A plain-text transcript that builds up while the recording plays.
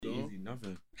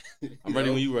Nothing. I'm ready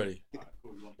when you ready. Alright,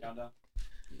 cool. You want to count down?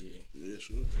 Yeah,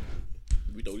 sure.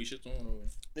 We throw these shits on or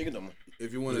Nigga, don't.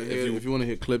 If you want to hear, if you want to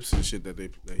hear clips and shit that he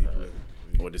played.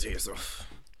 Or just hear yourself.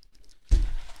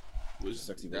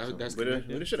 sexy? That's Where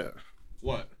the shit at?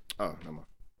 What? Oh, never mind.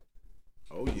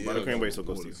 Oh yeah. Buttercream way so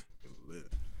close to you.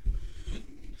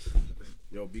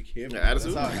 Yo, be careful. Yeah,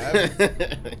 attitude. That's how it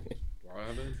happens.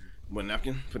 What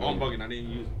napkin? Put it I'm on. bugging. I didn't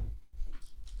use it.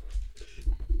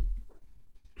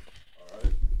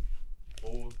 Alright.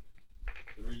 4,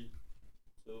 3,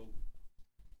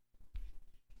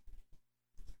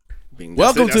 2.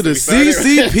 Welcome to the That's to be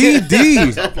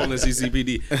CCPD. Stop on the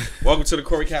CCPD. Welcome to the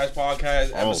Corey Cash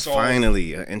Podcast Oh, episode.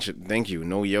 finally. Thank you.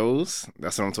 No yos.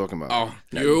 That's what I'm talking about.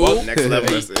 Oh, Well, next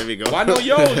level. There we go. Why no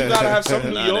yo? You gotta have something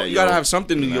New Nah, York. that You gotta yo. have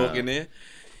something New York Nah. in there.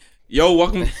 Yo,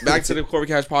 welcome back to the Corey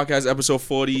Cash Podcast episode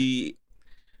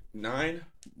 49.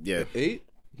 Yeah. 8?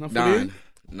 Not 9. 48?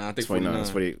 Nah, I think It's 49. 49. It's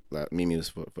 48. Like, Mimi was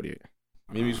 48.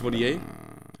 Maybe it's 48.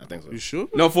 I think so. You sure?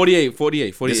 No, 48.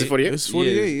 48. 48. This is 48? It's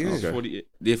 48. Yeah. It's 48.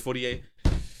 Yeah, 48.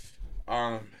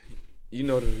 You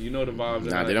know the vibes.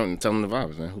 Nah, they don't tell them the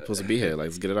vibes, man. Who's supposed to be here? Like,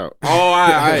 let's get it out. Oh, all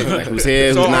right. Like, who's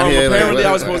here? So Who's not here? apparently, like,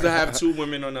 I was supposed to have 2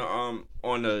 women on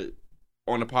the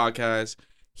podcast.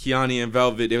 Kiani and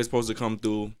Velvet. They were supposed to come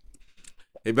through.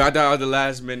 They backed out at the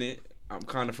last minute. I'm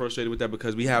kind of frustrated with that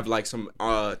because we have like some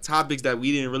topics that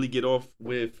we didn't really get off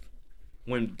with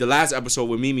when the last episode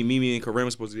with Mimi and Kareem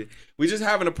was supposed to be. We just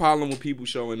having a problem with people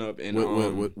showing up and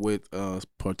With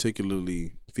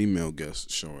particularly female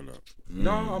guests showing up.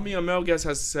 no, I mean a male guest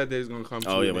has said that he's gonna come.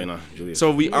 Oh, too, yeah, man. wait, no. Julia. So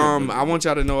we I want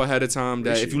y'all to know ahead of time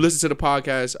that if you listen to the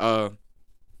podcast,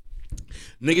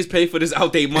 niggas pay for this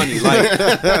out they money.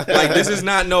 Like this is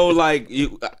not no like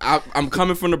I'm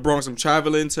coming from the Bronx. I'm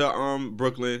traveling to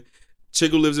Brooklyn.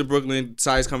 Chick who lives in Brooklyn.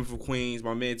 Sai's coming from Queens.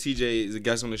 My man TJ is a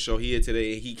guest on the show. He here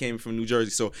today. He came from New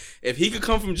Jersey. So if he could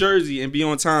come from Jersey and be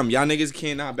on time, y'all niggas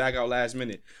cannot back out last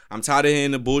minute. I'm tired of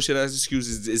hearing the bullshit as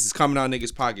excuses. It's coming out of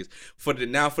niggas' pockets. For the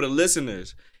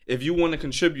listeners, if you want to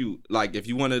contribute, like if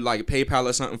you want to like PayPal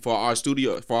or something for our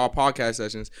studio, for our podcast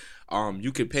sessions,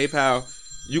 you could PayPal.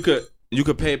 You could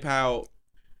PayPal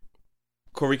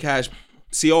Corey Cash,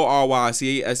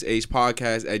 CORYCASH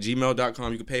podcast at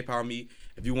gmail.com. You can PayPal me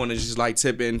if you want to just like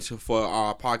tip in for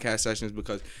our podcast sessions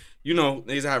because you know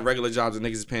niggas have regular jobs and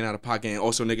niggas is paying out of pocket and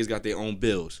also niggas got their own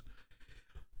bills.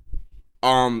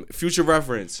 Future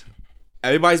reference.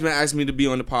 Everybody's been asking me to be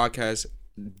on the podcast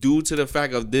due to the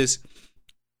fact of this.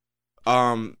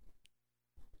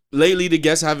 Lately the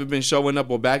guests haven't been showing up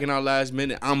or backing out last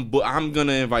minute. I'm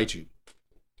gonna invite you.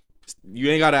 You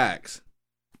ain't gotta ask.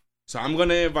 So I'm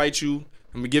gonna invite you.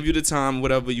 I'm gonna give you the time,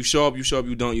 whatever. You show up, you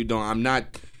don't, you don't. I'm not.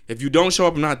 If you don't show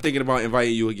up, I'm not thinking about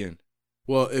inviting you again.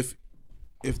 Well, if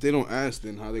they don't ask,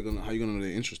 then how you gonna know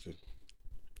they're interested?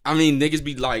 I mean, niggas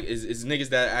be like, it's niggas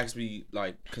that actually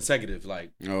like consecutive,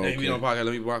 like Oh, let me be on podcast,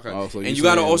 let me be on podcast. Oh, so And you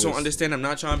gotta saying also this- understand, I'm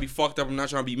not trying to be fucked up. I'm not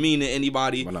trying to be mean to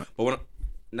anybody. Why not? But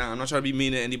I'm not trying to be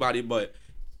mean to anybody. But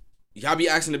y'all be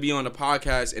asking to be on the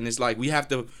podcast, and it's like it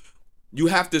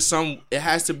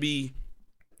has to be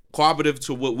cooperative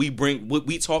to what we bring, what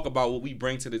we talk about, what we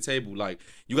bring to the table. Like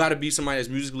you got to be somebody that's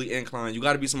musically inclined. You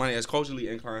got to be somebody that's culturally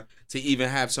inclined to even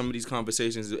have some of these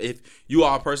conversations. If you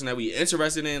are a person that we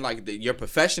interested in, like your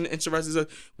profession interests us,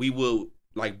 we will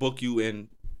like book you and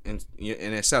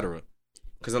etc.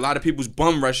 Because a lot of people's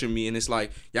bum rushing me, and it's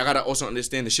like y'all gotta also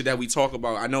understand the shit that we talk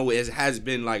about. I know it has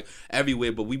been like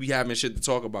everywhere, but we be having shit to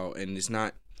talk about, and it's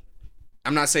not.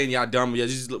 I'm not saying y'all dumb.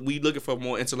 We looking for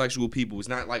more intellectual people. It's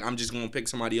not like I'm just gonna pick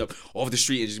somebody up off the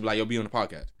street and just be like, yo, be on the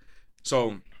podcast.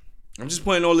 So I'm just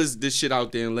putting all this shit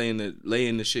out there and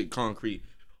laying the shit concrete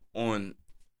on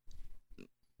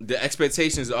the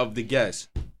expectations of the guests.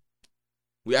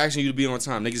 We asking you to be on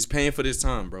time. Niggas paying for this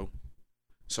time, bro.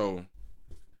 So,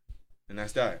 and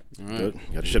that's that. All right. Good.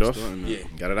 Got your shit off? Yeah.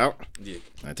 Got it out? Yeah.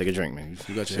 All right, take a drink, man.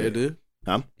 You got your hair did?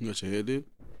 Huh? You got your hair did?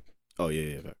 Oh,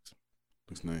 yeah, facts.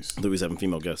 Looks nice. Louis having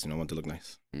female guests, I want to look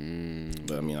nice.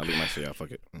 But I mean, I look nice for y'all,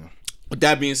 fuck it. You know. With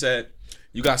that being said,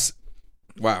 you got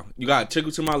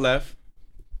Chickle to my left.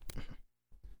 I'm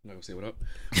not gonna say what up.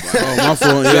 Oh, my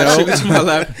fault. You got Yeah. Chickle to my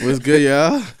left. What's good,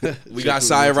 y'all? We got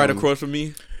Saya right across from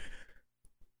me.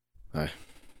 Hi.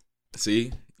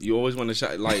 See, you always want to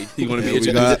shot like you want to be Yeah, we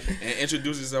introduced and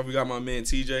introduce yourself. We got my man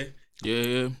TJ.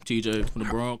 Yeah, TJ from the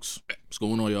Bronx. What's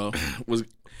going on, y'all? What's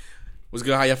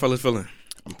good? How y'all fellas feeling?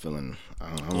 I'm feeling,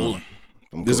 I don't Cool. know.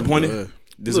 I'm Disappointed? Yeah. A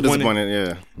little disappointed, yeah.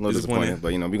 A little Disappointed. disappointed,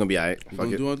 but you know, we're gonna be alright. We Fuck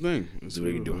gonna it. do our thing. Let's Do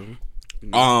what you it, do.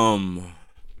 brother.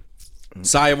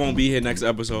 Saya won't be here next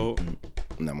episode. I'm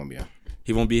not gonna be on.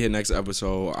 He won't be here next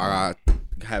episode. I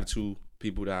have 2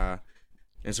 people that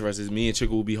Interested. Me and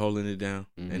Chico will be holding it down.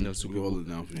 And those two We people. hold it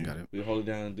down for you. Got it. We hold it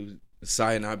down and do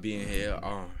Sai not being here.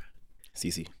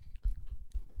 CC.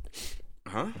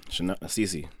 Huh?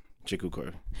 CC. Chiku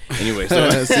Corey. Anyway, so, Yeah,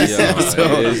 this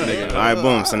nigga. all right,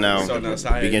 boom. So now, So now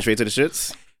Sai- we getting straight to the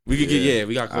shits. we could get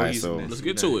we got All right, cohesiveness. so Let's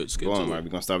get to it. Let's get Boom. to All right, it. we're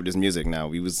gonna start with this music now.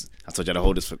 I told y'all to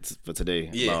hold this for today.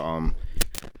 Yeah. About,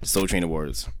 Soul Train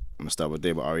Awards. I'm gonna start with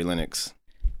there with Ari Lennox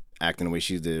acting the way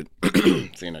she did,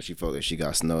 saying that she felt that she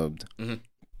got snubbed. All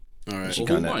right. She Well,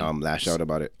 who kind of won? lashed out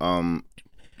about it.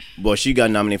 Well, she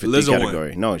got nominated for Lizzo three won.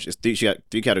 categories. No, she got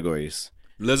 3 categories.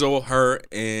 Lizzo, her,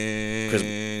 and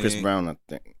Chris Brown, I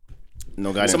think.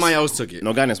 No guidance. Somebody else took it.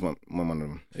 No guidance won one of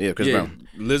them. Yeah, Chris Brown.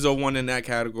 Lizzo won in that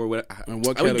category. And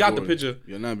what We category? got the picture.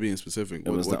 You're not being specific. It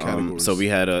was what the categories? so we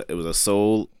had it was a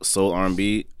soul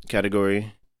R&B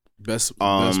category. best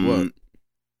what?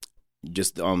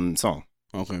 Just song.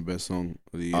 Okay, best song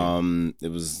of the year.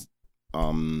 It was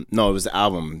no, it was the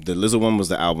album. The Lizzo one was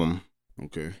the album.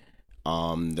 Okay.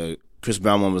 The Chris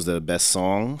Brown one was the best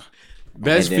song.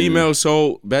 Best And then- female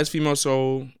soul. Best female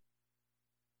soul.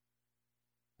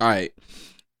 All right.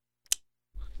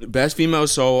 Best female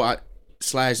soul /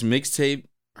 mixtape.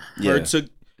 Her Yeah. took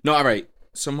no. All right.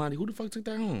 Somebody who the fuck took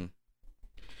that home?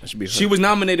 That should be her. She was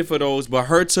nominated for those, but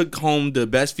her took home the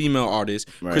best female artist.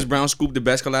 Right. Chris Brown scooped the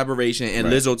best collaboration, and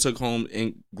Right. Lizzo took home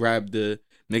and grabbed the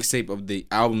mixtape of the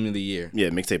album of the year. Yeah,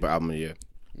 mixtape or album of the year.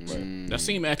 That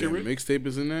seemed accurate. Mixtape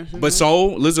is in there. But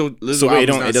Soul, Lizzo So wait,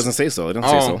 album's not- it doesn't say so. It don't say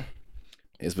Oh. so.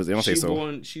 It don't say she so.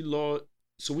 won. She lost.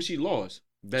 So what she lost?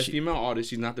 Best She- female artist.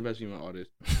 She's not the best female artist.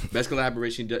 Best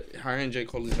collaboration. Her and J.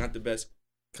 Cole is not the best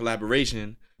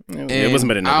collaboration. It wasn't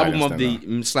better than No album Guidance of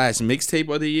then, the /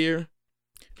 mixtape of the year.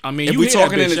 I mean, If you we hear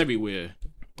talking that in bitch the- everywhere.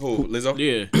 Who? Lizzo?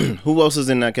 Yeah. no. Who else is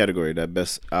in that category? That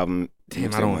best album. Damn,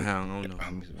 mixtape I don't one? know.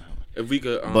 If we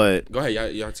could, But- go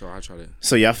ahead, y'all talk. I'll try to.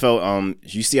 So y'all felt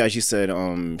you see how she said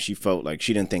she felt like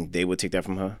she didn't think they would take that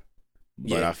from her.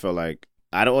 But Yeah. I felt like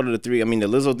out of all of the 3, I mean the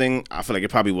Lizzo thing, I feel like it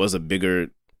probably was a bigger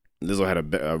Lizzo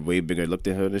had a way bigger look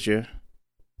than her this year.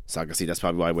 So I can see that's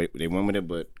probably why they went with it,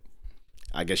 but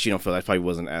I guess she don't feel like probably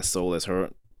wasn't as soul as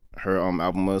her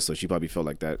album was, so she probably felt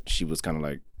like that she was kind of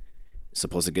like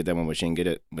supposed to get that one, but she didn't get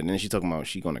it. But then she talking about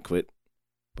she gonna quit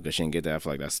because she didn't get that. I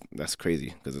feel like that's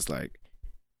crazy because it's like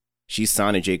she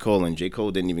signed to J. Cole and J.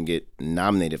 Cole didn't even get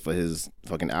nominated for his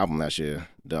fucking album last year,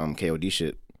 the KOD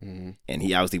shit. And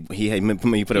he obviously he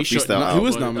put a He freestyle he out.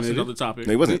 was but nominated. That's another topic.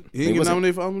 No, he wasn't. He didn't get wasn't.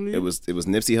 nominated for album of the year? It was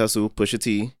Nipsey Hussle, Pusha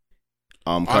T,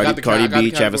 I got Cardi the- I got B,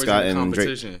 the Travis categories Scott, in the and Drake.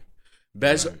 competition.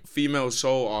 Best female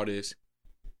soul artist,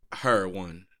 her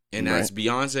won, and that's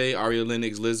Beyonce, Aria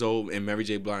Lennox, Lizzo, and Mary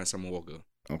J. Blige, Summer Walker.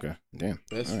 Okay, damn.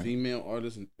 Best female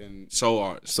artist and Soul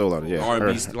artist, Soul artist, yeah.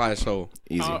 R&B her. / soul.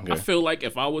 Easy. I Okay. feel like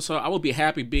if I was her, I would be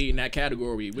happy being in that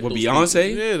category. With Well, those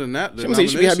Beyonce, yeah, the She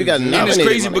should be happy you got nominations. and it's nominated,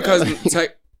 crazy my because nigga.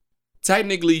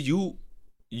 technically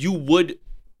you would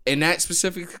in that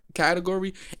specific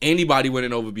category anybody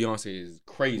winning over Beyonce is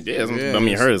crazy. Yeah, Yeah, I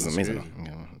mean, hers is it's amazing. crazy. You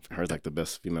know, hers like the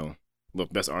best female, well,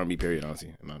 best R&B period,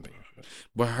 honestly, in my opinion.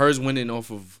 But hers winning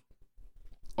off of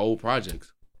old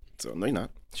projects. So no, you're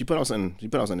not. She put out something. She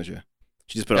put out something this year.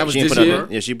 She just put That out. was She didn't this put year?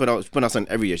 out. Yeah, she put out something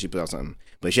every year. She put out something,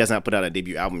 but she has not put out a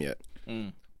debut album yet.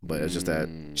 But it's just that.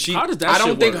 She, How does that I don't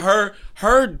shit think work?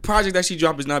 her project that she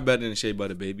dropped is not better than Shea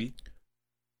Butter Baby.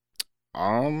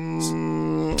 I don't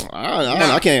know.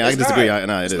 Nah, I can't. I it's disagree. not.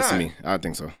 No, it It's is to not. me. I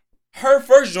think so. Her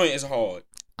first joint is hard.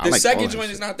 I The like all second that joint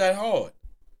shit. is not that hard.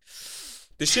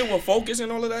 The shit with Focus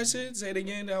and all of that shit. Say it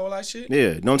again, all that shit.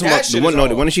 Yeah, no, I'm talking That about the shit one. is No, the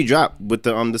hard. one that she dropped with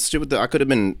the shit with the. I could have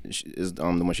been is the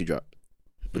one she dropped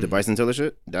with the Bryson Tiller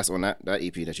shit. That's on that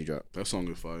EP that she dropped. That song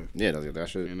is fire. Yeah, that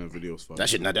shit. And that video's fire. That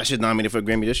shit nominated for a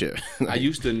Grammy this year. I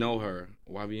used to know her.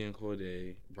 YBN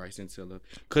Corday, Bryson Tiller.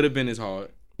 Could have been as hard.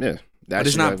 Yeah, But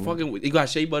it's shit not like- fucking. You got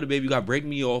Shea Butter Baby. You got Break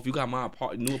Me Off. You got My New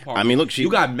Apartment. I mean, look, she.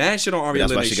 you got mad shit on but Aria that's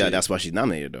why Lennox she got. shit. That's why she's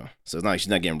nominated though. So it's not like she's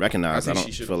not getting recognized. I, think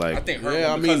don't she should. feel like. I think her.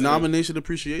 Yeah, I because mean of- nomination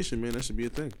appreciation, man. That should be a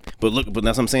thing. But that's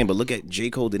what I'm saying. But look at J.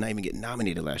 Cole did not even get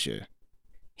nominated last year.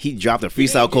 He dropped a He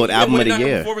Freestyle didn't Code get- album he of the went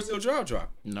year. Before it still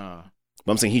drop. Nah.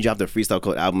 But I'm saying he dropped the Freestyle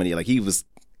Code album of the year. Like he was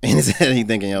in his head, he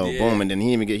thinking, yo, Yeah. boom, and then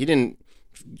he didn't.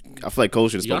 I feel like Cole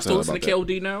should have Y'all spoken to still her listen about to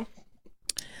that. KOD now?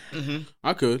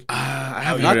 I could. I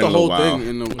haven't Not heard it the in a whole while. thing.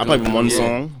 In the, I probably one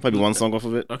Yeah. song, off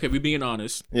of it. Okay, we being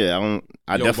honest. Yeah,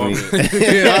 I Yo, definitely. bump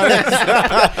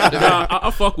Nah,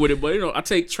 I fuck with it, but I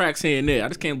take tracks here and there. I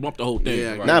just can't bump the whole thing.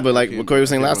 Yeah, Nah, but like Can't- what Corey was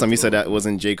saying can't last time, he run said through that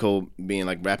wasn't J. Cole being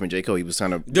like rapping J. Cole. He was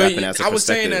trying to Yeah, rapping as a I was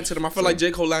saying that perspective. to them. I feel like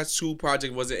J. Cole last 2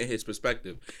 projects wasn't in his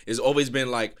perspective. It's always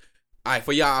been like, all right,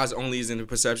 for y'all eyes only is in the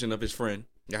perception of his friend.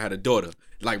 I had a daughter,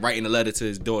 like writing a letter to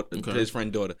his daughter, to his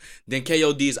friend's daughter. Then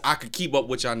KOD's I could keep up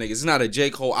with y'all niggas. It's not a J.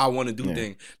 Cole I want to do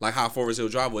thing like how Forest Hill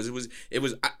Drive was.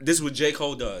 This is what J.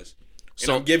 Cole does. And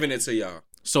So- I'm giving it to y'all.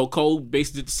 So Cole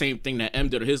basically did the same thing that M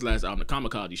did on his last album, the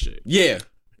Kamikaze shit. Yeah.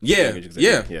 Yeah.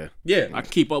 I can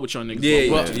keep up with y'all niggas.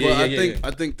 Yeah, Fuck. yeah. Well,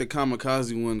 I think the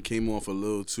Kamikaze one came off a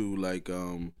little too like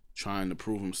trying to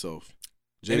prove himself.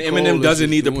 And J. Cole Eminem is doesn't just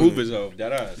need to doing prove it. himself.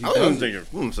 That ass. I don't even think of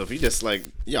himself. He just like,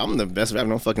 yeah, I'm the best rapper.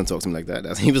 Don't fucking talk to me like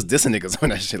that. He was dissing niggas on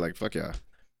that shit. Like, fuck y'all.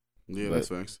 Yeah, But- that's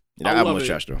facts. Yeah, I that album love was it.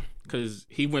 trash though. Because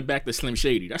he went back to Slim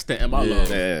Shady. That's the M I love.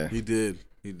 Yeah. He did.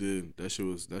 That shit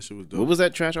was dope. What was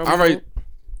that trash album? All right.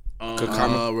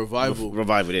 Revival.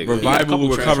 Revival. There you go. Revival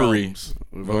couple trash Recovery. albums.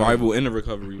 Revival and the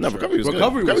Recovery. No, Recovery was good.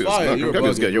 Recovery was fire. Recovery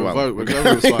was good. You're wild.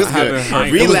 Recovery was fire. I haven't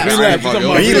heard. Relapse. Relapse.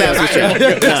 Relapse was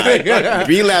trash.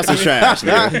 Relapse was trash.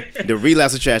 Nigga. The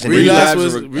relapse was trash. And Relapse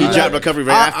then was he dropped Recovery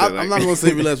right after. I'm not gonna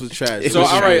say Relapse was trash. So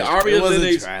all right, Aria It wasn't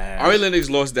Lennox. trash. Aria Lennox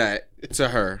lost that to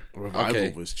her. Revival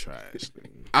Okay. was trash.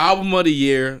 Album of the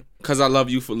year, Cause I Love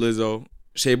You for Lizzo,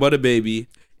 Shea Butter Baby,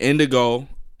 Indigo,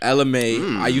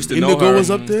 LMA. I used to know Indigo her.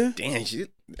 was up there. Damn, she.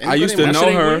 I used to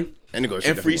know her. Indigo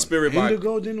And Free Spirit by.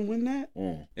 Indigo didn't win that.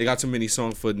 It got too many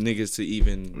songs for niggas to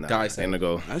even dissect.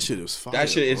 Indigo. That shit was fire. That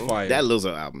shit is bro. fire. That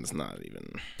Lizzo album is not even.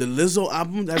 The Lizzo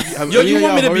album. Yo, you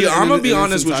want me to be? I'm gonna be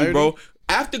honest with you, bro.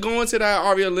 After going to that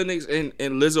Aria Lennox and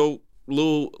Lizzo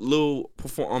little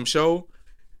perform show,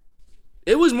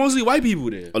 it was mostly white people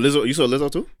there. Oh, Lizzo. You saw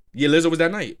Lizzo too? Yeah, Lizzo was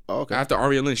that night. Oh, okay. After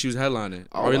Aria Lennox, she was headlining.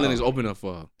 Oh, Aria wow. Lennox opened up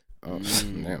for her, Oh,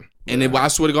 damn. and I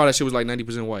swear to God, that shit was like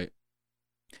 90% white.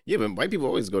 Yeah, but white people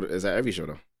always go to. Is that every show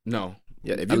though? No,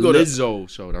 Yeah, if a you go to. Lizzo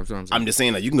show. That's what I'm saying. I'm just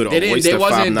saying that you can go to They a didn't. Oyster They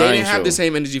wasn't. 5'9" They didn't have show. the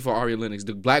same energy for Aria Lennox.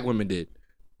 The black women did.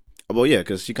 Well, yeah,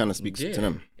 because she kind of speaks Yeah, to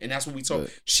them. and that's what we talk.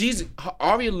 But-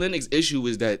 Aria Lennox issue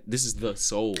is that this is the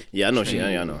soul. Yeah, I know she.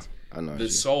 Yeah, I know. The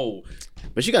she- soul.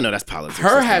 But you gotta know that's politics.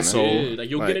 Her That's had kinda- soul. Yeah, like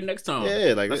you'll Like, get it next time.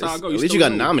 Yeah, like that's how I go. at You least still you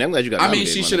got lose. nominated. I'm glad you got I mean,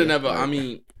 nominated. she my should have nigga. never. Like, I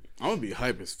mean, I'm gonna be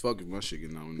hype as fuck if my shit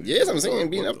get nominated. yes, I'm saying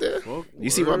being up there. Fuck, You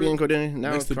see word. Robbie and Cordell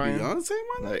now next to crying? Beyonce,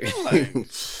 my Like- nigga. Like,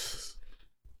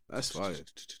 that's fire.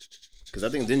 Because I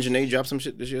think didn't Janae drop some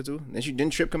shit this year too?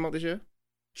 Didn't Trip come out this year?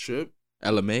 Trip.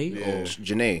 LMA. Yeah. Or,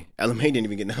 Janae, LMA didn't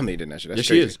even get nominated in that shit. That's yeah,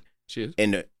 she crazy. is. She is.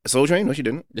 And Soul Train? No, she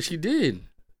didn't. Yeah, she did.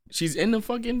 She's in the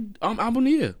fucking album of the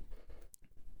year.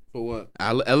 For what?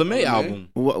 LMA album.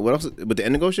 What else? But the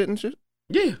Indigo shit and shit.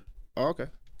 Yeah. Oh, okay.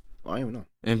 Oh, I didn't even know.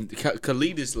 And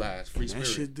Khalid is last. Free That Spirit.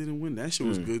 shit didn't win. That shit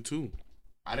was good too.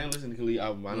 I didn't listen to Khalid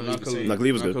album. I know Not you can say. Like,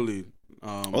 Khalid was Not good. Khalid.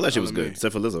 All that shit was LMA. good,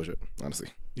 except for Lizzo shit. Honestly.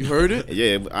 You heard it?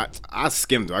 Yeah, I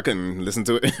skimmed though. I couldn't listen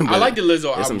to it. I but like the Lizzo there's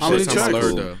album. some How many shit Since I tracks?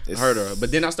 heard cool. her. It's- Heard her.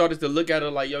 But then I started to look at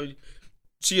her like, yo,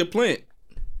 she a plant.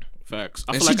 Facts.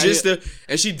 I And feel she like just still,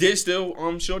 and she did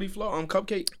still Shorty Flow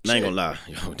Cupcake. I ain't Shit. gonna lie,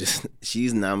 yo,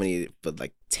 she's nominated for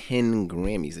like 10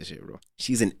 Grammys this year, bro.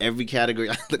 She's in every category.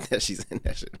 I looked at, she's in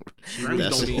that shit. Grammys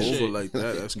That don't shit mean Over shit. like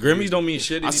that. That's Grammys crazy. don't mean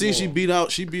shit. I seen anymore.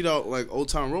 she beat out like Old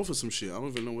Town Road for some shit. I don't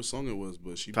even know what song it was,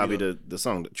 but she Probably beat out the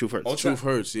song, the Truth Hurts. Oh, Truth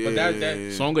Hurts. Yeah, But that- yeah, that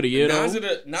yeah. Song of the year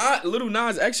though. Little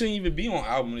Nas actually even be on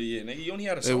album of the year. Nigga, he only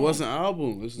had a song. It wasn't an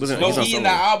album. This is Wasn't- a No, He's on he in song. the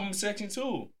album section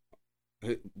too.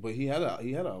 But he had an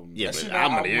album. Yeah, That but shit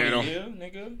album not of the year, album of the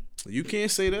year, nigga. You can't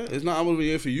say that. It's not album of the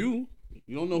year for you.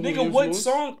 You don't know who Nigga, it what was.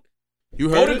 song? You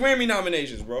Go heard to it? Grammy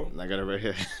nominations, bro. I got it right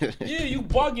here. Yeah, you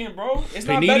bugging, bro. It's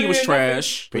not better Panini was than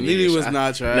trash. Panini was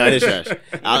not trash. No, it is trash.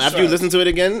 After you listen to it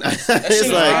again, it's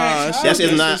shit like is that shit is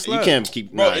trash. not. It's You slap. can't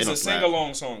keep. Bro, nah, it it's a don't slap. sing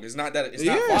along song. It's not that. It's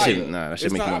Yeah. not That fire. shit, nah, that shit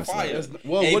It's make no not sense. fire. It's-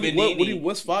 Well, Hey,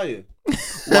 what's fire?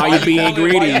 Why you being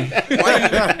greedy?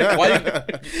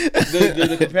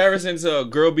 The comparison to a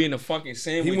girl being a fucking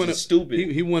sandwich wanted- is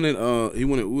stupid. He wanted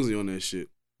Uzi on that shit.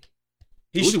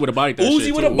 Uzi would have bodied that shit.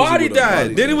 Uzi would have too. bodied Uzi would've that.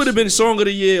 bodied Then it that would have been shit. song of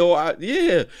the year. Or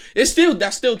yeah, that's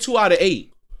still 2 out of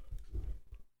 8.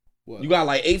 What? You got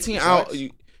like 18 out. Tracks?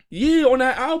 Yeah, on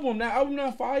that album. That album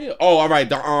not fire. Oh, all right.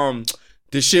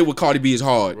 The shit with Cardi B is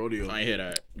hard. Rodeo. I ain't hear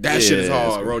that. That shit is Yeah,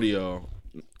 that's hard. cool. Rodeo.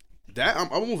 That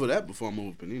I'm over that before I'm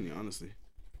over Panini. Honestly.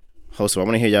 Host, so I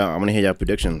want to hear y'all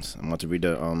predictions. I'm about to read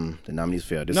the nominees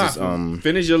for y'all. This is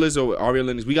Finish your list with Aria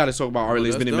Lennox. We got to talk about Aria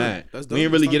Lennox that's getting done. mad. That's We done.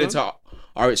 didn't really That's get not into.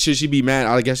 All right, should she be mad?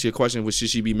 I guess your question was, should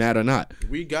she be mad or not?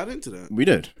 We got into that. we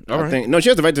did. All I right. think no, she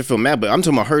has the right to feel mad, but I'm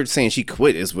talking about her saying she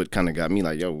quit is what kind of got me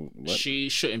like, yo, what? She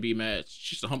shouldn't be mad.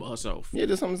 She should humble herself. Yeah,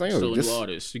 just something like, Still yo, a new just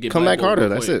artist. You get come back blackballed harder. real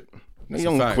That's quick. it. No, That's you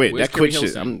a don't fact. quit. Where's That quit Carrie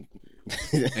shit. I'm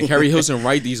And Carrie Hilson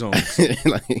write these songs.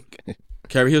 like,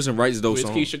 Carrie Hilson writes those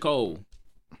Where's songs. Keisha Cole?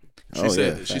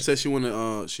 She said she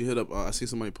wanted. She hit up. I see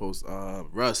somebody post.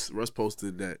 Russ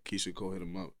posted that Keisha Cole hit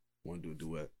him up. Want to do a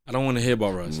duet. I don't want to hear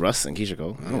about Russ. Russ and Keisha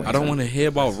Cole. I don't want to hear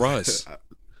about Russ.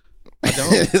 I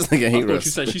don't. It's like a I hate thought Russ.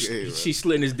 you said she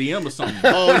slid in his DM or something.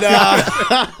 Oh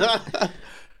nah.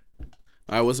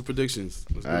 All right, what's the predictions?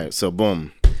 Let's All go. right, so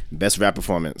boom, best rap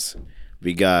performance.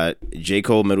 We got J.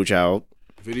 Cole, Middle Child.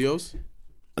 Videos.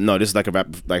 No, this is like a rap,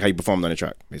 like how you performed on the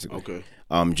track, basically. Okay.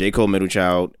 J. Cole, Middle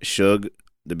Child, Suge,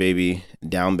 The Baby,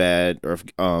 Down Bad, Earth,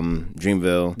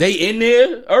 Dreamville. They in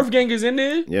there? Earth Gang is in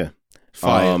there? Yeah.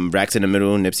 Fire. Racks in the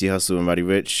Middle, Nipsey Hussle and Roddy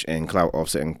Ricch, and Clout,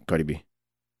 Offset, and Cardi B.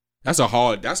 That's a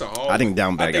hard. I think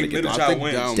Down Bad gotta get Middle that. Child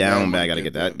wins. Down Bad gotta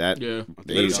get that. Yeah.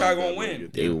 Middle Child gonna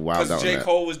win. They wild Because out on J. that.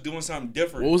 Cole was doing something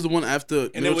different. What was the one after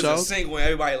And it Middle was Child? a single and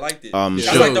everybody liked it. That's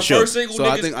That's like the first single So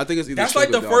niggas. I think it's either. That's like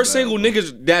Suge the or Down first Bad. single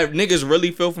niggas really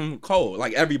feel from Cole.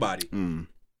 Like everybody.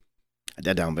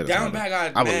 That Down Bad. is Down hard. Bad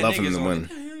got I would mad love for him niggas to on win.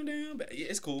 it. Down Bad. Yeah,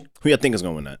 it's cool. Who y'all think is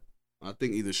gonna win that? I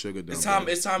think either Suge or Down It's time.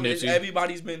 Bad. It's time. Nipsey.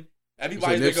 Everybody's been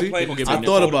Nipsey? complaining. We'll give I it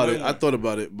thought Nipsey. about it. I thought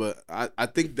about it, but I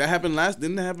think that happened last.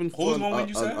 Didn't that happen for Who's gonna win,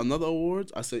 you said? another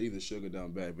awards? I said either Suge or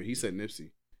Down Bad, but he said Nipsey. I feel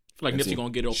like That's Nipsey it. gonna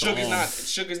get it off the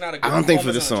Sugar's not a good I don't think for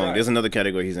performance this on the song. track. There's another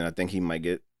category he's in. I think he might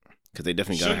get because they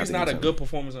definitely gotta have Sugar's to not a get good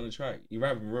performance on the track. He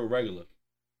rapping real regular.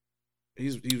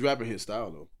 He's rapping his style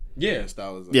though. Yeah. His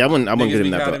style is. Yeah, I wouldn't Niggas give him be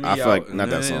that. counting But I me feel like out, not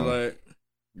and that then, song. Like,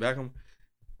 back him.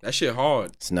 That shit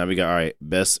hard. So now we got all right.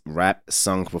 Best rap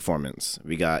song performance.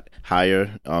 We got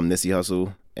Higher, Nipsey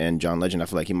Hussle, and John Legend. I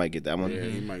feel like he might get that one. Yeah,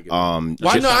 he might get.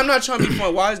 Why no? I'm not trying to be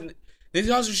funny. Why is Nipsey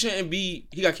Hussle shouldn't be?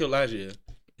 He got killed last year.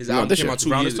 His No, album this came year. out 2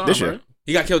 Around years this ago. time, This year. right?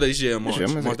 He got killed this year in This March. year,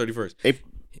 I'm gonna March say- 31st.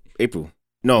 April.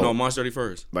 No, No, March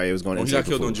 31st. but it was going Oh, he into got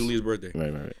April killed on Fools. Julia's birthday.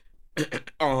 Right.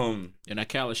 And that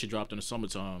Khaled shit dropped in the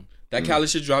summertime. That Khaled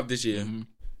shit dropped this year. Mhm.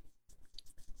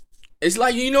 It's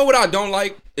like, you know what I don't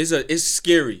like? It's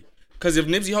scary. Cause if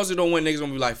Nipsey Hussle don't win, niggas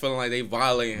gonna be like feeling like they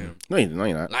violating him. No,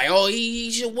 you're not. Like, oh,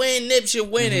 he should win. Nip should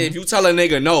win. And if you tell a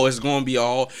nigga no, it's gonna be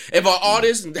all. If an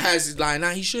artist has like, nah,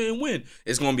 he shouldn't win.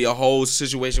 It's gonna be a whole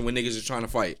situation where niggas are trying to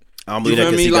fight. I don't believe You that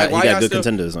feel because me? Like, he why got y'all good still-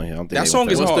 contenders on here. I don't think That they song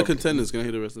gonna is fail. What's the hard. contenders? Can I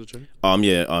hear the rest of the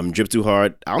track? Drip Too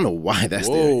Hard. I don't know why that's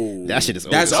Whoa. there. That shit is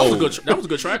old. That's That was a old. good. That was a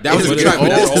good track. That was a This good track, but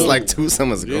that's is old. like 2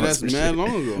 summers ago. Yeah, that's Some mad shit. long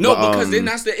ago. No, But, because then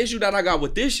that's the issue that I got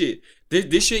with this shit.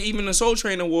 This shit, even the Soul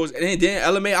Train Awards, and then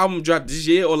LMA album dropped this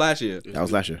year or last year. That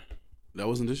was last year. That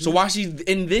wasn't this year. So why she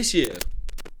in this year?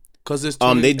 Because it's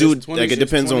They do it's like it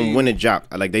depends on 20. when it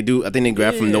dropped. Like they do. I think they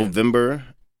grab from Yeah. November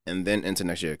and then into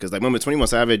next year. Because like remember 21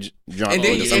 Savage dropped. And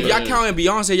then in if December. y'all counting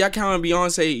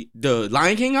Beyonce, the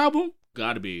Lion King album?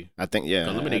 Gotta be. I think yeah.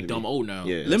 Cause it had Lemonade to dumb be. old now.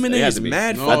 Yeah, Lemonade it had is to be.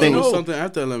 mad No, I think- it was no. something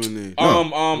after Lemonade.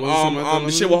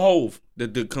 The shit with Hove.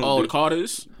 Oh, the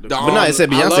Carters. But no, it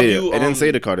said I Love Beyonce. You, It didn't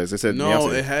say the Carters. It said No,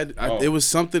 Beyonce. it had. Oh. It was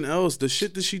something else. The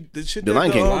shit that The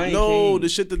Lion King. Lion no, King. the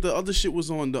shit that the other shit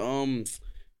was on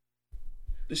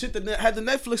the shit that had the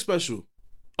Netflix special.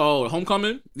 Oh,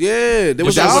 Homecoming. Yeah, there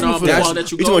was an that's album what for I'm- that. that's- Before I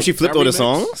Let You talking about she flipped that all the remix?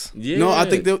 songs? Yeah. No, I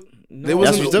think there That's wasn't. what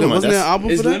you're There talking about. wasn't an That's- album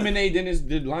It's for that. Lemonade, then it's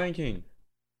the Lion King.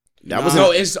 That Nah. was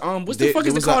No, it's what's the There- fuck there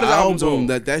is the was an Carter's album?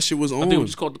 on? that shit was I on. think it was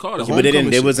just called the Carters. The But they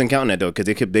Homecoming shit. wasn't counting that though because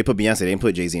they put Beyonce. They didn't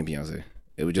put Jay-Z and Beyonce.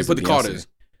 It was just put the Beyonce. Carters.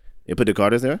 They put the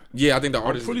Carters there. Yeah, I think the I'm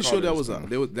artist. pretty is sure that Carter's.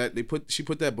 was she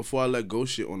put that Before I Let Go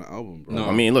shit on the album, bro. No.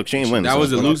 I mean, look, she ain't win. That so- was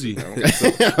the Lucy.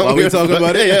 Why we talking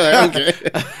about it? Yeah,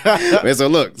 okay. Wait, so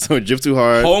look, so Drip Too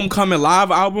Hard. Homecoming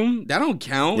live album. That don't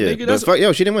count, Yeah, nigga. but That's fuck,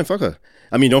 yo, she didn't win. Fuck her.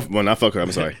 I mean, not fuck her.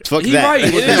 I'm sorry. Fuck he that. right.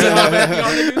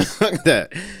 It is. Fuck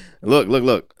that.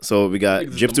 Look. So we got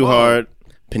Niggas Drip is Too the mob. Hard,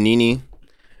 Panini,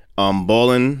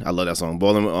 Ballin'. I love that song.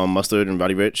 Ballin', Mustard and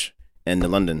Roddy Ricch, and The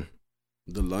London.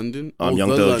 The London. Young The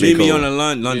Thug, London. J. Meet me Cole. on the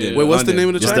London. Yeah. Wait, what's the name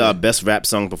of the Just track? the best rap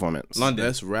song performance. London?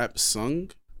 Best rap sung.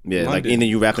 Yeah, like London. either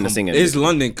you rapping or singing. It's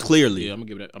London, clearly. Yeah, I'm gonna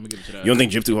give it to that. You don't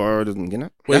think Drip Too Hard is getting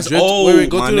that? Wait, That's Drip- old, wait,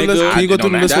 go my through the list. nigga. Can you go I through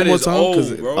the don't list That one more is time? old,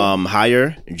 'Cause bro.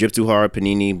 Higher, Drip Too Hard,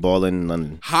 Panini, Ballin',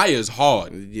 London. Higher is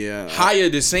hard. yeah, Higher,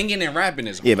 the singing and rapping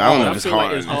is hard. Yeah, but I don't know I if it's feel like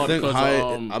hard. it's I hard think because higher.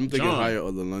 I'm thinking John. higher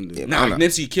or the London. Yeah, Nah, I don't know.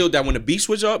 Nipsey killed that when the beat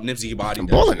switch up. Nipsey bodied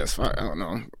that. Ballin' is fire. I don't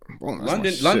know. Ballin', that's my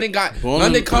London, shit. London got Ballin',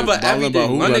 London cover Ballin' by everything.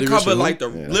 who? London Roddy Ricch cover and who? like the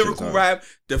Yeah, that lyrical shit's hard. rap,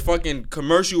 the fucking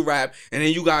commercial rap, and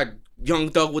then you got Young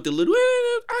Thug with the little.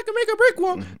 I can make a brick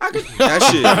wall. I can that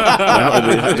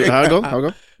shit. How it go? How it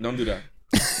go? Don't do that.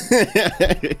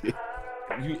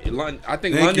 I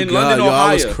think Thank London, you, God. London Yo, or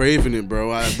I was higher. craving it, bro.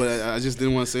 But I just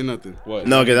didn't want to say nothing. What?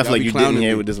 No, because I Y'all feel like be you didn't clowning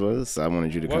hear me. what this was. So I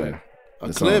wanted you to What? kind of A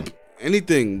the clip, song.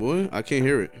 anything, boy. I can't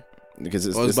hear it. Because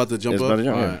it's, Oh, it's about to jump it's up. about to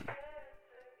jump, All yeah. right.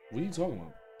 What are you talking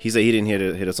about? He said he didn't hear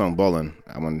the song Ballin'.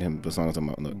 I wanted him the song I'm talking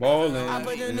about. Look.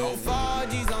 Ballin'.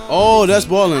 Oh, that's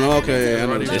balling. Okay, yeah, I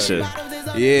know This shit.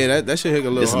 Yeah, that shit hit a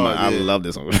little This is my, hard. I yeah. love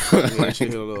this one. Yeah, that shit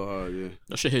hit a little hard. Yeah.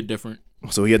 That shit hit different.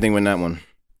 So who you think win that one?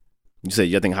 You said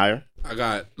you think higher? I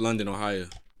got London or higher.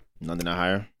 London the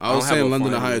Higher. I was don't have saying a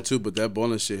London the final. Higher too, but that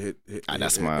Ballin' shit hit.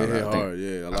 That's it, my. It hit I think- hard. Yeah,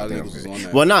 a I lot of think niggas was I'm on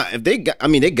that. Well, nah. If they got, I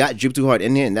mean, they got Drip Too Hard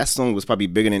in there, and that song was probably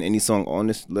bigger than any song on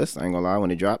this list. I ain't gonna lie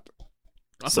when it dropped.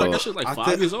 I feel like that So, shit's like I 5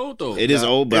 think- years old though. It is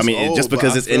old, but I It's mean, old, just but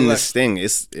because I it's feel in like- this thing,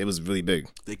 it was really big.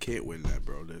 They can't win that,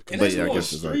 bro. And But that's yeah, I more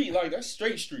guess it's like- street, like that's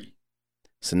straight street.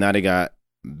 So now they got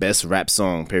best rap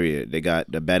song. Period. They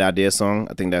got the Bad Idea song.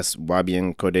 I think that's YB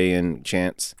and Cordae and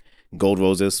Chance. Gold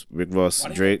Roses, Rick Ross, Why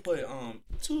they Drake. Put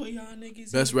two of y'all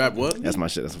niggas. Best in rap front of what? me? That's my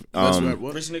shit. That's, Best rap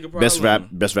what? Rich nigga problem.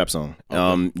 best rap song.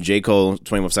 J. Cole,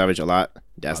 21 Savage, a lot. I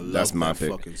That's love my that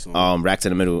pick. fucking song. Rack to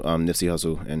the Middle, Nipsey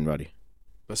Hussle and Roddy.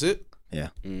 That's it. Yeah.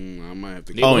 I might have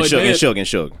to. Yeah. Go Oh, and Neighborhood Suge, Bad. and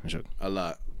Suge. a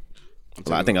lot.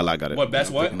 I think a lot got it. What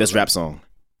best what? Best rap song.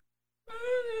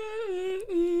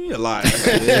 A lot.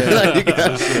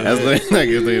 That's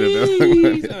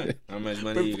like How much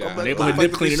money you got? Neighborhood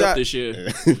Nip cleaning up this year.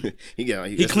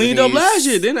 He cleaned up last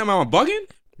year. Didn't am I bugging?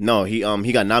 No, he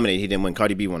got nominated. He didn't win.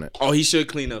 Cardi B won it. Oh, he should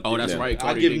clean up. Oh, that's Yeah. right. I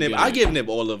Cardi give did Nip. get I it. give Nip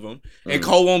all of them, and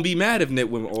Cole won't be mad if Nip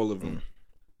win all of them.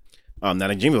 Now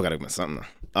the Dreamville got to win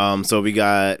something. So we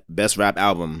got best rap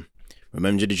album.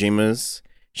 Remember the Dreamers,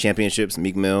 Championships,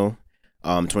 Meek Mill,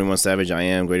 21 Savage, I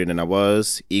Am Greater Than I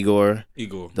Was, Igor,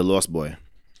 The Lost Boy.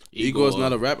 Igor's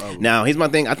not a rap album. Now here's my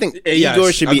thing. I think Yes,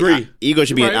 Igor should be agree. Igor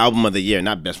should be Right. an album of the year,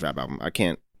 not best rap album. I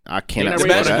cannot Ain't that say ready for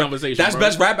that. the conversation, That's bro.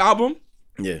 best rap album.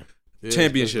 Yeah.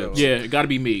 Championships. Yeah, it gotta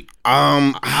be Meek.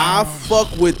 I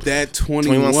fuck with that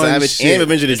 21 Savage shit. and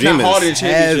Revenge of the It's not Dreamers. harder than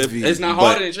championship. Heavy. It's not But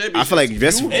harder than championship. I feel like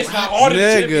best. it's not harder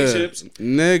than championships.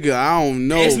 Nigga, I don't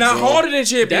know. It's not bro. harder than That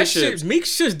championships. shit,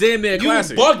 Meek's shit's damn near You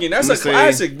classic. bugging. That's I'ma a say-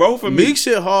 classic, bro. For me. Meek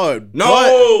shit hard.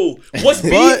 No. What's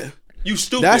beef? But You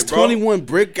stupid, that's bro. 21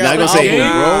 breakout Now, I'm gonna say-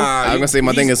 album, bro. I'm gonna say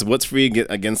my thing is what's free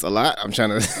against a lot. I'm trying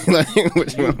to like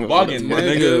what you want. Bugging, my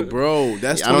Nigga, nigga. bro,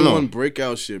 that's I don't know. 21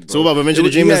 breakout shit, bro. So what about Revenge of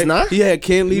the He Dreamers? had- Nah? He had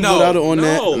Can't Leave No, Without It on no,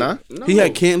 that. Nah? no. He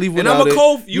had Can't Leave And Without I'm It. a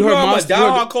Cole. You know heard I'm a Monster-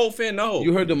 diehard Cole fan. No.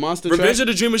 You heard the Monster Revenge track? of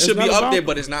the Dreamers It's should be not up about- there,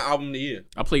 but it's not album of the year.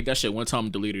 I played that shit one time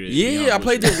and deleted it. Yeah, I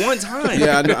played it one time.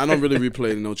 Yeah, I don't really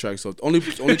replay no tracks. So only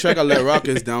track I let rock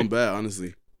is Down Bad.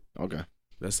 Honestly, Okay.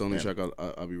 that's the only track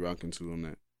I'll be rocking to on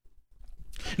that.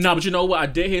 Nah, but you know what? I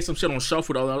did hear some shit on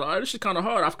Shuffle though. I was like, this shit kind of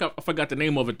hard. I forgot the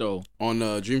name of it though. On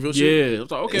Dreamville shit. Yeah, I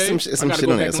was like, okay. It's some, I some gotta shit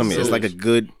go on there. back Some, and it's like a search.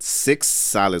 good 6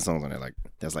 solid songs on there. Like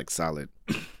that's like solid,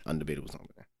 undebatable songs.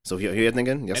 So here you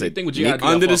thinking? Y'all said Anything with Meek? G.I.D.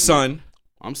 Under the fuck Sun,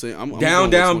 I'm saying I'm Down going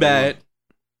with Down 21. Bad.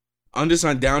 Under the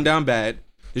Sun, Down Bad.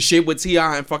 The shit with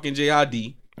T.I. and fucking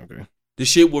J.I.D. Okay. The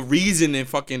shit with Reason and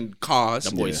fucking Cars.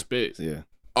 That boy Yeah. spit. Yeah.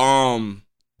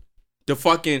 The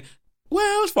fucking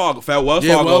Wells Fargo. Wells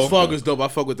Yeah, Fargo. Wells Fargo's dope. I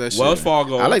fuck with that shit. Wells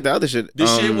Fargo. I like the other shit. The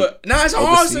shit with it's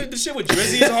hard. Overseas. The shit with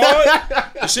Drizzy is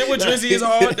hard. The shit with Drizzy is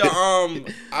hard.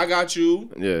 The I Got You.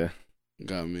 Yeah.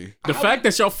 Got me. The fact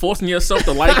that y'all forcing yourself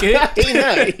to like it,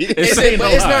 It's, saying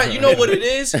but a it's lot. not. You know what it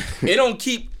is? It don't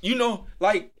keep.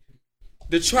 Like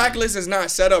the track list is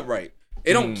not set up right.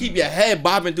 It don't keep your head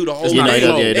bobbing through the whole It's thing. not it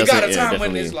does- It does- got a yeah, time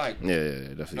when definitely. it's like.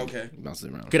 Yeah, definitely. Okay. Bounces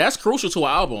around. Cause that's crucial to an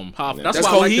album. That's That's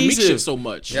why I like the Meek cohesive. shit so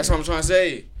much. That's what I'm trying to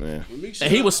say. Yeah.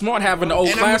 And he was smart having the old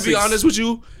And I'm gonna classics. be honest with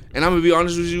you.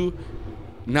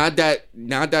 Not that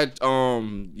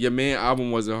your man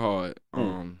album wasn't hard.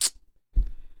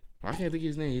 I can't think of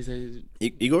his name. He said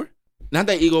Igor? not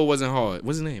that Ego wasn't hard.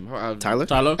 What's his name? Tyler?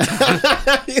 Tyler.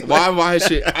 Why his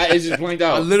shit? It just blanked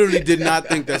I out. literally did not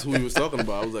think that's who he was talking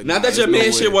about. I was like, Not nah, that your there's no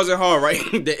man shit way. wasn't hard, right?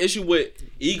 The issue with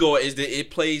Ego is that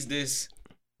it plays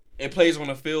on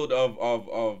a field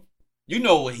of you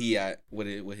know where he at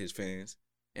with his fans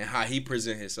and how he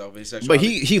present himself. His But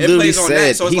sexuality. he It literally plays on that.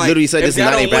 said So it's he like, literally said if this is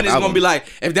that not a don't rap win, it's album. gonna be like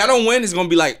if that don't win, it's gonna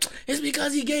be like it's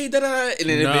because he gay. Da da. And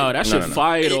then if No, it, that shit no.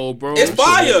 fire though, bro. it's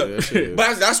fire. that shit is.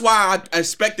 But that's why I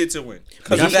expected to win.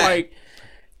 Because of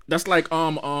That's that. like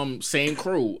same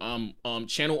crew.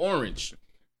 Channel Orange.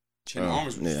 Channel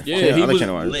Arms was Yeah. Yeah, I he like was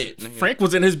Channel Orange. lit. nigga. Frank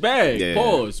was in his bag. Yeah.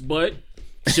 Pause. But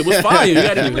shit was fire. You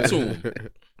gotta give it to him.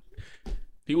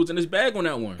 He was in his bag on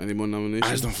that one. Any more I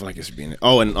nominations? just don't feel like it should be in it.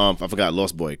 Oh, and I forgot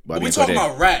Lost Boy. But Bobby we and talking Cordae.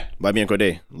 about rap. Bobby and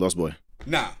Cordae. Lost Boy.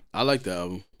 Nah, I like that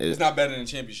album. it's not better than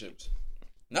championships.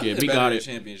 Nothing Yeah, is we better got than it.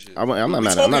 championships. I'm not We mad. I'm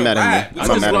talking not mad rap. at him. We I I'm talking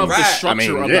not just mad love at the him. rap. structure I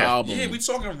mean, of the yeah. album. Yeah, we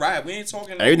talking rap. We ain't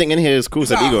talking. Everything in here is cool You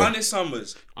except got Ego. 100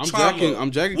 Summers. I'm Trauma.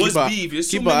 jacking. What's Keep beef?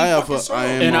 It's keep too an many eye out fucking for I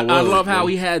songs. Am. And I Was, love how bro.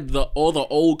 he had all the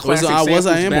old classic I Was,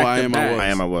 I samples Am, or back I to Am, I back. Was? I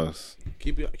am. I was.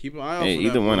 Keep an eye out Hey, for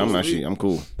either that, one. bro. I'm Don't actually. sleep. I'm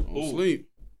cool. Don't sleep.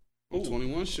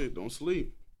 21 shit. Don't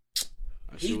sleep.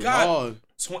 That He shit was got- hard.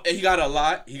 He got a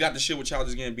lot. He got the shit with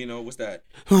Childish Gambino. What's that?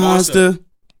 Monster.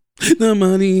 The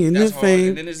money and the That's hard. And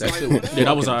fame. then it's That like, shit was whatever. Yeah,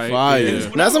 that was alright. Fire. Yeah.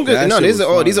 Now some good. That No, shit these was are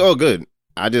all. fire. These are all good.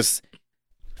 I just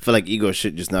feel like Ego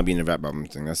should just not be in the rap album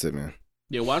thing. That's it, man.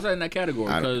 Yeah, why is that in that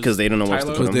category? Because they don't know what else to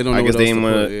Tyler- put Because they him. don't I know guess what they else didn't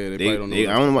to want put. Yeah, they probably don't know I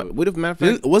what don't know else to what if matter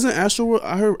of fact. Wasn't Astroworld?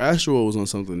 I heard Astroworld was on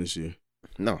something this year.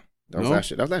 No, that was No? last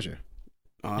year. That was last year.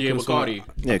 I Yeah, could've with sworn- Cardi.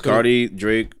 Yeah, could've- Cardi,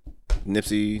 Drake,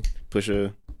 Nipsey,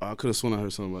 Pusha. I could have sworn I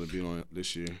heard something about it being on it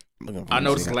this year. I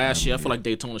noticed last year. I feel like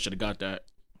Daytona should have got that.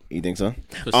 You think so?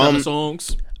 The 7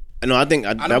 songs. No, I think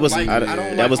I that don't was. like, I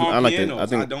don't that was. like I like pianos. that. I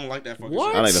think. don't like that fucking What?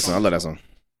 shit. I like that song. I love that song.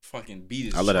 Fucking beat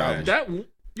is I love that trash. album. That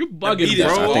you The bugging, beat is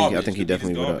bro. garbage. I think he The beat is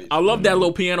definitely would have. garbage. I love that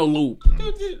little piano loop. Nah, I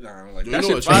don't like You that. know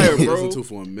shit what fire, track I bro. listened to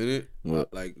for a minute?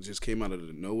 What? Like just came out of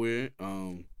the nowhere.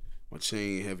 My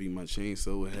chain heavy, my chain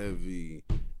so heavy.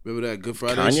 Remember that Good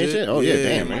Friday Kanye shit? shit? Oh yeah,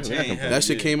 damn. my Man. chain Where that come heavy. from? That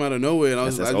shit Yeah. came out of nowhere, and I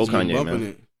That's was old just been Kanye, bumping man.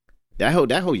 it.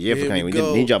 That whole year for Here Kanye. we He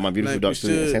go. dropped My Beautiful Like Dark we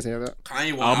Too. You should. see that?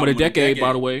 Kanye won Album of the decade,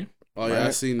 by the way. Oh yeah, I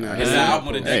seen that. It's the Yeah.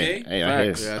 album of the Hey, decade. hey, I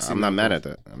hear. Facts. Yeah, I seen I'm not that mad post.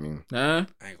 at that. I mean, Huh?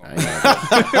 I ain't I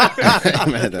gonna ain't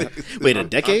I'm mad at that. Wait, a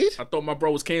decade? I thought my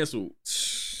bro was canceled.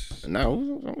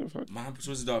 No. My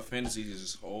Twisted Dark Fantasy is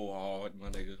just so hard, my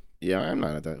nigga. Yeah, I'm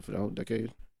not at that for the whole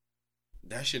decade.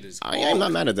 That shit is. I'm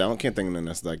not mad at that. I can't think of nothing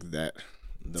that's like that.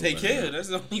 Take care. That's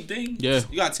the only thing. Yeah.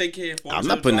 You gotta take care. I'm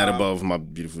not putting that above My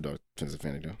Beautiful Dark Twisted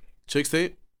Fantasy though. Chicks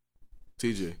tape.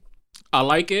 TJ. I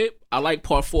like it. I like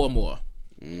part 4 more.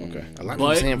 Okay. I like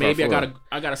But maybe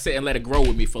I gotta sit and let it grow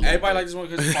with me for a little Everybody bit. like this one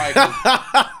because it's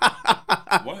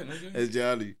probably. What, nigga? It's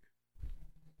Johnny.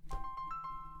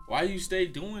 Why you stay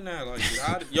doing that? Like,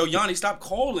 yo, Yanni, stop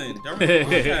calling. During the Let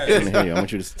me podcast. hear you. I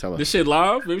want you to tell her. This shit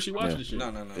live? Maybe she watching Yeah. this shit.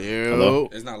 No. Hello.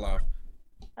 It's not live.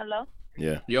 Hello?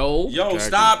 Yeah. Yo. Yo, Khaki.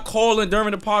 stop calling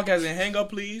during the podcast and hang up,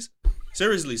 please.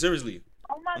 Seriously.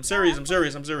 Oh my I'm serious.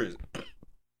 God.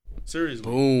 Seriously.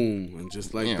 Boom. And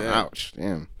just like Damn, that. ouch.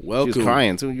 Damn. Welcome. She was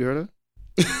crying too. You heard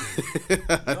her?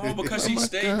 No, because she my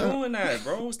stayed God. doing that,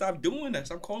 bro. Stop doing that.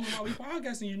 Stop calling while we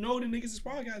podcasting. You know the niggas is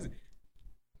podcasting.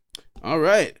 All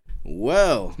right.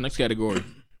 Well. Next category.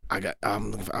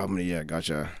 I'm looking for album of the year.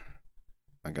 Gotcha.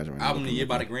 I got you right now. Album of the year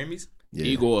by the Grammys. Yeah.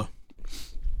 Igor.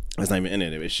 It's not even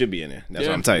in there. It should be in there. That's Yeah.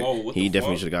 why I'm tight. Whoa, what He the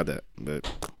definitely fuck? should have got that.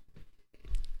 But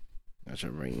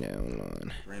gotcha right now. Hold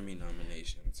on. Grammy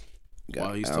nominations. Got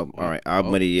Wow, he's al- talking- all right,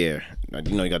 album of the year. Now,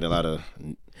 you know, you got a lot of.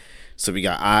 So we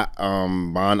got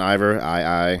Bon Iver,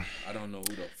 I don't know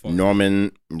who the fuck.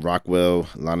 Norman Rockwell,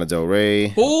 Lana Del Rey,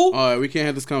 Who? All right, we can't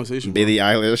have this conversation. bro. Billie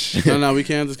Eilish. No, we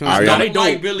can't have this I Aria- conversation. don't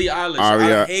They like don't. Billie Eilish.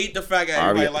 Aria- I hate the fact that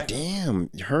everybody like her. Damn,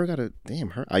 her got a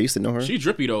her. I used to know her. She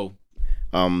drippy though.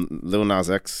 Lil Nas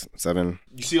X 7.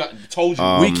 You see, I told you.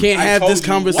 Um, We can't I have told this you.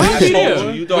 conversation. I told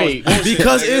Yeah. you. You thought Wait. it was bullshit,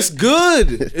 Because nigga. it's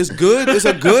good. It's good. It's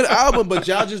a good album, but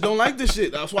y'all just don't like this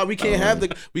shit. That's why we can't have a It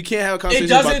conversation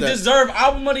doesn't about that. deserve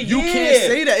album of the You year. can't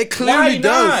say that. It clearly Why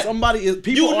does. not? Somebody is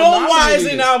people. You are know why it's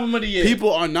nominated. in album of the year.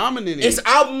 People are nominated. It's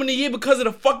album of the year because of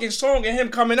the fucking song and him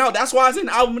coming out. That's why it's in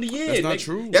album of the year. That's not nigga.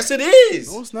 true. Yes, it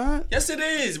is. No, it's not. Yes, it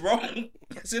is, bro.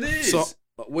 Yes, it is. So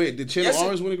wait, did Channel Yes, it-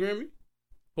 Orange win a Grammy?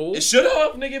 Who? it should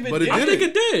have, nigga. If it But it did. I did think it.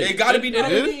 it did. It got to be did?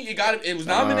 nominated. It was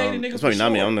nominated, nigga. It's probably for nominated.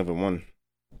 I sure. don't know if it won.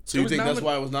 So you It was think that's nominated.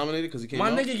 why it was nominated because he came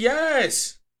My out? nigga,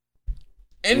 yes.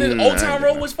 And then Nah, Old Town I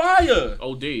Road don't was fire.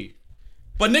 OD.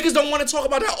 But niggas don't want to talk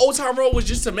about that Old Town Road was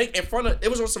just to make in front of. It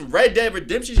was on some Red Dead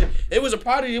Redemption shit. It was a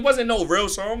party. It wasn't no real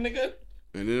song, nigga.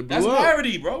 And then it blew That's up.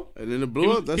 parody, bro. And then it He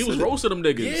blew up. That's was it. roasting them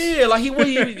niggas. Yeah, like he was.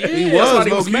 Yeah, He that's was,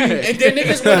 why low key. mad. And then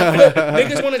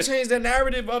niggas want to change the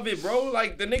narrative of it, bro.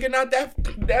 Like the nigga not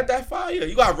that fire.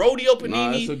 You got Rodeo Nah,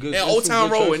 Panini that's a good- and that's Old some Town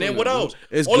good Road, tracks and then on what there, bro. else?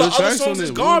 It's All the good other tracks songs on is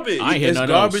there, bro. garbage. I ain't hear It's nothing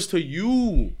garbage else. to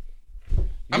you.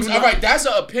 I'm all right. That's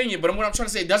an opinion, but what I'm trying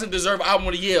to say, it doesn't deserve album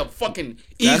of the year. Fucking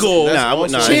That's- Eagle, that's Nah, I would-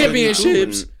 also nah, good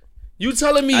championships. too. You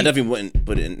telling me? I definitely wouldn't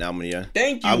put it in album of the year.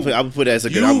 Thank you. I would put it as a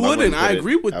good You album. wouldn't. put I it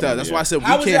agree with album that. of That's the why I year. said we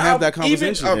How was can't the have that album-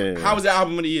 even, conversation Yeah. How was the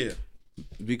album of the year?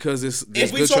 because it's If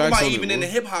there's we good talk tracks about on even it, in the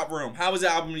bro. hip hop realm, how was the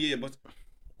album of the year? But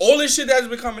all this shit that's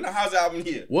been coming out, how's the album of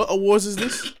the year? What awards is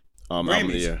this? Album of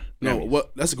the Grammys. year. No, Grammys.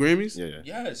 what? That's the Grammys. Yeah,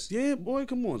 yeah. Yes. Yeah, boy,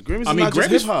 come on. Grammys I is mean, not just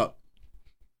Grammys- hip hop.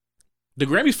 The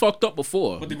Grammys fucked up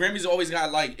before. But the Grammys always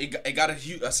got like it got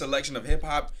a selection of hip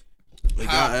hop. It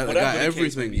got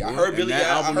everything. I boy. heard And Billy. that I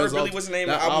album heard is Billy. al- What's the name?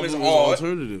 that The album is is odd.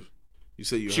 alternative. You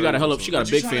say you. She heard got a it, hell so- of. She got a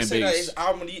You big trying to fan say that base. it's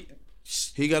album of the year?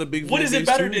 He got a big. What fan is it base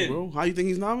better too, than? bro? How you think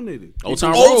he's nominated? Old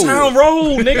Town Old Road. Town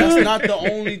Road, nigga. That's not the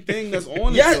only thing that's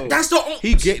on it. Yeah, though. that's the only.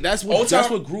 He get. That's what. Old That's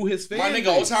Town- what grew his fan. My nigga, base.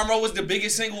 Old Town Road was the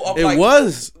biggest single of It like.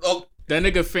 was. That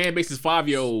nigga fan base is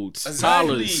 5-year-olds. Exactly,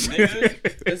 Toddlers.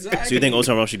 nigga. Exactly. So you think Old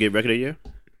Town Road should get record of the year?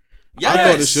 Yes.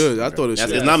 I thought it should. I thought it That's,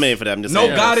 should. it's nominated for that. I'm just No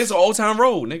saying. God is an Old Town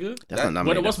Road, nigga. That's not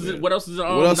nominated. What else is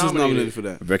What else is nominated for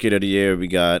that? Record of the year, we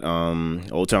got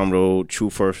Old Town Road, True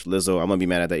First, Lizzo. I'm gonna be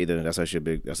mad at that either. That's actually a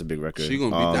big. That's a big record. She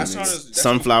gonna beat that That's nigga. that's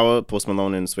Sunflower, Post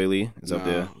Malone and Sway Lee is up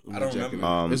there. I don't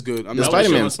remember. It's good. I'm the not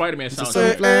Spider-Man. Spider-Man sounds.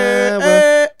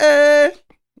 Sunflower.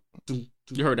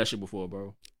 You heard that shit before,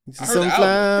 bro. I heard the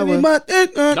album.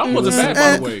 That wasn't bad,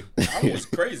 by the way. That was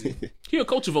crazy. He a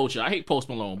culture vulture. I hate Post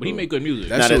Malone, but he make good music.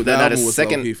 That Nah, shit- the album was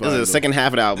second, low-key this is fire, the second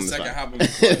half of the album. The is second fine. album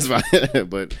was It's fine,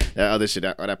 but that other shit,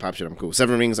 that pop shit, I'm cool.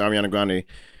 Seven Rings, Ariana Grande.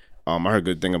 I heard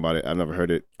good thing about it. I've never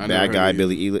heard it. I never Bad heard Guy, it either.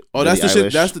 Billie Eilish. Oh, that's the Billie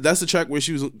shit. Eilish. That's the track where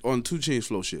she was on 2 Chainz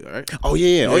flow shit. All right. Oh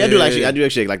yeah. Oh yeah. Yeah. I do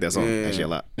actually like that song Yeah. actually a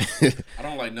lot. I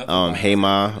don't like nothing. about Hey it.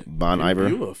 Ma, Bon Iver.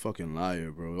 You a fucking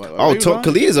liar, bro. Oh,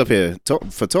 Khalid is up here. Talk.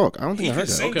 I don't He think I can heard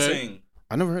that. sing, Okay. sing.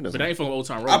 I never heard that. But Song. that ain't from Old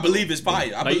Town Road. I believe it's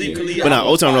fire. I Like, believe yeah. Khalid. But now album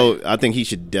Old Town fire. Road, I think he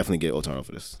should definitely get Old Town Road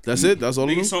for this. That's it. That's all of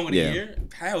Biggest them. song of the Yeah. year?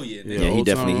 Hell yeah. Yeah. nigga. Yeah, he Old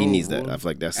definitely Town he needs Road, that. I feel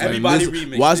like that's Everybody Lizzo-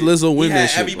 remixed watch it. Lizzo win He had that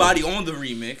shit, bro. everybody on the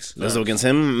remix. Lizzo against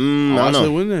him. I Watch don't her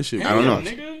know. win that shit. I don't bro. know.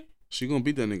 Nigga. She gonna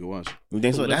beat that nigga. Watch. You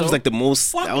think so? That Lizzo? was like the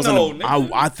most. Fuck that was no, in the, nigga.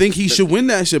 I think he should win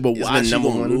that shit, but It's watch. the She number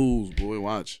gonna one. lose, boy.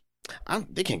 Watch.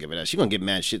 they can't give it that. She gonna get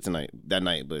mad shit that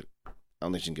night, but I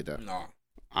don't think she can get that. Nah.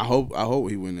 I hope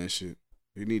he win that shit.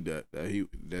 He need that. That shit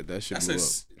That's blew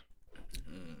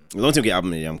a. As long as you get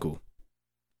album, yeah, I'm cool.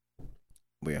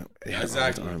 But yeah,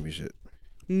 Exactly. R&B shit. up.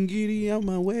 Giddy out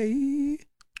my way.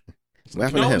 What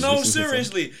happened to him? No,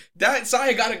 seriously. That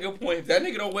Saya got a good point. If that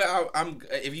nigga don't win,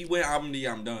 if he win album of the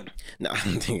year, I'm done. Nah, I don't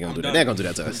think he's gonna I'm do that. done. They're gonna do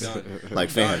that to I'm us. done. Like,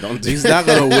 fam, done. don't do He's not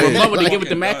gonna But win. love would they give it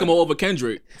to Fucking Macklemore over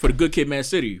Kendrick for the Good Kid, Mad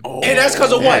City. And that's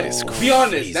because of what? That is Be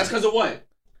honest. That's because of what?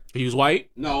 He was white.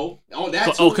 No. On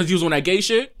that. Oh, because he was on that gay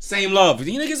shit. Same love.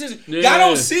 You niggas is, Yeah. y'all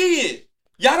don't see it.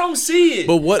 Y'all don't see it.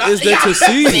 But what is there to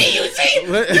see? You see?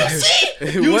 What- You see?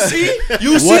 You What- see?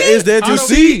 You see? What is there to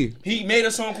see? He made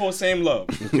a song called "Same Love,"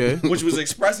 Okay. which was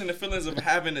expressing the feelings of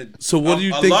having a. So what do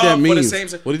you a think love that for the means? same-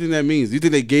 What do you think that means? Do you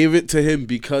think they gave it to him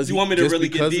because You want me to just really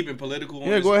get because- deep in political? on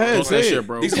Yeah, this? go ahead, Talk that say shit, it.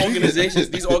 bro. These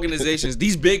organizations,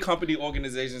 these big company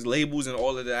organizations, labels, and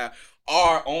all of that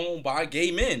are owned by gay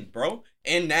men, bro.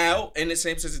 And now, in the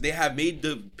same sense, they have made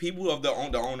the people of the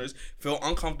owners feel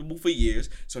uncomfortable for years.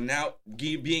 So now,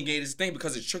 being gay is a thing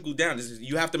because it's trickled down.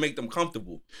 You have to make them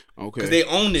comfortable Okay. because they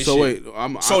own this So shit.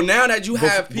 wait, So now that you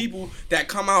have people that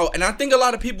come out, and I think a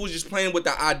lot of people is just playing with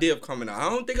the idea of coming out. I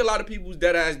don't think a lot of people is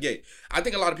dead ass gay. I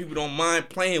think a lot of people don't mind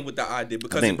playing with the idea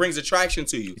because it brings attraction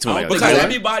to you. talking about Because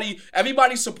like-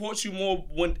 everybody supports you more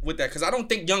with that. Because I don't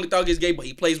think Young Thug is gay, but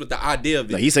he plays with the idea of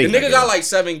it. No, he say the he's not nigga gay. got like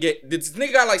 7 gay. This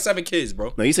nigga got like 7 kids,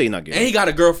 bro, No, you say you're not gay. and he got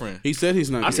a girlfriend. he said he's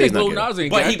not. I gay. say he's not Lil gay. Nas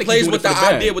ain't gay. But I he think plays doing with it the for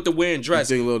bag. idea with the wearing dress.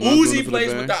 think Lil Nas doing it Uzi for the plays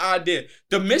bag? with the idea.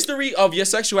 The mystery of your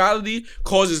sexuality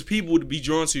causes people to be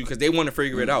drawn to you because they want to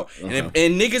figure it out. And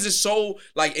niggas is so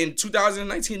like in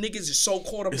 2019, niggas is so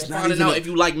caught up on finding out if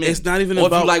you like men. It's not even or if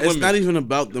about. you like It's women. not even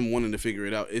about them wanting to figure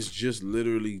it out. It's just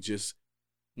literally just.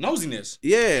 Nosiness.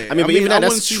 Yeah, I mean, but even that,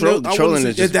 wouldn't that's see troll- no- I trolling wouldn't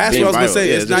is see- just That's being what I was gonna viral. say.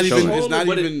 Yeah, It's it's not just even. trolling. It's not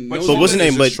But even. but no But what's his shit, name?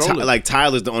 it's But just trolling. like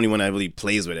Tyler's the only one that really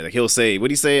plays with it. Like he'll say, what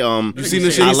do you say? You seen the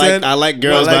shit I he like said? I like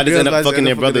girls, I like but I just end girls, up but I fucking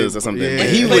their end up fucking brothers their- or something. Yeah. But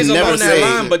He he would plays never along that say.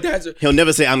 line, but that's He'll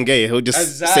never say I'm gay. He'll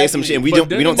just say some shit, and we But don't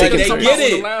didn't take they him come get out with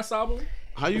it. the last album.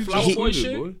 How you Flower just Boy treated,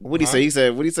 shit? boy? What did he say? He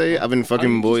said, "What did he say? I've been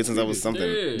fucking boys since I was something."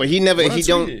 Yeah. But he never. What I He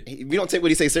don't. tweeted? We don't take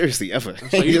what he say seriously ever.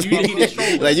 you- He just- you think he just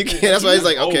trolling. like you can't. That's why he's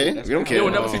like, okay, That's we don't cold. care. You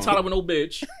will never see Tyler with no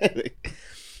bitch. That's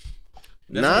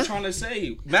what Nah. I'm trying to say.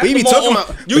 he be talking about-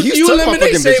 you. but he's You talking about eliminate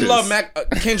fucking Same bitches.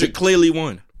 Love. Kendrick clearly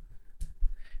won.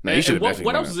 Nah, you should have what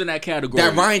definitely. else is in that category?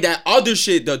 That other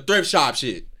shit, the thrift shop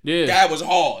shit. Yeah. That was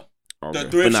hard. The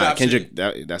thrift But nah, shop Kendrick.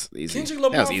 shit. That's easy. Kendrick That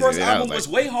was Lamar's easy. first That album like- was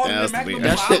way harder that was than the big- Macklemore.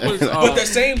 That shit was, But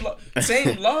the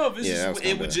same love is Yeah, just, that was it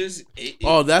kinda- would just.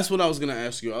 Oh, that's what I was gonna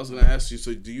ask you. I was gonna ask you.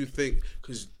 So, do you think?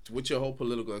 Because with your whole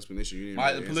political explanation, you didn't. My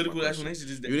really answer political my question.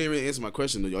 explanation is You didn't really answer my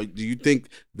question. Though. Do you think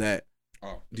that?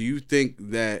 Oh. Do you think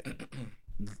that?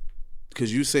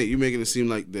 Because you say you're making it seem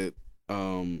like that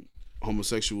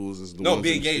homosexuals is the no, ones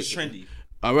being in gay shit. is trendy.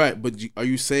 All right, but are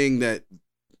you saying that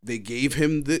they gave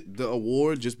him the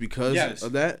award just because Yes.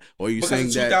 of that, or are you Because saying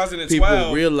in that 2012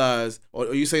 people realize, or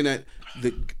are you saying that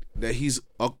that he's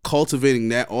cultivating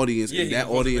that audience, Yeah, and he's that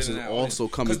audience is cultivating that also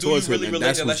audience. coming 'Cause do you towards really him, and relate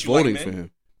that's unless what's you like voting men? for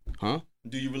him? Huh?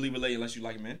 Do you really relate unless you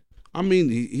like men? I mean,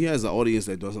 he has an audience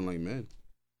that doesn't like men,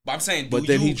 But I'm saying, but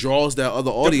then he draws that other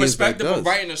the audience that perspective does. of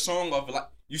writing a song of like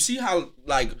you see how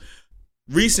like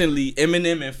recently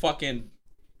Eminem and fucking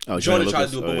Oh, Jordan Lucas. tried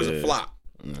to do it, but Oh, it was yeah, a yeah. flop.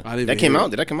 I didn't That even came hear out? it.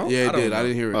 Did that come out? Yeah, it I don't did. I know.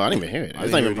 didn't hear it. Oh, I didn't even hear it. I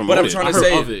It's not didn't even hear it. But I'm promoted. trying I to heard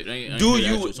say, of it. I ain't do heard the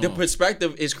you actual the song.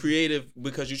 perspective is creative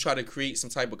because you try to create some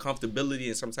type of comfortability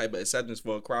and some type of acceptance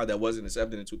for a crowd that wasn't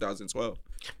accepted in 2012.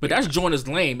 But that's Joyner's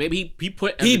lane. Maybe he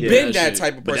put. He Eminem been in that shit.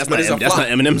 type of But person, that's not, that's not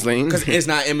Eminem's lane. because it's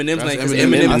not Eminem's lane. Because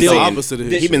Eminem. Eminem I'm deal the saying- opposite of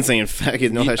his He been saying faggot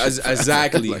and all that shit.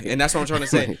 exactly, Like- and that's what I'm trying to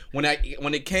say. When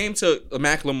it came to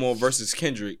Macklemore versus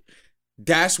Kendrick,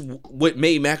 that's what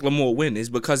made Macklemore win. Is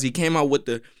because he came out with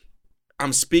the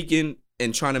I'm speaking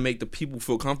and trying to make the people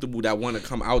feel comfortable that want to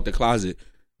come out the closet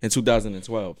in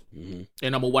 2012,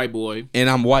 And I'm a white boy. and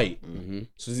I'm white, Mm-hmm.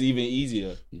 so it's even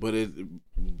easier. But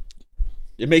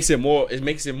It makes it more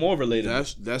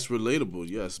relatable. that's relatable,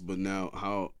 yes. But now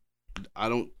how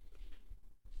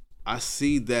I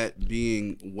see that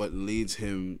being what leads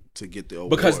him to get the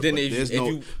award. Because then but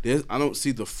if I don't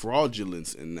see the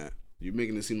fraudulence in that. You're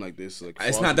making it seem like this. Like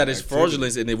It's not that it's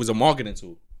fraudulent and it was a marketing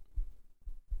tool.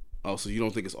 Oh, so you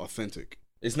don't think it's authentic?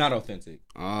 It's not authentic.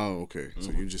 Oh, okay.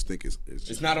 So you just think it's just,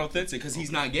 It's not authentic because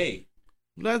he's not gay.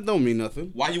 That don't mean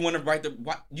nothing. Why you want to write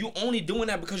why you only doing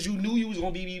that because you knew you was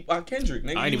gonna be Kendrick.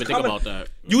 Nigga. I ain't You even was think coming- about that.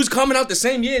 You was coming out the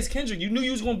same year as Kendrick. You knew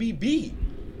you was gonna be B.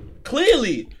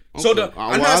 Clearly. So Okay.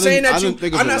 I'm Well, not I saying didn't- I that didn't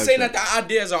think of I'm it not like saying that. that the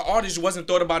idea as an artist wasn't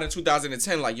thought about in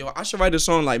 2010. Like, yo, I should write a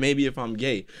song like maybe if I'm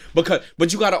gay.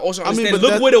 But you gotta also I mean, understand. but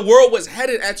look that- where the world was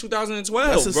headed at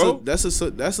 2012, bro.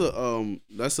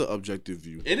 That's a objective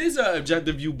view. It is an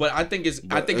objective view, but I think it's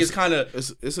kind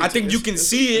of. It's I think you can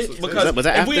see it because was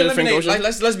that if after we the Frank eliminate, Ocean?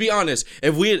 like, let's be honest.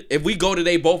 If we go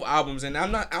today both albums, and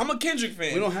I'm a Kendrick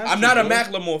fan. We don't have I'm to, not a bro.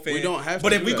 Macklemore fan. We don't have But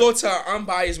to if do we that. go to our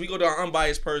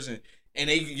unbiased person, and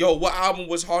what album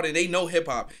was harder? And they know hip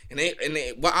hop, and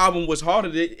what album was harder?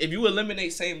 If you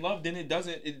eliminate Same Love, then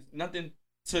it's nothing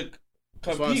to what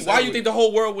I'm compete. Why saying. you think the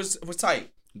whole world was tight?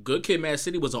 Good Kid, Mad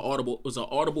City was an audible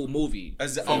movie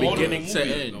As a from audible beginning to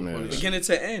movie. end. No, Beginning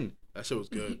to end. That shit was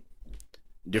good.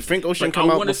 Did Frank Ocean Like, I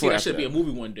come out want to see before? that after should be a that?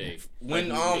 movie one day. When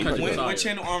Country when Desire.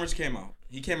 Channel Orange came out,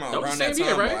 he came out That was around the that same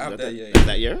time. year, right? Or after that, yeah.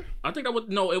 That year? I think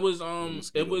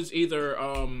it was either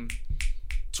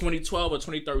 2012 or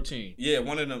 2013. Yeah,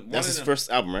 one of them. That's his first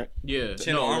album, right? Yeah,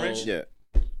 Channel Orange? Yeah.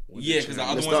 Yeah, because the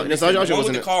other Nostalgia- one's Nostalgia one with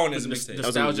wasn't the it? car on his the mixtape.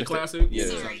 nostalgia classic. Yeah.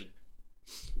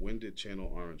 When did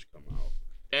Channel Orange come out?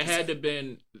 It had to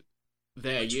been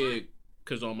that year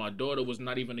because my daughter was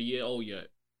not even a year old yet.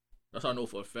 That's how I know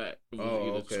for a fact. It was Oh,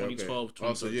 either okay. 2012, Okay.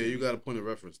 Oh, so yeah, 2013. you got a point of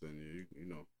reference then. You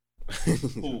know,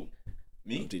 Who?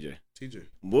 Me? TJ. TJ.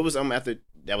 What was after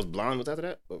that? Was Blonde? Was after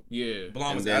that? Oh. Yeah.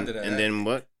 Blonde was and then, after that. And then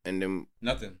what? And then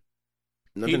nothing.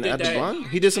 nothing did after that- Blonde.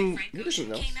 He did some. Frank He did some. Ocean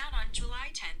No. came out on July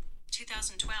 10th,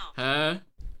 2012. Huh?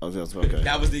 Oh, that's okay.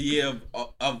 That was the year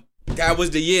of that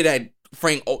was the year that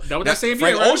Frank. That was that same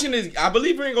Frank year, right? Ocean is. I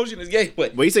believe Frank Ocean is gay,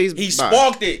 but But he said he's he bi.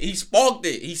 sparked it. He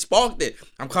sparked it.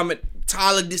 I'm coming.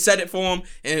 Tyler said it for him,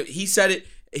 and he said it.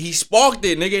 He sparked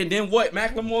it, nigga. And then what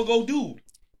Macklemore go do?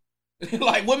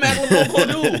 Like what Macklemore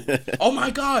go do? Oh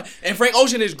my god! And Frank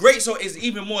Ocean is great, so it's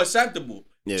even more acceptable.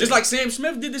 Yeah. Just like Sam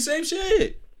Smith did the same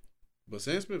shit. But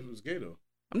Sam Smith was gay though.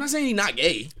 I'm not saying he's not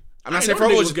gay. I'm I not ain't saying know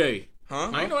Frank that nigga was Ocean. gay. Huh?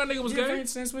 I ain't know that nigga was Yeah, gay.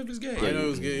 Sam Smith is gay. I didn't know he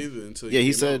was gay either until Yeah, he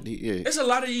came said. out. Yeah. There's a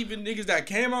lot of even niggas that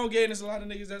came out gay, and there's a lot of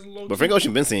niggas that's a little. But Frank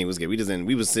Ocean been saying he was gay. We just didn't.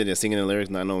 We was sitting there singing the lyrics,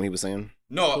 not knowing what he was saying.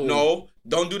 No,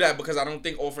 don't do that because I don't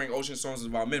think all Frank Ocean songs is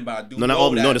about men, but I do. No, not know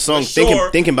all. that No, the song for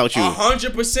sure, thinking about you.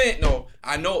 100%. No,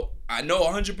 I know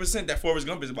 100% that Forrest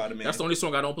Gump is about a man. That's the only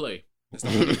song I don't play.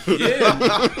 Yeah,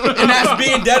 and that's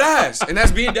being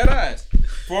dead ass.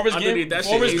 Forrest Underneath that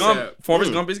shit,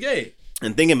 Forrest Gump is gay.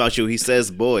 And thinking about you, he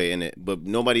says "boy" in it, but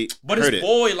nobody But heard it's it.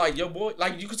 boy, like your boy,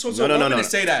 like you could talk to a woman and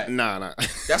say that. Nah.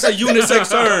 That's a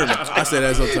unisex term. I said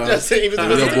that sometimes. He was-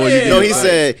 Yo, boy, you no, get he it.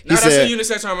 said. Nah, He that's a said.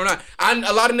 unisex term or not.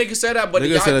 A lot of niggas said that, but Niggas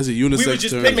y'all- said that's a we unisex were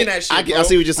just term. picking that shit. I bro.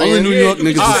 see what you're saying. Only New York you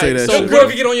niggas can- would say that So shit. girl,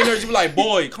 if you get on your nerves, you be like,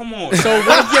 boy, come on. So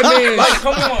what if your man? Like,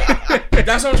 come on.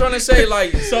 That's what I'm trying to say.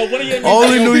 Like, So what are your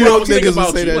Only New I York was thinking niggas would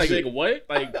about say you. that Like, shit. nigga, what?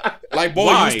 like, boy,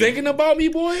 Why? you was thinking about me,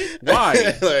 boy? Why?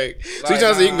 Like, so you trying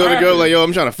to say you can go to the girl like, yo,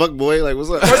 I'm trying to fuck boy. Like, what's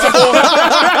up?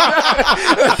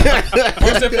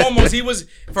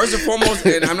 First and foremost,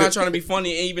 and I'm not trying to be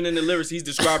funny. And even in the lyrics, he's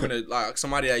describing it like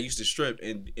somebody that used to strip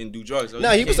and do drugs. So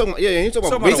Nah, he was talking. He was talking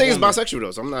about. Talking He about said a he's woman. bisexual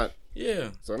though, so I'm not. Yeah.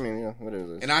 So I mean, yeah, what is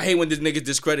this? And I hate when this niggas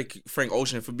discredit Frank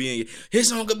Ocean for being his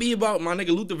song could be about my nigga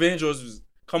Luther Vandross. Was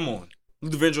come on,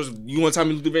 Luther Vandross. You want to tell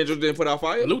me Luther Vandross didn't put out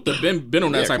fire? Luther been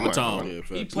on that Yeah, type come of on, time. Yeah,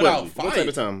 He facts. put out What fire. type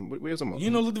of time? What are you talking about? You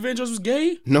know Luther Vandross was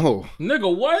gay? No.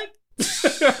 Nigga, what? You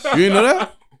didn't know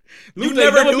that? You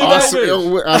never knew that. Also,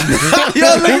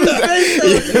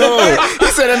 he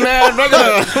said it mad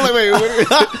regular. I'm like, wait,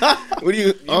 what do you?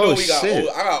 You know Oh we got shit!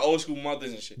 I got old school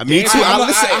mothers and shit. Me too.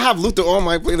 I have Luther on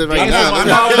my playlist right now.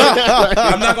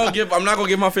 I'm not gonna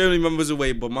give my family members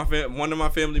away, but one of my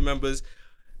family members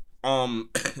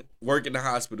work in the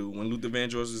hospital when Luther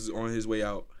Vandross was on his way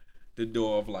out the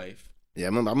door of life. Yeah, I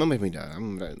remember me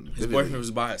that. His boyfriend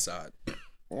was by his side.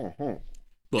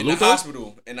 But In Luther?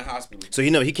 the hospital. So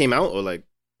he came out or like?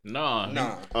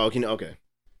 Nah. Oh, okay.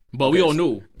 But we all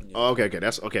knew. Oh, okay.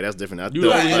 That's different. You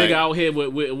the only nigga out here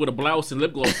with a blouse and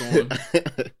lip gloss on.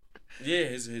 Yeah,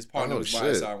 his partner Oh, was by shit.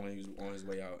 his side when he was on his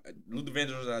way out. Luther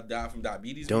Vandross died from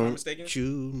diabetes, if I'm not mistaken. Don't you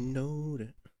know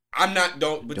that?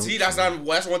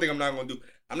 That's one thing I'm not gonna do.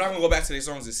 I'm not gonna go back to their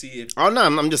songs and see if Oh no,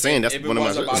 I'm just saying that's if it one of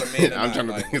was my. about a man or I'm not. trying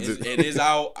to Like, think. it is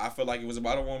out. I feel like it was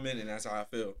about a woman, and that's how I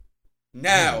feel.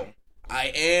 Now, I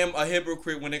am a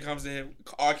hypocrite when it comes to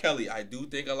R. Kelly. I do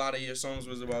think a lot of your songs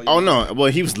was about. Oh no! Well,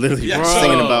 he was literally Yeah,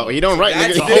 singing bro. about. He don't write.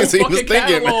 That's Nigga. the He Whole was fucking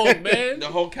thinking. catalog, man. The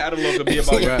whole catalog could be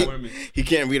about Right. women. He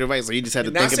can't read or write, so he just had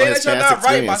to Not think saying about his that you're past not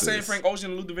right by experiences. saying Frank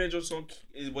Ocean and Luther Vandross song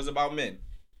was about men,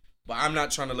 but I'm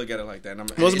not trying to look at it like that.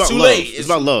 And Well, it's about too love. late. It's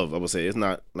about love. I would say it's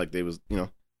not like they was.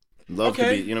 Love could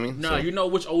Okay. be. You know what I mean? Nah, So, you know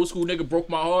which old school nigga broke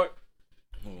my heart?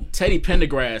 Teddy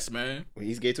Pendergrass, man.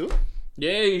 he's gay too.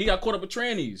 Yeah, he got caught up with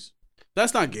trannies.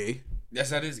 That's not gay. Yes,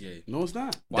 that is gay. No, it's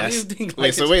not. Why do you think?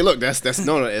 Wait, so wait, look, that's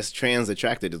no, as trans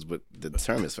attracted is what the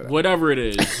term is for that. Whatever it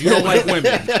is. You don't like women.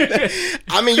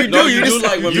 I mean, you No, do. you do just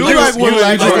like women. You You like like women.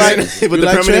 women. You like- with you the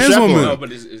like permanent trans strap on. women. No,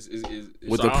 but it's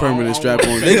With So the I permanent don't- strap I on.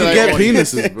 don't They can like- get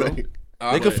penises, bro. I They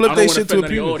don't can flip I their don't shit want to a to offend the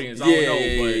penis. audience. I don't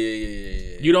know,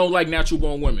 but you don't like natural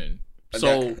born women.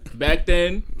 So back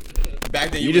then,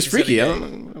 Back then You you just was freaky. I considered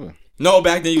don't gay. know. No,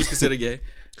 back then you was considered gay.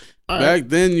 Back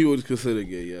then, you would consider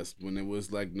gay, yes. When there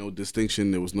was like no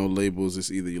distinction, there was no labels.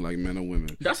 It's either you like men or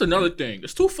women. that's another thing.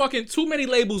 There's too many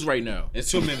labels right now.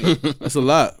 It's too many. That's a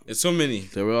lot. It's too many.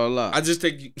 There are a lot. I just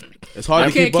think It's hard I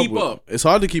to keep can't up keep with. up. It's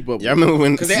hard to keep up. Yeah, I remember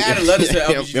when 'Cause they added letters to Yeah,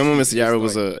 LBGT. you remember Mr. Yara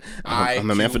It's was like, a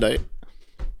hermaphrodite.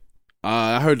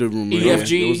 I heard the rumor. EFG.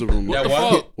 Yeah, there was a rumor. Yeah, the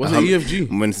what? fuck? What's an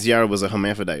EFG? When Ciara was a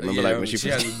hermaphrodite. Remember, Yeah, like when she she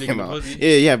first has a dick came in the out. pussy.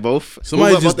 Yeah, both.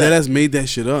 Somebody What just about dead ass made that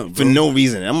shit up, for bro. no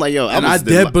reason. I'm like, yo, And I was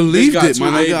dead believed got it,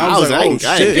 my too nigga. I was like, oh I ain't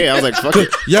shit. gay. I was like, fuck it.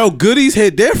 Yo, goodies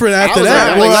hit different after was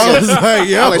that. like, boy. like, I was like,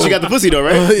 yo. I'm like, she got the pussy though,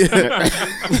 right?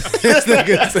 This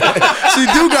nigga said, she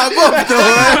do got both though,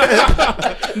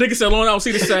 right? Nigga said, "Long I don't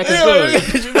see the sack is Yeah, good."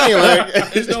 what you mean,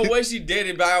 like, There's no way she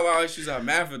dated Bow Wow. She's a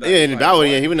hermaphrodite. yeah, and Bow Wow,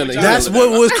 yeah, he went in the. That's what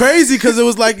was crazy because it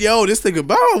was like, yo, this nigga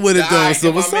Bow with it though.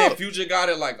 So what's my man up? Future got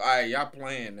it like, all right, y'all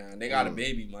playing now. They got a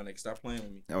baby, my nigga. Stop playing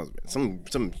with me. That was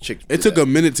some chick. It took a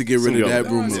minute to get rid Some of that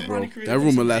girl. rumor, Nah, bro. somebody created That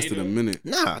rumor some lasted a data. minute.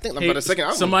 Nah, I think Hey, about the second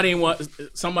album. somebody ain't What the fuck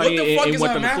want is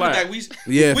them to hermaphrodite? clap.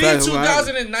 Yeah, we facts, in right.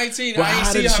 2019. But I ain't how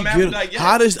see did she hermaphrodite get? yet.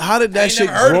 How did I that ain't shit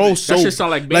never heard of grow it. so? That shit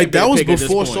sound like that Band-Aid was Pig at this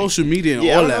before point. social media and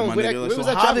Yeah, I all don't that, know, my where nigga. that- Like, where so was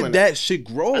that how dropping did at? that shit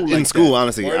grow? in like school, that?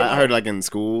 honestly, Word of I heard mouth. like in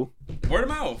school. Word of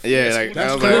mouth. Yeah, That's like cool.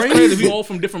 That's I was cool. like, That's crazy. We all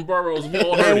from different boroughs. We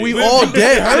all heard And we it. all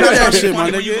dead heard of that shit,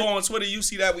 my When you go nigga. on Twitter, you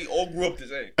see that we all grew up the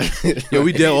same. Yo,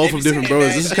 we dead all from different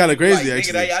boroughs. This is kind of crazy, Nigga,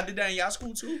 actually. y'all did that in y'all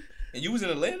school too, and you was in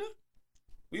Atlanta.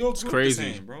 We all grew up crazy.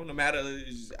 the same, bro. No matter,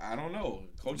 I don't know.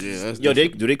 Coaches, Yeah, that's Yo,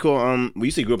 do they call well,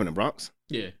 you say you grew up in the Bronx?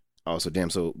 Yeah, Oh, so damn.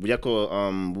 So y'all call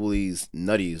Woolies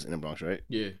nutties in the Bronx, right?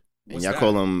 yeah. And What's y'all that?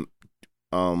 call them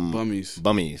Bummies.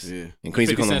 bummies. Yeah. In Queens,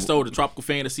 we 50 call them. Cent stole the Tropical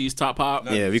Fantasies top hop.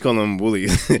 No. Yeah, we call them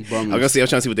woolies. I was Bummies. gonna see. I was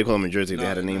trying to see what they call them in Jersey. They No,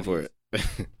 had a name for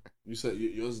nutties. it. You said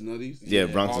yours nutties? Yeah, Yeah,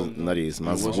 Bronx all is nutties.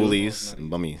 Mine's what's woolies yours? and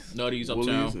bummies. Nutties Woolies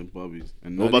uptown. and bubbies.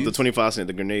 And What about the nutties? 25 cent?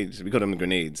 The grenades. We call them the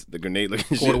grenades. The grenade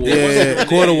looking Quarter shit. water. Yeah,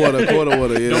 quarter water, quarter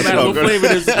water. Yeah, Don't that's matter right. what flavor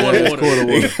it is. Quarter water. Quarter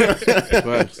water.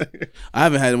 Facts. I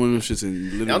haven't had one of them shits in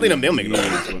literally. I don't think they'll make no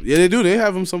years. Yeah, they do. They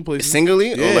have them some places. Singly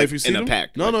Yeah, or like if you see in a them.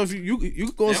 pack? No, no. If you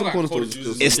could go in They some got corner quarter stores.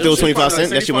 juices. It's Yo, still shit 25 probably cents.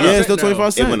 That shit 75 went Yeah, up. it's still now.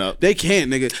 25 cents. It went up. They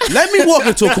can't, nigga. Let me walk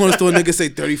into a corner store, nigga, say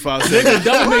 35 cents. Nigga,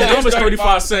 double mint gum is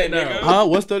 35 cent now. Huh?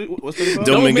 What's 30? What's 35?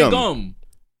 Double Double mint mint gum. gum.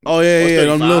 Oh yeah, yeah,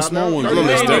 them 35 little small now? ones. I don't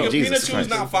know, Yeah. it's Nigga, still- Jesus peanut chew is Christ.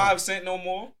 not 5 cents no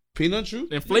more. Peanut chew?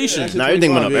 Inflation. Yeah, Nah,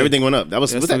 everything went up. 25, yeah. Everything went up. That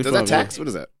was That's what's that? Is that 25, yeah. tax? What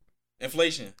is that?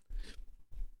 Inflation.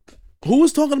 Who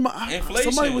was talking about?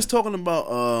 Inflation. Somebody was talking about.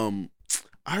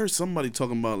 I heard somebody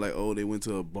talking about like, oh, they went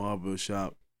to a barber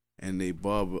shop and they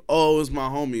barber. Oh, it was my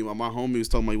homie. My homie was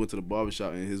talking about he went to the barber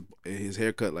shop and his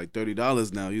haircut like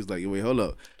 $30 now. He was like, wait, hold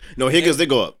up. No, Higgins did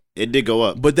go up. It did go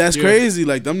up. But that's Yeah. crazy.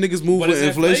 Like them niggas move But with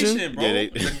it's inflation. bro. Yeah,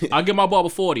 they- I give my barber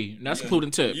 40, and that's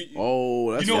including tip. You,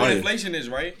 Oh, that's you know what fire. inflation is,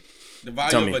 right? The Tell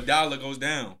value me. of a dollar goes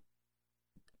down.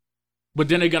 But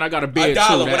then again, I got a $1. beard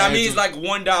too. What I mean is like $1.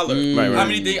 Right, How right.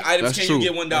 many items That's can true. you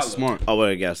get $1? That's smart. Oh, well,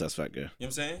 I guess that's fact. Yeah. You know what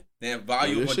I'm saying? The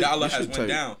value Yeah, of this $1 shit has tight. went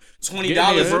down. $20, Get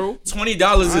there, bro.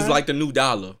 $20 is like the new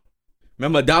dollar.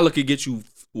 Remember, $1 could get you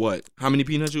what? How many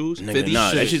peanut juice? Nigga, 50?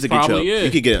 nah, that Shit. shit to get Probably, you. yeah.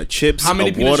 You could get chips, How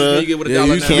many a peanut juice water. can you get with a Yeah,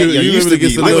 dollar you now? can't- Yeah, you used able to to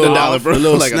get be like a with little- a dollar, bro. a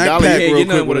little Like a snack dollar. pack You can't real get nothing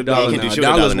quick with with a a dollar dollar. now. do shit $1 with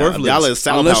a dollar worthless. now. $1 is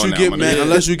salad Unless power you now, get my mad, nigga.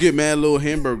 unless you get mad little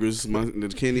hamburgers,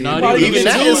 that can't even. Not Probably even Even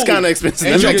get that two. is kind of expensive.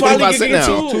 And That's you like probably 25 can cents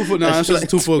get now. two. 2 for that's just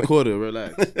 2 for a quarter.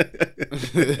 Relax.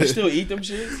 You still eat them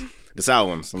shits? The sour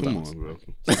ones Come sometimes. on, bro.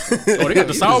 Oh, they got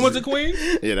the sour ones in Queens.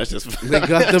 Yeah, that's just. They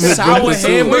got them in Sour Brooklyn, too.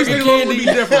 hamburger candy.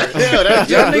 different. Yeah, that's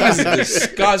Y'all just, niggas is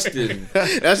disgusting.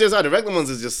 that's just how the regular ones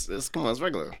is just. Come on, it's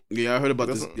regular. Yeah, I heard about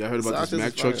this. That's- Y'all heard about Sausages this Mac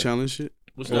is truck fire. challenge shit.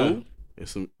 What's Who? that?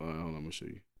 It's some. Hold on, I'm gonna show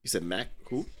you. You said Mac?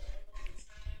 Cool.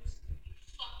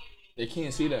 They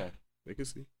can't see that. They can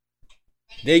see.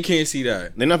 They can't see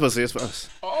that. They're not supposed to say it's for us.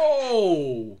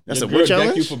 Oh, That's the a girl what deck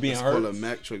challenge? you for being It's called a hurt.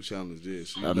 Mac truck challenge. Yeah,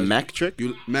 so you A let- Mac trick?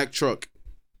 You Mac truck.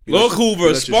 You Look let- who you let your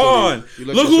respond. shorty- you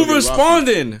let Look your who shorty rock you.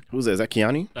 responding. Who's that? Is that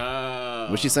Kiani?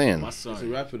 What's she saying? My So son.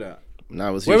 rap for that. Nah,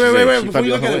 it was Wait, she wait, said wait, she before probably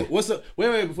you look on her at way. it. What's the?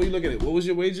 Wait, before you look at it. What was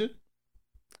your wager?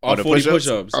 Oh, the 40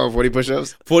 push-ups. Oh, 40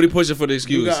 push-ups. 40 push-ups for the You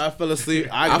excuse. got. I fell asleep.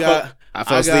 I I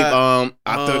fell asleep.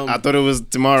 I thought it was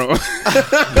tomorrow.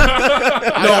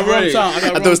 I got wrong right. time. I I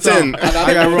got thought it was wrong 10. time.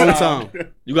 I got wrong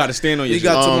time. You got to stand on your You shit.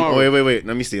 got tomorrow. Wait.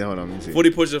 Let me see. Hold on. Let me see.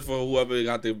 40 push-ups for whoever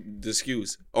got the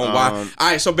excuse. On why. All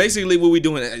right, so basically what we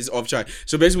doing is off track.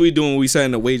 So basically we doing, we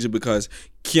setting a wager because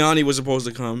Kiani was supposed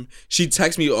to come. She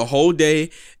texted me a whole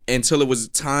day until it was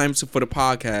time for the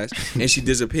podcast and she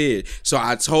disappeared. So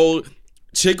I told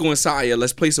Chico and Saya,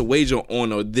 let's place a wager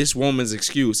on this woman's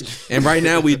excuse. And right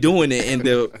now we doing it, and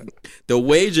the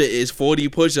wager is 40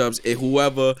 push-ups, and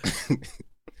whoever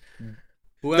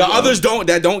the others don't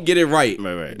get it right.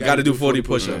 Right. Got to do 40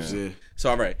 push-ups. Yeah. So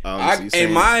all right. So you And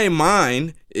saying- my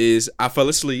mind is I fell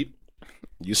asleep.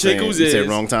 You Chico's said is-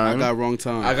 wrong I time. got wrong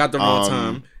time. I got the wrong Um,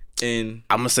 time. And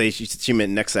I'm gonna say she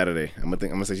meant next Saturday. I'm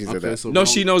gonna say she said Okay, that. so no, wrong-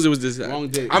 she knows it was this. wrong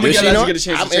date. I'm gonna Did she let know? you get a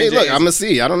chance to Hey, change look, your I'm answer.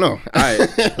 gonna see. I don't know. All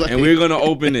right. And we're gonna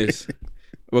open this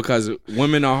because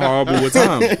women are horrible with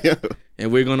time.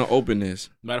 And we're gonna open this.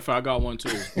 Matter of fact, I got one too.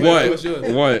 What? what's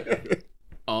yours? What?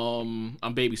 I'm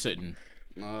babysitting.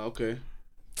 Okay.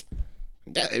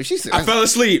 That- if she said, I fell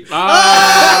asleep.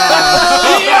 Ah,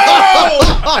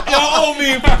 Y'all owe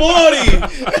me 40.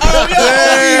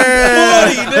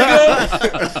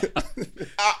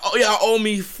 Y'all owe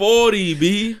me 40,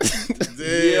 B.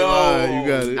 Damn. All right, you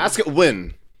got it. ask it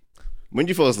when. When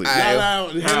you fall asleep? So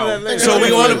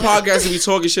we on the podcast and we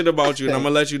talking shit about you, and I'm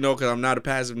gonna let you know because I'm not a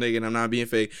passive nigga and I'm not being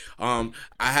fake. I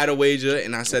had a wager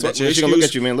and I said that your She gonna excuse, look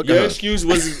at you, man. Look at your her. excuse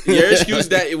was your excuse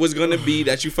that it was gonna be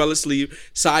that you fell asleep.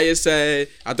 Saya said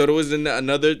I thought it was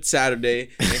another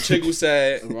Saturday, and Chiku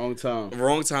said Wrong time.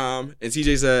 wrong time, and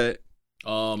TJ said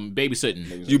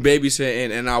babysitting. you babysitting,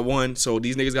 and I won. So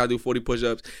these niggas gotta do 40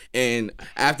 push-ups. And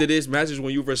after this message,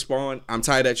 when you respond, I'm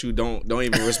tired that you don't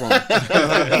even respond.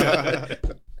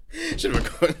 Should have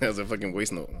recorded that as a fucking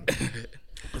voice note.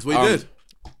 That's what he did.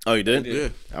 Oh, you did? Yeah.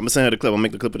 I'm gonna send her the clip. I'll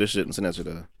make the clip of this shit and send that to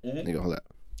the nigga. Hold that.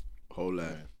 Whole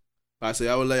lot. I say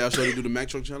I would let y'all shorty do the Mac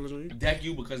truck challenge on you. Deck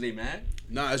you because they mad?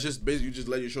 Nah, it's just basically you just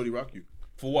let your shorty rock you.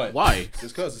 For what? Why?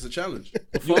 Just cause it's a challenge.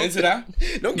 You into that?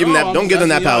 Don't give them that. I'm Don't give them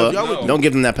that asking y'all power. if y'all would- Don't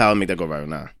give them that power and make that go viral.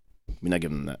 Nah, we're not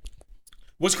giving them that.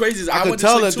 What's crazy is I I could went to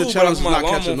tell sleep that the too, but I challenge put was my not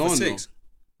alarm catching on for on, 6.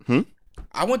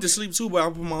 I went to sleep too, but I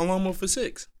put my alarm on for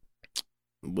 6.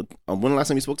 But when the last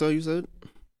time you spoke to her, you said?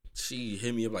 She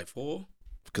hit me up like 4.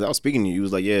 Because I was speaking to you. You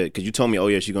was like, yeah, because you told me, oh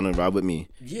yeah, she's gonna ride with me.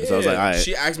 Yeah. So I was like, all right.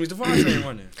 She asked me to find train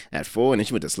running. At 4, and then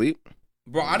she went to sleep.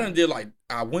 Bro, I done did like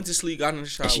I went to sleep, got in the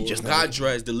shower, she just got not-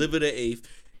 dressed, delivered the 8th,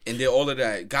 and did all of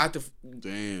that. Got the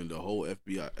Damn, the whole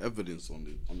FBI evidence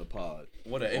on the pod.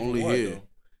 what a Only what, here. though?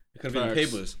 It could have been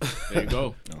Facts. papers. There you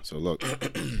go. Oh, so look,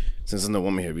 since there's no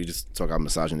woman here, we just talk about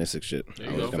misogynistic shit. There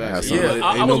I you was go. gonna have Facts. some. Yeah. Ain't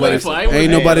I was nobody- waiting for.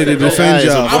 Ain't nobody to defend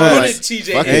y'all. I Facts. wanted Facts.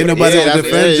 TJ Fuck here. Ain't nobody Yeah, to that's-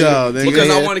 defend yeah. y'all. nigga. because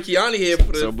I Yeah. wanted Kiani here for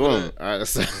the. So for boom. the- All right,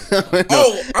 that's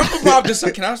Oh, I'm gonna pop this.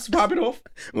 Can I pop it off?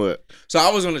 what? So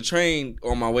I was on the train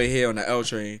on my way here on the L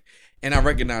train, and I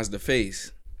recognized the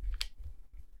face.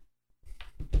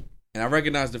 And I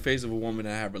recognized the face of a woman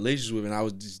that I had relations with, and I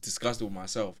was just disgusted with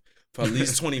myself for at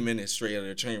least 20 minutes straight of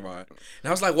the train ride. And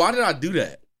I was like, why did I do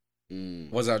that?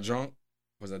 Was I drunk?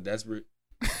 Was I desperate?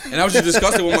 And I was just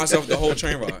disgusted with myself the whole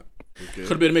train ride. Okay. Could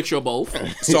have been a mixture of both.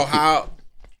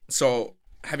 So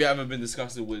have you ever been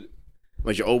disgusted with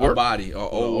Like your old a work? body or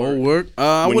old Old work? work.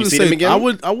 I When you wouldn't see them say.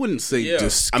 again? I wouldn't say Yeah. I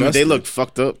disgusting. mean, they looked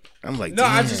fucked up. I'm like, No,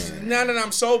 damn. I just now that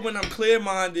I'm sober and I'm clear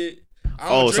minded, I Oh,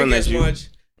 don't drink something as that you- much.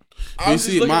 I You was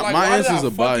just see, looking my like, why did answers I are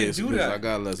fucking biased do because that? I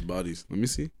got less bodies. Let me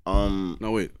see.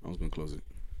 No, wait. I was gonna close it.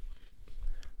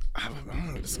 I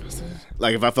don't know, disgusting.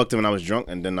 Like if I fucked him when I was drunk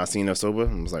and then I seen her sober,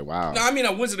 I was like, wow. No, I mean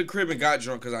I went to the crib and got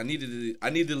drunk because I needed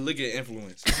to look at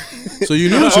influence. So you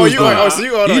knew what you was doing. so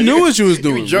you, You knew what you was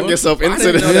doing. You drunk bro. yourself I into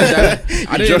didn't know that. the.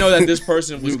 I didn't know that this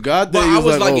person was. You got But there. I You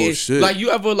was like, oh it- shit. like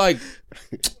you ever like.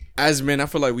 As men, I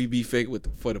feel like we be fake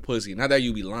for the pussy. Not that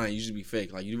you be lying, you just be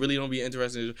fake. Like you really don't be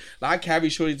interested. Like I carry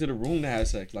shorty to the room to have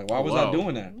sex. Like why was I Wow.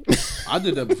 doing that? I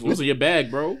did that before. What's in your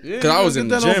bag, bro? Because I was in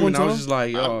the gym and I was just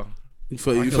like, yo. You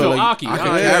felt feel like Aki. I I can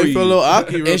can carry you felt a little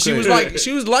Aki. real And she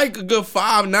quick. was like a good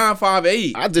 5'9",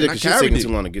 5'8". I did it And because she was taking carried too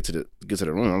it. long to get to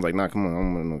the room. I was like, nah, come on, I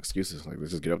don't want no excuses. Like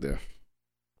let's just get up there.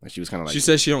 Like she was kind of like. She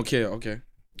said she don't care. Okay.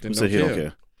 Then Who said he don't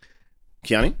care?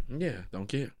 Kiani? Yeah, don't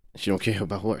care. She don't care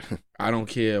about what? I don't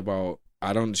care about.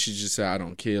 She just said I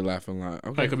don't care. Laughing like I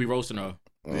okay. could be roasting her.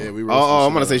 Yeah, we Oh,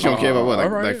 I'm gonna say she don't care about what? Like,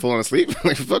 Alright. like falling asleep?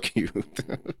 Like fuck you.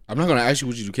 I'm not gonna ask you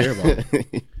what you care about.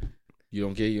 You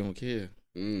don't care. You don't care.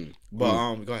 Mm.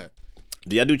 But go ahead.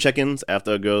 Do y'all do check-ins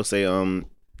after a girl say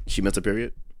she missed a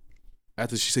period?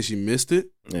 After she said she missed it.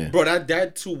 Yeah. Bro,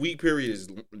 that 2 week period is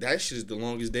that shit is the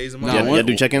longest days of my Nah, life. one- y'all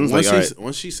do check-ins? Once, Like, alright.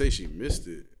 once she say she missed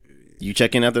it. You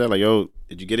check in after that, like, yo,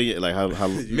 did you get it yet? Like, how?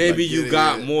 Maybe like, you get it,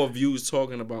 got yeah. more views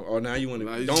talking about. Oh, now you want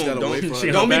Nah, to you just gotta wait for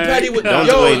her. don't be petty with. Don't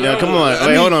yo, wait, no, come on.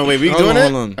 Wait, hold on, wait, we hold doing on, it?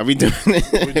 hold on. Are we doing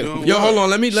it? We doing Yo, what? hold on.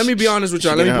 Let me be honest with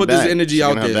y'all. She Let me getting put her this bag. energy She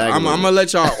out getting her there. bag I'm a gonna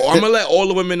let y'all. I'm gonna let all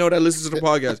the women know that listen to the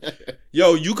podcast.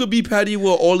 Yo, you could be petty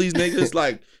with all these niggas.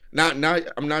 Like, not.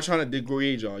 I'm not trying to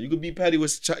degrade y'all. You could be petty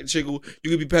with Chickle. You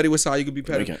could be petty with Sai. You could be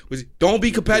petty. Okay. Don't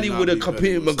be petty not with a be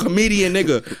petty with comedian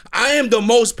nigga. I am the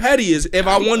most pettiest if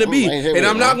I want to be, I ain't here and with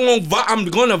I'm it, not man. going. I'm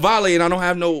gonna violate, and I don't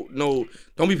have no.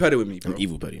 Don't be petty with me, bro. I'm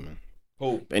evil petty, man.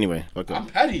 Oh, But anyway, fuck I'm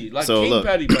up. petty, like So, king look.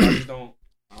 petty, but I just don't.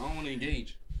 I don't want to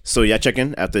engage. So y'all check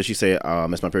in after she said, I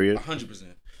missed my period? 100%.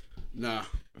 Nah.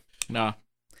 Nah.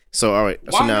 So, all right.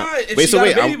 Why so now, not? If wait, she so got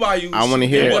wait, a baby by you, I want to she-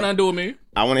 hear. Ain't Yeah. got nothing to do with me.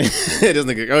 I want to. This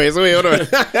nigga. Okay, so wait, hold on.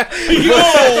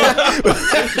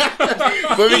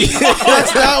 But me,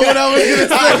 That's not what I was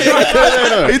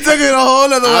gonna say. He took it a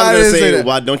whole other way. I I was didn't gonna say say, that.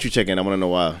 why don't you check in? I want to know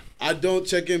why. I don't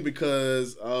check in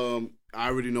because I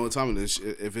already know what time it is.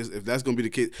 If that's gonna be the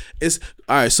case, it's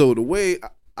all right. So the way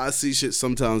I see shit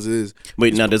sometimes is,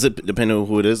 Wait, now does it depend on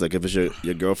who it is? Like if it's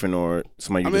your girlfriend or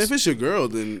somebody? I You mean, just, if it's your girl,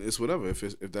 then it's whatever. If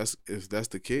that's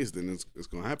the case, then it's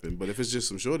gonna happen. But if it's just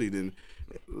some shorty, then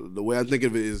the way I think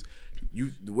of it is,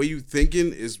 the way you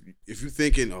thinking is, if you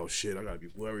thinking, oh shit, I gotta be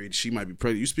worried, she might be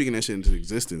pregnant. You speaking that shit into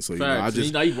existence. So you know, I Facts.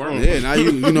 just Now you worrying. yeah, now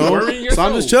you know. Worrying So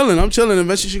I'm yourself. just chilling. I'm chilling.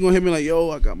 Eventually she gonna hit me like,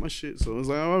 yo, I got my shit. So it's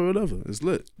like, all right, whatever. It's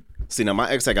lit. see, now my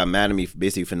ex got mad at me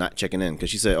basically for not checking in because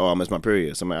she said, "Oh, I missed my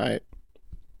period." So I'm like, all right.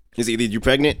 Is either you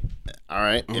pregnant? All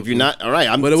right. If you're not, all right.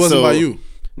 But it wasn't by you.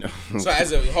 No. So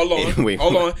as a hold on, Wait.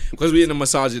 hold on, because we in the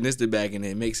misogynistic bag and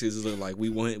it makes it look like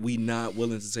we not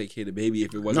willing to take care of the baby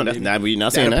if it No, wasn't. that's baby. not. We're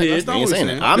not saying that. appears- We That's not ain't what saying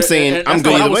we're that. saying. I'm saying That's I'm not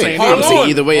good what I either was way. saying. I'm Hold saying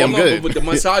either way. I'm Hold on, good. But the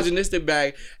misogynistic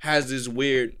bag has this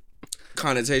weird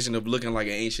connotation of looking like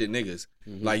an ancient niggas.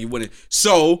 Mm-hmm. Like you wouldn't.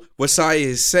 So what Saya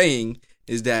is saying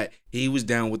is that he was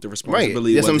down with the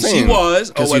responsibility. That's what I'm whether saying. She was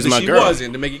or 'Cause whether she's my she girl.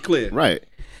 wasn't. To make it clear. Right.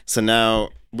 So now,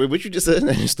 wait, what you just said?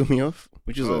 That just threw me off.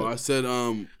 What you Oh, I said? said,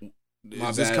 My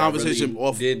is this bad, I conversation really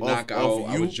off did knock out.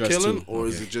 I you was just killing, too. or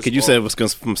is Okay. it just? Could you off- say it was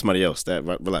from somebody else? That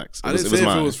relax. I didn't say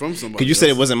if it was from somebody. Could you say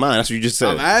it else. wasn't mine? That's what you just said.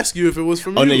 I'm asking you if it was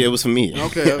from Oh you. no, yeah, it was for me.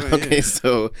 Okay, okay. yeah.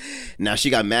 So now she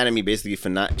got mad at me basically for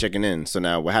not checking in. So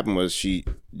now what happened was she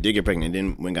did get pregnant, then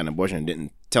went and got an abortion, and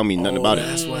didn't tell me nothing about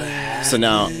That's it. what happened. So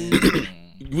now,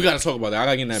 We gotta talk about that. I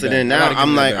gotta get in that. so bag. then I now gotta get in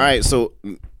I'm that like, bag. all right, so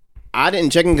I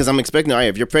didn't check in because I'm expecting, all right,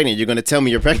 if you're pregnant, you're gonna tell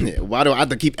me you're pregnant. Why do I have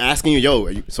to keep asking you, yo,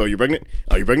 are you pregnant?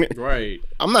 Are you pregnant? Right.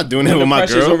 I'm not doing that The with my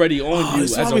pressure's girl. already on you.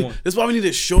 That's As why, a that's why we need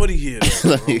a shorty here.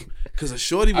 Like, Because a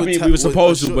shorty I would mean, tell- we were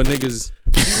supposed to, would- but niggas.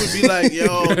 She would be like,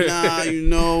 yo, nah, you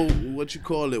know, what you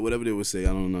call it, whatever they would say. I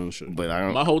don't know. Sure. but I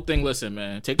don't. My whole thing, listen,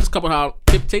 man. Take this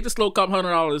take this little couple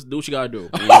 $100. Do what you gotta do.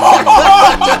 Wait,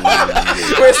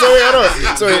 hold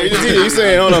on. So you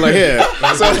saying, hold on, like here.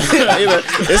 So either,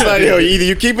 it's like, yo, either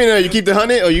you keep it or you keep the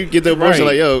 100 or you get the abortion.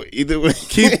 Right. Like, yo, either way.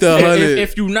 Keep the If, 100.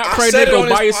 if you not I said pregnant, it go on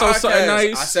buy this yourself something podcast.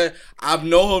 nice. I said I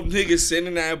know of niggas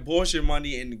sending that abortion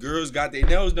money and the girls got their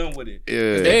nails done with it.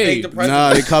 Yeah. Hey,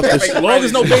 Nah, they copped as long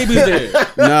as no babies there.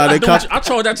 Nah, they copped. I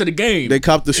charge that to the game. They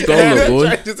copped the stroller,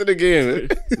 boy. Just in the game.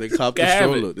 They copped Can the have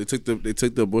stroller. They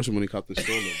took the abortion money, copped the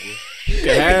stroller, boy.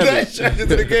 That charge it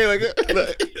to the game like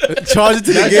Charge it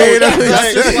to the game.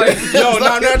 That's just like Yo, no,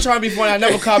 I'm not trying to be funny. I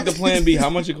never copped the Plan B. How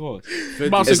much it cost?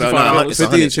 about It's $65.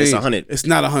 50 and change. It's 100. It's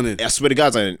not 100. I swear to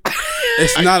God, it's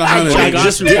It's not 100. I got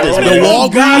just you, did bro. this, The man.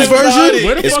 Walgreens version.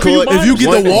 Where the It's fuck called- are you If you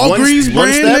buying? get the Walgreens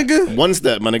brand, step, nigga. one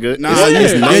step, my nigga. Nah,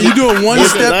 It's you 90 doing one it's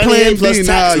step 98 Plan plus B.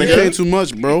 Nah, tax, you nigga. paying too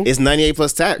much, bro. It's 98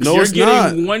 plus tax. No, You're it's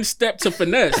getting not. one step to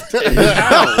finesse.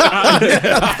 How?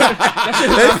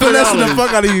 They finessing the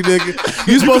fuck out of you, nigga.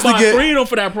 You supposed to Buy get. three of them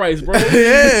for that price, bro.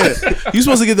 Yeah, you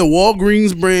supposed to get the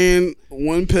Walgreens brand,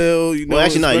 one pill. You know, Well,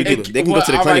 actually, no. it's You regular. can. They can go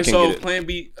to the All clinic right, and so get it. Plan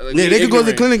B. Yeah, they can go to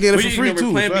the clinic and get it We for free, ignorant,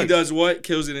 too, Plan B facts. does what?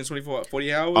 Kills it in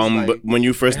 48 hours. But Like, when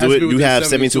you first It has do to it, be you within have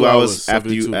 72 hours after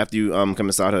 72. you come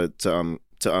inside her to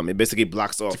it basically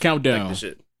blocks off countdown. like, the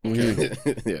shit.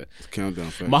 Mhm. Yeah. Countdown.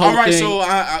 Fact. My whole all right, thing, so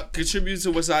I contribute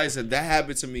to what Sai said. That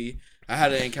happened to me. I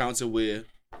had an encounter where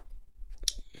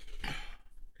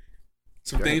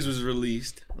some things was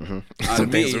released out Some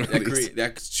of things me were released.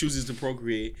 that chooses to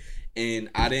procreate, and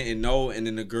I didn't know, and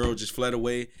then the girl just fled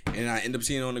away, and I end up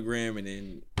seeing it on the gram, and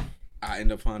then I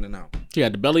end up finding out. she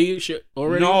had the belly shit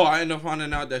already. No, I ended up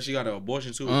finding out that she got an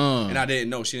abortion too, Uh. and I didn't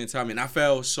know. She didn't tell me, and I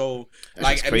felt so That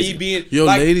like shit's me crazy. being Yo,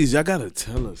 like, ladies, y'all gotta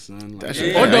tell us, son. That Like,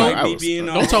 shit- yeah, Or don't. like me being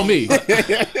Don't tell me. me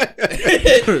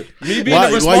being Why a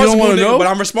you responsible don't wanna nigga, know? but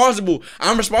I'm responsible.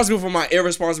 I'm responsible for my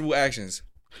irresponsible actions.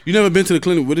 you never been to the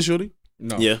clinic with a shorty?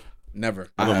 No, Yeah. never.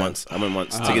 I went once. I went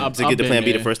once to get I've the been Plan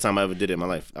B. there. The first time I ever did it in my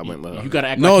life, I went. You gotta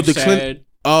act No, like you the clinic- sad.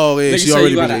 Oh yeah, Nigga she say already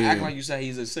you gotta been. act like you said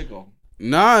he's a sicko.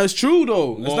 Nah, it's true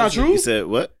though. It's Well, not you true. You said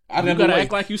what? I You never gotta went-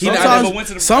 act like you He- sad. I never went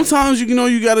to the Sometimes you know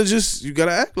you gotta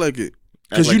act like it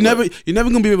because Act like you're never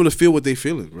gonna be able to feel what they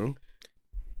feeling, bro.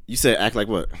 You said act like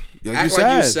what? Like act you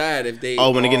like you sad. sad if they.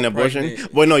 Oh, when they get an are abortion?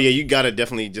 pregnant. Well, no, yeah, you gotta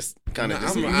definitely just kind of Nah,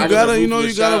 just. I'm- You I was gotta, a you know,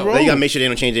 ruthless you gotta child. roll. you gotta make sure they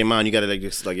don't change their mind. You gotta like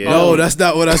just like yeah. No, that's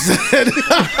not what I said.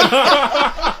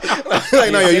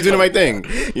 like no, yo, you're doing the right thing.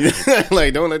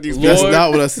 Like don't let these. Lord- That's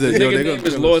not what I said. Yo, Nigga they name gonna-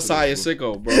 is Lord Saya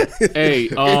Sicko, bro. Hey,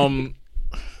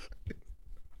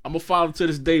 I'm gonna follow to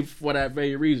this day for that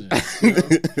very reason. You know?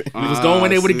 We was going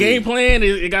in there with a game plan.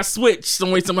 It got switched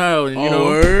some way somehow. And, you Oh, know,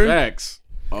 word? facts.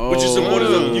 Oh, But you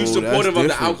supportive of that's the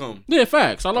different. outcome. Yeah,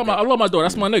 facts. I love my daughter.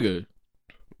 That's my nigga.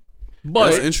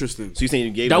 That's But interesting. So you saying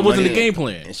you gave that her wasn't money the game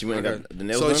plan. and she went and got the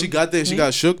nails So done? she got there, she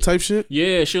got shook type shit.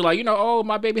 Yeah, she was like, oh,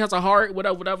 my baby has a heart,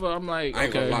 whatever. I'm like, I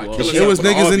ain't okay. gonna lie, well, kill It was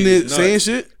Except for niggas in Arby's, there nuts. saying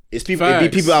shit. It's people. It be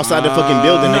Facts. people outside the fucking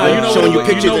building, Nah, nigga, you know showing you what-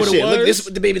 you pictures know and what it shit. Look, was? this is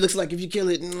what the baby looks like if you kill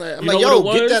it. And like, I'm You like, know yo,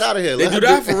 what it get was? that out of here. They Let do her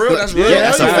that do- for real. That's real. Yeah,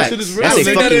 that's a Yeah, fact. shit is real. That's They a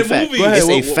say that fucking in fact. movies. Go ahead, It's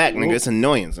a what- fact, what- nigga. It's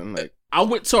annoyance. I'm like, I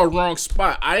went to a wrong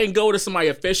spot. I didn't go to somebody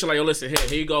official like, yo, listen,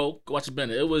 here you go watch your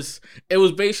Bennett. It was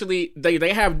basically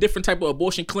they have different type of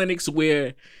abortion clinics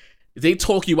where they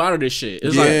talk you out of this shit.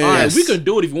 It's like, all right, Yes. we can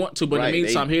do it if you want to, but in right, the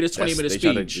meantime, they- here this 20 that's- minute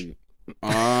they try to speech.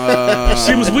 do-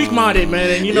 She was weak minded, man,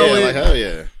 and you know, yeah, like hell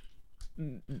yeah.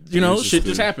 shit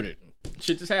just happened.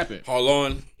 Shit just happened. Hold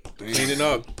on, cleaning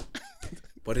up.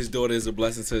 But his daughter is a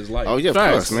blessing to his life. Oh yeah, of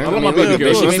Facts. course, man. I love my mean, baby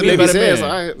girl. look, She once made the me a baby better says, man.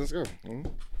 all right, let's go.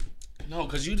 No,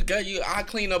 because I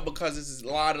clean up because it's a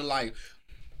lot of like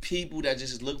people that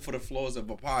just look for the flaws of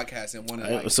a podcast and want to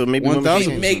like So maybe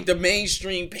 1,000%. make the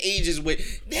mainstream pages with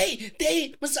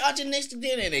they misogynistic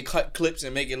then and they cut clips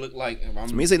and make it look like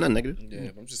I'm, Me say nothing negative.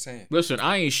 yeah, I'm just saying. Listen,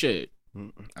 I ain't shit.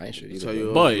 I ain't sure Tell either.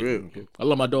 you But for real. I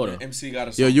love my daughter. MC got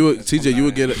a Yo, song you would that's TJ, come you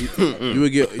would down.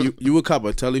 get you would cop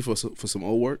a telly for some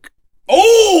old work.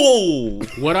 Oh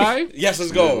Would I? yes,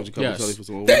 let's go. Would you cop Yes. a telly for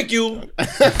some old work? Thank you,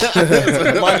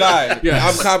 my guy.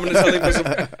 Yes. I'm copping a telly for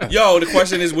some. Yo, the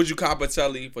question is, would you cop a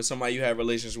telly for somebody you had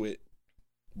relations with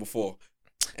before?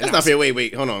 And That's not fair.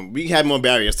 Wait, hold on. We had more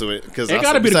barriers to it because It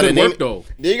gotta be the good work though.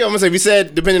 There you go. I'm gonna say we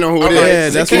said depending on who it Okay. is. Yeah,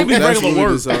 It that's can't what be that's regular what we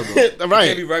work. decided. It right.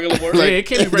 can't be regular work. Yeah, it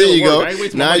can't be there you regular go. work. I ain't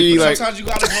waiting Now for you money. like Sometimes you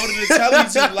gotta go to the telly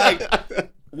to like.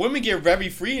 Women get very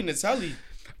free in the telly.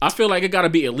 I feel like it gotta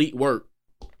be elite work.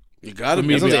 You gotta For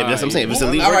be. me, that's what I'm saying. If it's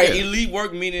elite All work, right, yeah. elite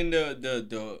work meaning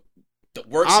the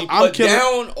work I'm she put killing-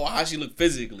 down or how she look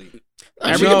physically.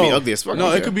 Nah, she could be ugly as fuck. No, I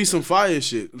don't it could care. be some fire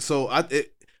shit. So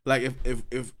like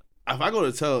if I go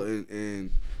to tell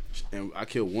and I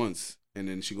kill once and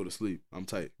then she go to sleep, I'm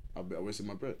tight. I wasted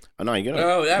my breath. Oh no, you get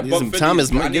No, up. that Need buck some 50. time is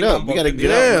I need get my up. We buck gotta 50. get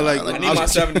Yeah, up. like I need my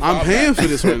 75 I'm paying for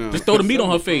this right now. Just throw the meat on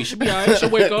her face. She'll be alright. She'll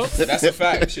wake up. That's a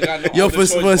fact. She got no Yo, other for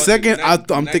choice a but second,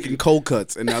 to I'm neck- thinking cold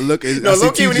cuts, and I look at No, I see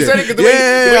low key when he TJ. said it, 'cause the way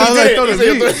yeah, I was like, throw he the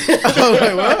said meat. it. I was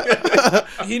like,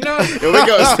 what? He not. Here we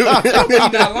go. He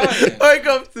not lying. Wake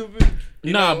up, stupid.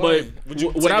 Nah, know but what? Would you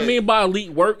what take I it? mean by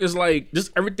elite work is like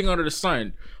just everything under the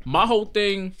sun. My whole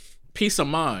thing, peace of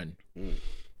mind.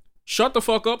 Shut the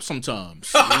fuck up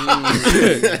sometimes.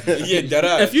 Yeah, that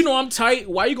ass. If you know I'm tight,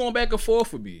 why you going back and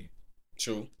forth with me?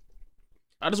 True.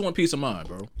 I just want peace of mind,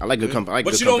 bro. I like good company. I like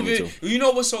But good you don't company get, too. you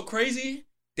know what's so crazy?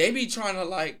 They be trying to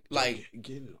like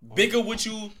bigger with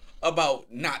you about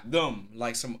not them,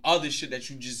 like some other shit that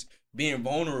you just being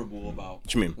vulnerable about.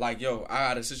 What you mean? Like, yo, I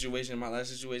had a situation, my last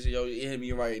situation, yo, it hit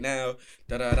me right now.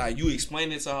 Da da da. You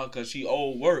explain it to her because she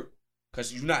old work,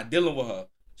 because you're not dealing with her.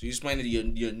 So you explain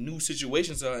your new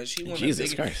situation to her, and she want to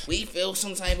Jesus Christ. we feel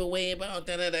some type of way about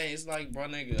da da da. It's like, bro,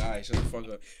 nigga, all right, shut the fuck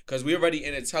up. Because we already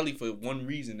in a telly for one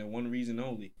reason and one reason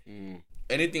only.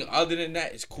 Anything other than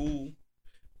that is cool.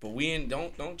 But we ain't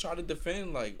don't try to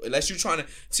defend, like, unless you trying to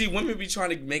see women be trying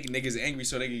to make niggas angry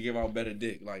so they can give out better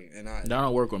dick, like, and That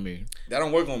don't work on me. that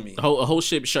don't work on me. The whole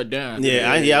shit shut down.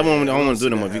 Yeah, I won't do see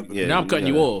no more. that Yeah, Now I'm cutting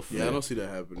you off. Yeah, I don't see that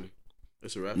happening.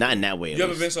 It's a wrap. Not in that way. at You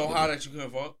ever least. been so hard that you couldn't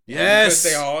fuck? Yes.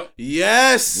 You couldn't stay hard?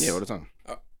 Yes. Yeah, all the time.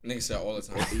 Niggas say all the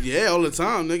time. Yeah, all the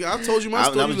time, nigga. I told you my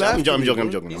story. I'm you laughed joking. at me, I'm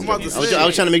bro. joking. I'm about to He's say. I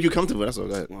was trying to make you comfortable. That's all.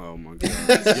 Go ahead. Oh my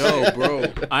god. Yo, bro.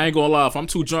 I ain't gonna lie. If I'm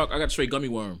too drunk, I got straight gummy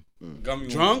worm. Gummy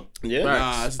Drunk? Yeah.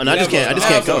 Nah, it's Oh, no, I just can't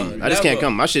Never. come. I just can't Never.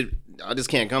 come. My shit. I just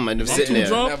can't come. I'm just I'm sitting too there.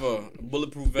 drunk. Never.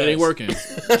 Bulletproof vest. It ain't working.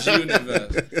 G-Unit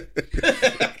vest.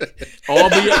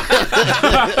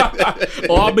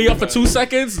 Or I'll be up for 2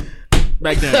 seconds.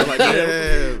 Back down. Like, yeah.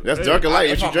 Yeah. That's dark and light.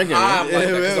 What If you I'm drinking, high, man?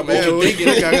 I'm like that 'cause I'm overthinking.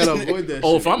 I gotta avoid that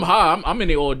Oh, shit. if I'm high, I'm in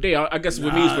there all day. I guess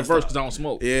with me it's Nah, reversed because I don't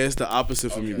smoke. Yeah, it's the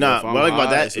opposite for me. bro. Nah, If what I'm I like about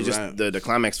high, that it's is a just wrap. the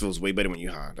climax feels way better when you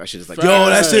high. That shit is like Yo,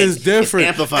 that shit is It's different.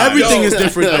 amplified. Everything Yo, is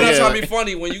different. And though. that's Yeah. trying to be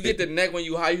funny. When you get the neck, when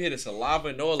you high, you hear the saliva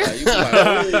and all that. You be like,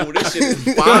 oh, this shit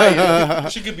is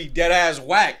fire. She could be dead ass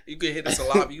whack. You could hit the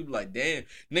saliva. You be like, damn,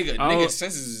 nigga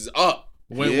senses is up.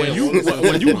 When Yeah,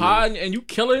 when you high and you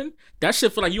killing, that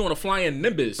shit feel like you on a flying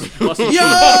Nimbus. Busting Yo,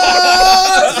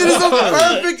 shit. this is a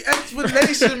perfect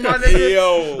explanation, my nigga.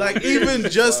 Yo. Like even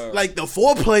just like the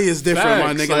foreplay is different, my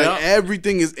Facts, nigga. Like like,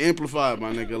 everything is amplified,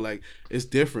 my nigga. Like it's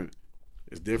different.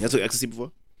 It's You different. took ecstasy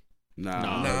before?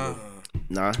 Nah. Nah.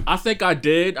 Nah. I think I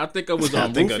did. I think I was I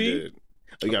think I roofie. did.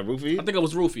 Oh, you got roofie? I think I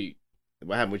was roofie.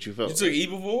 What happened? What you felt? You took E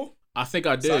before? I think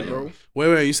I did, bro.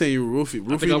 Wait, you saying you were roofie?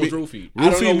 I think I was mean- roofie. I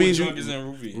don't know Roofie what means drunk you. is in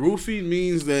roofie. Roofie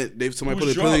means that somebody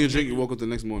Who's put a pill in your drunk, drink. nigga? You woke up the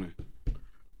next morning.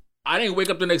 I didn't wake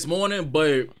up the next morning,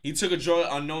 but He took a drug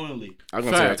unknowingly. I was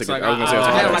gonna say I facts. took Like, it. I was gonna say I I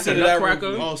had took like it. a Consider that nutcracker.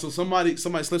 roofie. Oh, so somebody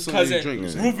slipped something in Cousin, your drink.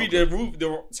 roofie, Okay.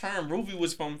 the term roofie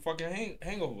was from fucking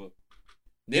hangover.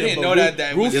 They Yeah, didn't but know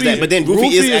that roofie- Is that, but then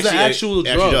roofie, is an actually actual a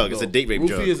drug. It's a though. date rape roofie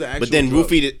drug. is an actual But then drug.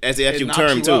 roofie as the actual knocks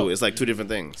term you too. out. It's like two different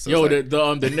things. So Yo, it's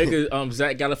like, the nigga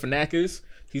Zach Galifianakis,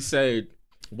 he said,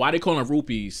 why they call them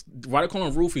rupees? Why they call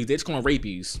them roofies? They just call them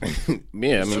rapies.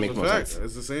 yeah, I mean, make more Fact. sense.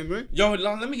 It's the same thing. Yo,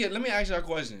 let me ask y'all a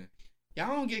question. Y'all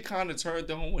don't get kind of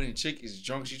turned on when a chick is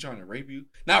drunk, she trying to rape you?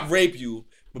 Not rape you,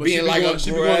 but she being be like going- she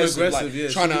be going aggressive, aggressive, like yeah,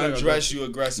 she trying be to like undress aggressive. you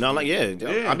aggressive. No, like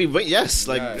Yeah. I'll be yes,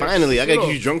 like Yeah. finally, I gotta Sure.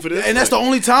 get you drunk for this. And that's the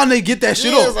only time they get that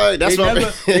shit Yeah, off. it's like, that's they what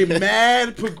never, they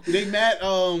mad. They mad.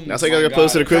 That's like I got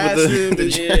close to the crib with Passive,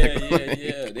 the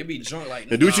yeah. They be drunk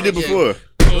like. And do what you did nah, before.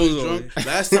 was drunk.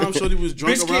 Last time Shorty was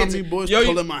drunk Bitch around can't- me, boys yo, you-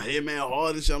 pulling my hair, man,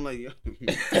 hard and shit. I'm like, yo.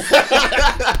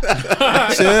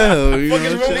 Chill. You Fuck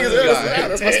is know, wrong with this guy?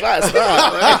 That's my spot.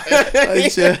 Stop.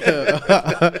 like,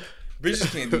 chill.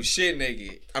 Bitches can't do shit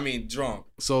naked. I mean, drunk.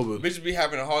 Sober. Bitches be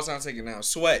having a hard time taking down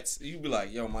sweats. You be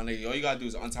like, yo, my nigga, all you gotta do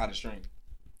is untie the string.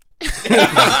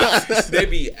 They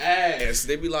be ass.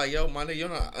 They be like, yo, my nigga, you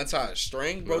not untie a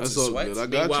string, bro, That's to all sweat. good. I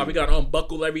got Meanwhile, you. we gotta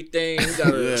unbuckle everything. We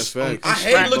gotta Yeah, facts. I hate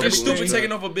strap looking everything. stupid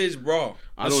taking off a bitch, bro.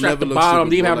 I don't strap never the look bottom.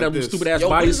 stupid. They even Go have like that this. stupid ass Yo,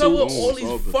 what is up with bodysuit. all these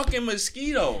Sober. fucking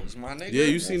mosquitoes, my nigga? Yeah,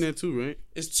 you seen that too, right?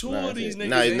 It's two of these niggas.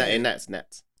 Nah, in here. gnats.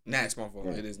 Gnats, my fault.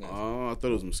 It is gnats. Oh, I thought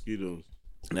it was mosquitoes.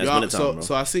 That's Y'all- been a time, so, bro.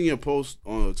 so I seen your post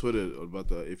on Twitter about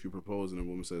the if you propose and a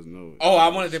woman says no. Oh, I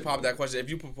wanted to pop that question.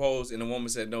 If you propose and a woman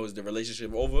said no, is the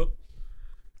relationship over?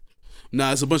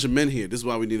 Nah, it's a bunch of men here. This is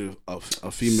why we need a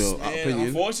female Man, opinion.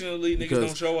 unfortunately, niggas Because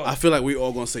don't show up. I feel like we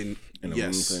all gonna say And the woman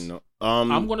yes. say no.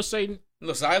 I'm gonna say.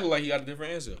 Look, so I look like he got a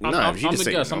different answer. Nah, I'm if you the just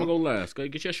say guess. no. I'm gonna go last. Go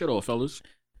get your shit off, fellas.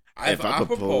 If I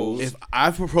propose, If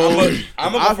I propose, I'm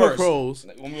if gonna I go first. propose.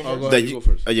 Like, want me to Oh, go go first? ahead, you go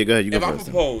first. Oh yeah, go ahead. You go If I first.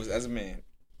 propose as a man,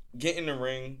 get in the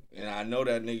ring, and I know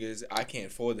that niggas, I can't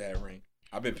afford that ring.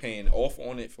 I've been paying off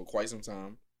on it for quite some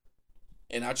time,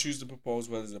 and I choose to propose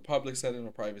whether it's a public setting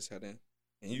or private setting,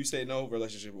 and you say no,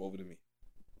 relationship over to me.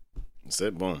 That's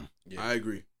it. Boom. I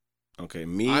agree. Okay,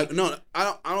 me. I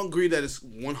don't agree that it's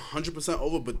 100%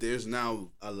 over, but there's now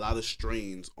a lot of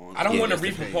strains on. I don't want to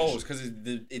the page. repropose because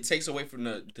it takes away from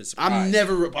the surprise. I'm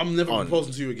never On.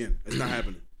 proposing to you again. It's not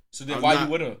happening So then I'm why not-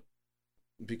 you with her?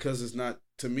 because it's not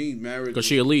to me marriage. Cause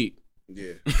she elite.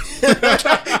 Yeah.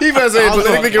 He was saying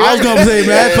politically correct. I was gonna say,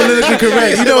 man, politically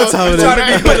correct. You know what time it is. Try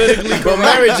to be politically But correct.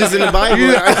 marriage is in the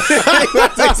Bible.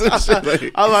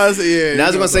 I was about to say, yeah. Now I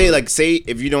was gonna say, like, say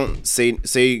if you don't say,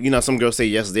 you know, some girls say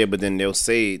yes there, but then they'll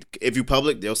say, if you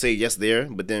public, they'll say yes there,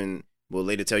 but then will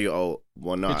later tell you, oh,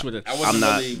 well, no, Bitch with it. I wasn't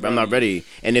really I'm not ready.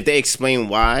 And if they explain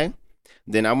why,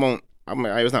 then I won't.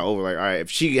 It's not over. Like, all right, if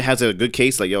she has a good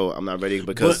case, like, yo, I'm not ready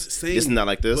because this is not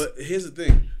like this. But here's the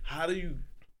thing: how do you?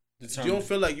 Determine. You don't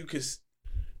feel like you can,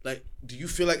 like, do you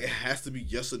feel like it has to be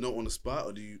yes or no on the spot,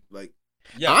 or do you like?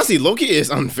 Yeah. Honestly, low-key is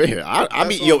unfair. I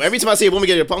be That's yo, all. every time I see a woman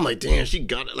get a problem, I'm like, damn, she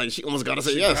got it. Like, she almost gotta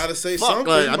say She yes. gotta say Fuck, something,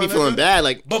 like, I my be feeling nigga. bad.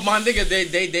 Like, But my nigga, they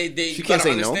She you can't gotta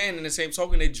say no. understand. In the same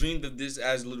token, they dreamed of this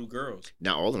as little girls.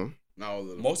 not all of them. Not all of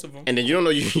them. Most of them. And then you don't know,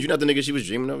 you're not the nigga she was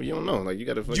dreaming of. You don't know. Like, you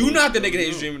gotta. You not the nigga that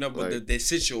he's dreaming of, but Like- the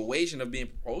situation of being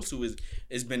proposed to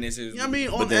is been this. Yeah, I mean,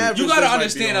 But on then- average, You gotta they might be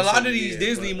understand, on a lot of some, these yeah,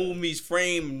 Disney but- movies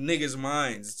frame niggas'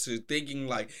 minds to thinking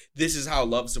like this is how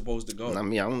love's supposed to go. I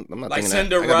mean, I'm not Like thinking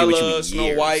that. I gotta be with you Cinderella, for Snow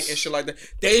years. White, and shit like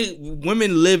that.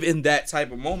 Women live in that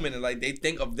type of moment, and like they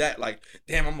think of that, like,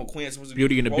 damn, I'm a queen. I'm supposed to be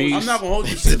Beauty and the proposed. Beast. I'm not gonna hold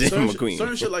you. Damn, certain, McQueen.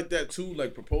 certain shit like that too,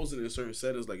 like proposing in certain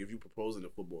settings, like if you propose in a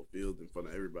football field in front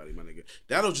of everybody, my nigga,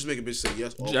 that'll just make a bitch say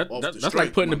yes. Off the That's strength,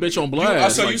 like putting my the bitch nigga. on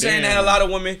blast. So Like, you saying damn. that a lot of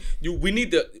women? We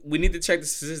need to check the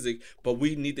statistic, but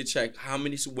we need to check how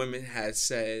many women had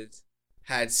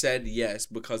said yes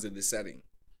because of the setting.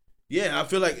 Yeah, I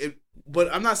feel like it,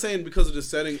 but I'm not saying because of the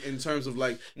setting in terms of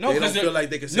like No, they don't 'cause feel like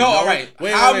they can say No, all right.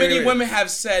 Wait, How wait, many wait. women have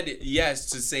said yes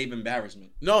to save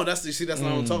embarrassment? No, that's not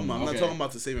what I'm talking about. I'm okay. not talking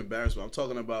about to save embarrassment. I'm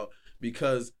talking about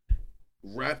because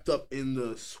wrapped up in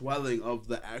the swelling of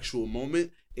the actual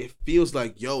moment, it feels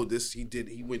like, yo,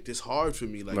 he went this hard for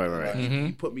me. Like, Right.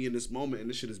 he put me in this moment and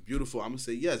this shit is beautiful. I'm gonna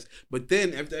say yes. But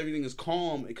then after everything is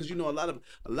calm, because you know a lot of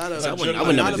I would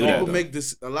never do that, people though. make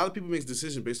this. A lot of people make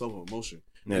decisions based off of emotion.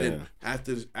 Yeah. And then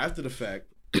after the fact,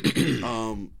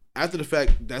 after the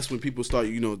fact, that's when people start.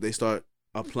 You know, they start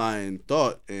applying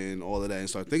thought and all of that and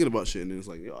start thinking about shit. And then it's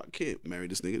like, yo, I can't marry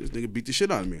this nigga. This nigga beat the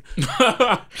shit out of me. You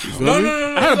feel me?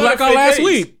 No. I had a blackout last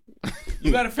week.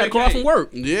 You got to Had fake to call out from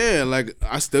work. Yeah, like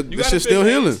I still, You this gotta shit's still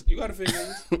fake healing. this. You got to fake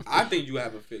this. I think you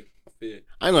have a fake. I ain't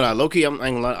gonna lie, low key, I ain't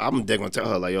gonna lie. I'm dead gonna tell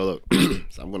her like, yo, look,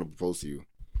 so I'm gonna propose to you.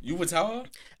 You would tell her?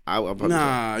 I'll probably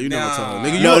Nah, you never Nah. tell her.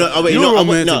 Nigga, you're a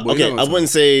romantic. no, boy. okay, You're I not wouldn't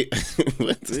say.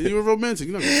 You're a romantic.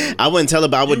 You're not gonna tell her. I wouldn't tell her,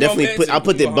 but I would You definitely romantic, I'll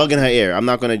put you the bug in her ear. I'm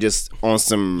not gonna just on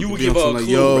some. You would Be give on her some a like,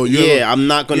 clue. yo, you yeah, ever, I'm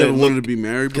not you gonna ever wanted look. to be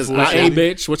married 'cause before? I Hey, ain't-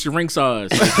 bitch, what's your ring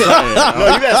size? No, you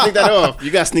gotta sneak that off.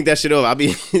 You gotta sneak that shit off. I'll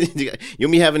be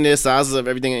you'll be having the sizes of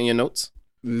everything in your notes.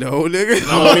 No, nigga.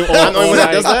 I'm the only one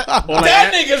that does that. Or like,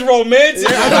 That nigga's romantic.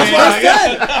 That's what I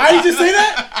said. I ain't just say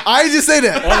that. I ain't just say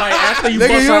that. or like after you Nigga,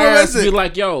 bust you her ass, romantic. be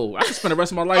like, yo, I can spend the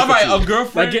rest of my life All right, with you. a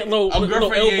girlfriend. Like, get little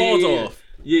girlfriend, elbows yeah. off.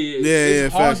 Yeah. Yeah,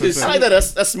 It's hard facts, to facts. see. I like that.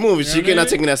 That's smooth. She what I cannot mean?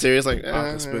 taking that serious. Like, I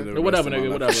can spend the Whatever, rest of my nigga,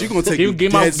 life. whatever. She gonna take you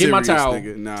Get dead my serious, towel.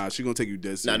 nigga. Nah, she gonna take you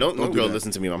dead serious. nah, don't no do girl that.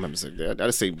 listen to me when I'm having sex. I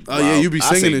just say, Oh, yeah, you be I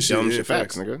say singing and shit. dumb Yeah,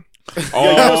 facts, facts. nigga.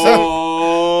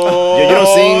 Oh, Yeah, you don't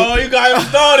sing- Oh, you got him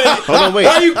started. Hold on, wait.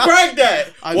 Why you crack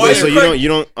that? I Why Wait, so crack-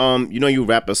 you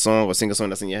rap a song or sing a song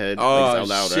that's in your head like, Oh out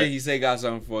loud, shit! right? He say got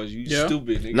something for us. You Yeah.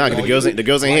 stupid. Nigga. Nah, 'cause the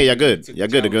girls ain't here. Y'all good. Y'all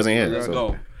good. The girls ain't here. Let's So, go.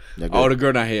 y'all good. Oh, the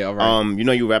girl not here. All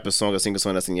right. You rap a song or sing a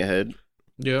song that's in your head,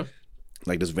 Yeah.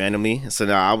 like just randomly. So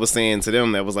now I was saying to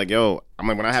them that was like, yo, I'm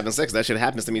like when I'm having sex, that shit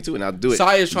happens to me too, and I'll do it.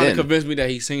 Saya's trying then. to convince me that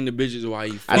he's seen the bitches while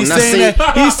he. I'm He's not saying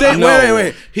that. He's saying. No.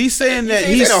 Wait. He's saying that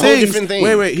He's he saying a whole sings. different thing.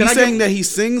 Wait. Can He's I saying get- that he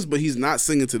sings, but he's not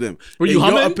singing to them. Were you In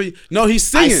your humming? opinion- No,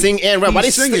 he's I singing. sing and rap. Why they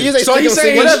He's say singing. you say So he's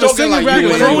saying whatever, he's singing, like rapping, you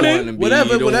whatever, wanna be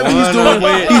whatever the he's one doing.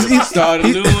 with- He's start a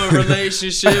new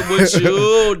relationship with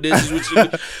you. This is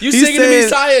what you He's singing to me, saying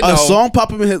Saya? a No. song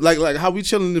pop up in his like how we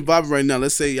chilling and vibing right now.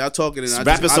 Let's say y'all talking and I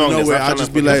Rap just a song, out of that's nowhere not I trying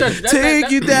just to be fucking- like, That- take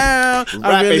you down. I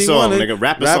Rap a really song, wanna nigga.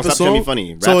 Rap a song. Stop trying to be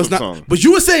funny. So Rap it's a not. song. But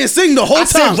you were saying sing the whole I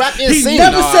said time. rap and He sing.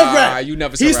 never Nah, said rap. you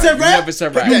never said He rap. said You rap. never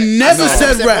said rap. You never No.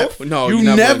 said rap. No, you you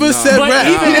never never- said But rap.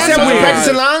 even He didn't say No, we no,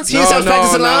 practicing lines. He didn't say I was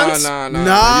practicing lines. Nah,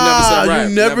 Nah, you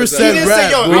you never said He didn't rap.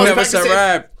 say, yo, We I was never said practicing-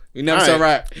 rap. We never said All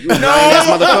rap. Lying ass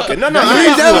motherfucker. No,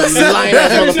 You never said lying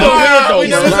ass rap. motherfucker. We He's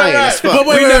never said lying rap. as fuck. But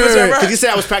wait, We never wait, said wait. rap. Because you said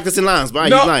I was practicing lines, but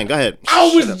No. he's lying. Go ahead.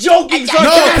 I was joking. No, because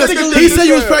sarcastically. he said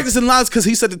you was practicing lines because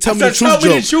he said to tell me the I said, truth tell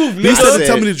me the joke. truth, He nigga. said to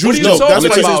tell me the What truth are you joke. talking That's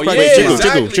what he about? was Yeah, practicing. Chickle,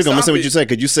 exactly. chickle, chickle. I'm gonna say Stop what you it. said.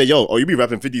 Because you said, yo, you be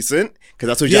rapping 50 Cent? Because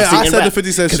that's what y'all Yeah, sing I and said rap. the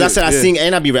 50 Cent Because I shit, said I yeah. sing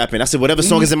and I be rapping. I said whatever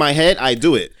song is in my head, I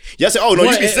do it. Y'all said, oh no, you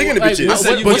What- be singing the like, bitches. what- I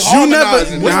said you But was you never.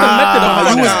 harmonizing. What's the method of Nah,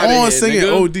 you was harmonizing, on nigga? singing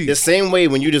OD. The same way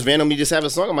when you just randomly just have a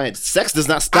song in my head. Sex does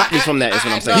not stop me from that. Is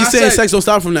what I'm saying. He's saying sex don't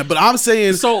stop from that, but I'm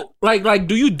saying So like,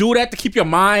 do you do that to keep your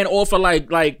mind off of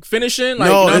like finishing? Like,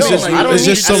 no, you know it's what I just mean? Like, it's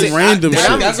just some random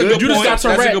shit. That's a good you point. just got That's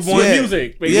a Tourette's good with point.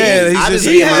 music. Baby. Yeah, he's I just just-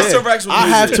 He has yeah. Tourette's with I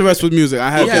have music. Tourette's with music. I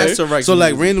have He that. has Tourette's So with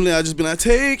like music. randomly, I just be like,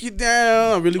 take you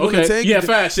down. I really want to Okay. take Yeah, you.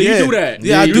 facts. So you do that.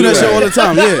 Yeah, I You do do that shit that. all the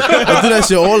time. Yeah, I do that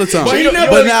shit all the time. But he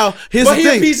never- But now here's But the he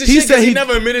a thing. piece of He shit said because he he.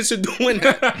 never admitted to doing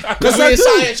that. Because I me and do.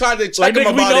 Saya tried to check Like, him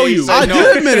nigga, we about know it. He you. said I no.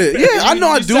 did admit it. Yeah, I know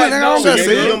I You do said it. Nigga, I no. don't gotta You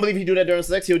say don't it. believe he do that during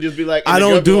sex? He'll just be like, I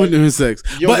don't do it during sex.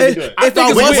 You don't But really do it. if I think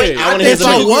it's was, weird. I wanna hear if I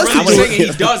somebody was who to I'm do saying it,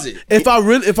 he does it. if I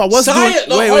was to do Saya, it,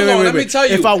 look, wait, hold on, let me wait. tell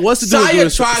you. If I was to do it Saya during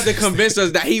tried to convince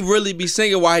us that he really be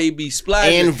singing while he be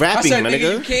splashing. And rapping, I said, my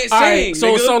nigga. You can't All sing. right,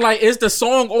 so like, is the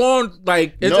song on?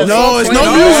 Like, is No. the No, song it's playing?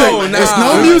 no No, music. nah. It's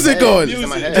no music on. Music in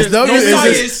my head. It's no No, music. Saya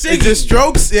is It's singing. just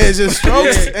strokes. Yeah, it's just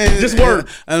strokes. Yeah. And Just work.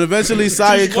 And eventually,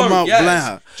 Saya Just come work, out yes.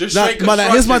 blind. Just Now, straight but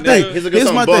now, here's my construction, thing. nigga. Here's a good Here's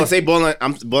song. my Ballin', thing. say ballin'.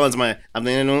 I'm ballin''s my. I'm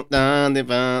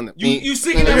You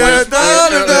singing that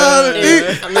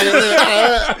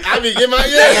I be get my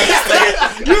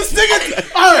yeah. You sing it.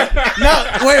 All right. Now,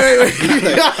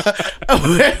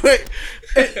 wait.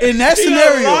 In that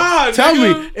scenario, alive, tell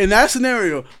nigga. me. In that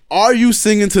scenario, are you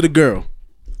singing to the girl?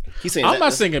 He's saying I'm that-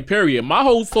 not singing. Period. My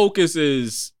whole focus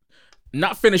is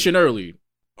not finishing early.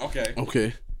 Okay.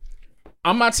 Okay.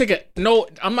 I'm not taking no.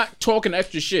 I'm not talking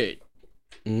extra shit.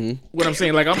 Mm-hmm. What I'm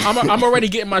saying, like I'm already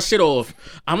getting my shit off.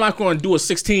 I'm not going to do a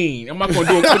 16. I'm not going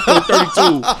to do a quick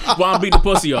 32 while I'm beating the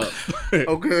pussy up.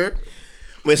 Okay.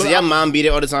 Wait, so y'all mom beat it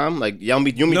all the time? Like y'all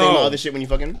be you be No. thinking about other shit when you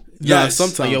fucking? Yeah, Yes.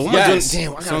 sometimes. Like, yo, what Yes. am I doing?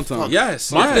 Damn, I gotta Sometimes. fuck.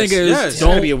 Yes. My yes, thing is, yes. don't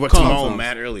Gotta be at work come. tomorrow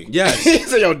mad early. Yes. He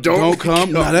said, yo, Don't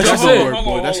come. Nah, that shit That's don't it. work,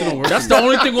 boy. That shit don't work. That's the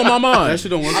only thing on my mind. That shit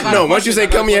don't work. No, once you say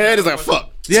come in your head, it's like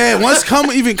fuck. Yeah, once come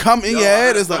in your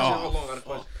head, it's like, oh. Hold on, I got a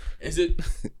question. Is it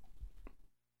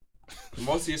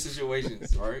most of your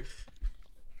situations, right?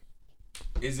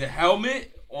 Is it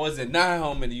helmet or is it not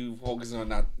helmet that you focus on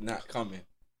not coming?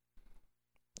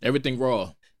 Everything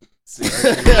raw.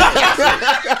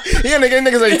 Yeah,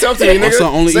 niggas ain't tough to me, nigga. Also,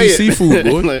 only Say eat it. seafood,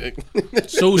 boy. Like,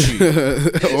 Sushi.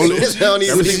 Only, don't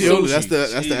even everything see else, sushi.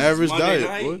 that's the average Monday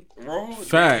diet, boy. night, raw?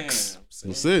 Facts.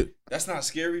 Damn. That's it. That's not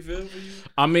scary, Phil, for you?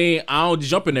 I mean, I don't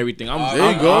jump in everything. I'm,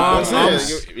 There you go. I'm, That's I'm,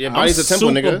 it. Your I'm body's a temple,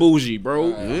 super nigga. bougie, bro.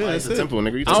 Yeah, Body's that's a it. temple,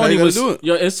 nigga. You I how don't you even. gotta do it.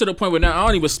 Yo, it's to the point where now I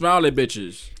don't even smile at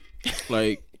bitches.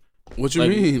 Like, What you like,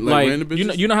 mean? Like random bitches?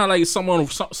 Mm-hmm. you know how like someone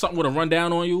something would have run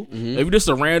down on you. If you just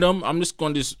a random, I'm just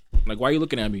gonna like, why you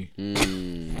looking at me?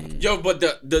 Yo, but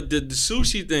the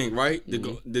sushi thing, right?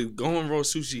 Mm-hmm. The going raw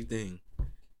sushi thing.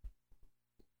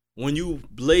 When you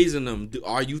blazing them,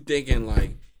 are you thinking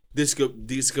like this could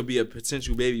be a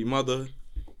potential baby mother?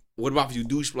 What about if you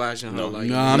do splash on her? No. Like,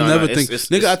 Nah, I'm No, never no, thinking. it's-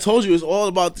 Nigga, I told you it's all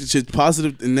about the shit,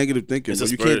 positive and negative thinking. It's But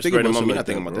a you spur- can't think spur about of the something moment. like You're not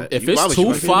thinking that, about bro. that. If Why it's would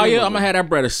you too think fire, about I'm gonna have that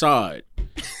bread aside.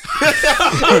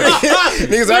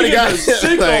 Niggas already got Nigga said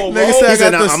I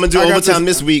got this- I'm gonna do I got overtime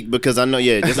this- this week because I know,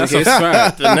 just in That's a case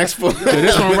fact. the next four.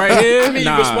 This one right here, I mean,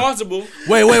 nah. you're responsible.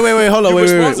 Wait, hold on, You're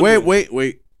responsible.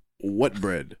 wait. What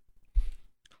bread?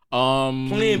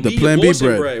 Plan The B, Plan B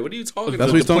abortion bread. What are you talking That's about?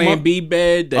 what he's the talking Plan about? B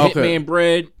bed, the Okay. Hitman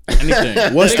bread,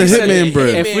 anything. What's the Nigga said Hitman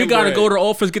bread? If we gotta bread. go to the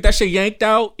office, get that shit yanked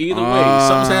out. Either way,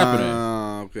 something's happening.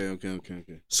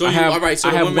 Okay. So I you, have- all right. So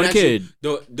I the have woman one that kid.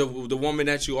 the woman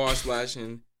that you are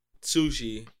splashing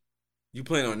sushi, you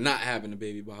plan on not having a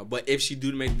baby by her. But if she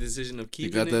do make the decision of You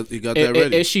keeping got it, that? You got that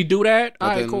ready? If she do that, Got all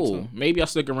that right, in cool. the tub. Maybe I'll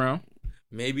stick around.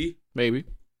 maybe. Maybe.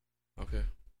 Okay.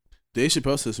 Dave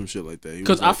Chappelle said some shit like that. He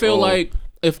Because was I feel oh, like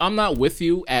if I'm not with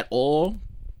you at all,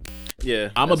 Yeah,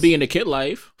 I'm gonna be in the kid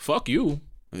life. Fuck you.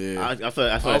 yeah. I feel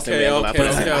that same Okay. way. I feel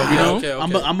that same way. You know? Okay.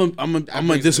 I'm gonna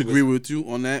brings disagree it with you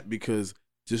on that because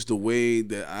just the way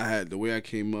that the way I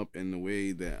came up and the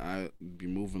way that I be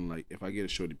moving, like if I get a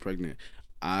shorty pregnant,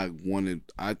 I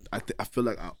feel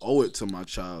like I owe it to my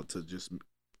child to just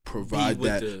provide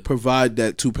with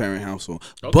that 2-parent household.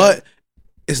 Okay. But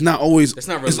it's not always. It's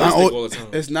not it's realistic not all the time.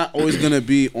 It's not always gonna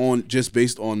be on just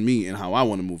based on me and how I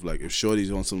want to move. Like if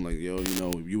shorty's on something like, yo,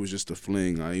 you was just a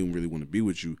fling. I didn't really want to be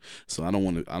with you, so I don't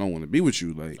want to be with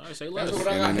you. Like, All right, say That's less. what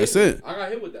I And got then hit that's with. it. I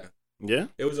got hit with that. Yeah,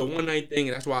 It was a one night thing,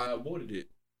 and that's why I aborted it.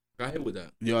 Got hit with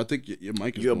that. yo, I think your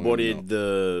mic is you going aborted out.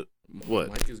 the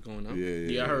what? Mic is going up.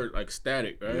 Yeah, I heard like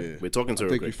static, right? Yeah. We're talking to I her.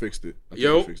 think Real you quick. fixed it.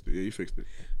 Yo. You fixed it. Yeah, you fixed it.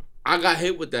 I got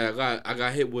hit with that. I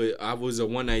got hit with. I was a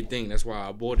one night thing. That's why I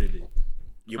aborted it.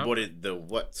 You aborted the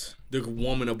what? The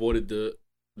woman aborted the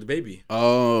the baby.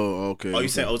 Oh, okay. Oh, you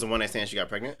said it was a one night stand. She got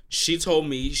pregnant. She told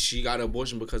me she got an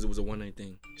abortion because it was a one night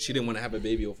thing. She didn't want to have a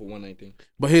baby off a one night thing.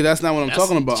 But hey, that's not what I'm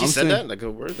talking about. She I'm said saying, that like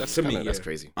a word. That's To me, kinda, that's yeah.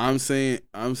 crazy. I'm saying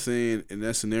in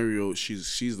that scenario,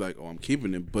 she's like, oh, I'm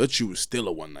keeping it, but you was still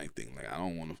a one night thing. Like I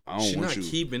don't She's want not you.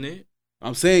 keeping it.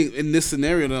 I'm saying in this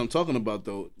scenario that I'm talking about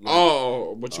though. Like,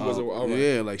 Oh, but you wasn't. All right.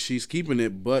 Yeah, like she's keeping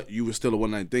it, but you was still a one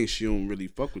night thing. She don't really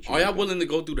fuck with you. Are y'all willing to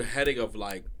go through the headache of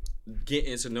like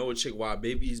getting to know a chick while a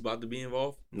baby's about to be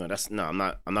involved? No, I'm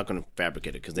not gonna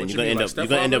fabricate it because then What you're you gonna mean, end like up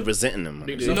stepfather? resenting them.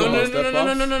 They- No, talking no, about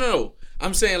no, no, step-off? no.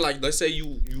 I'm saying like, let's say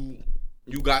you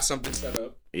got something set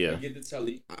up. Yeah. You get the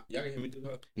telly. Y'all can hear me through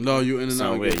her. No, you in and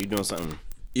Sound out. weird. again. You doing something?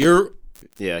 You're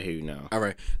Yeah, I hear you now. all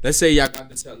right. Let's say y'all got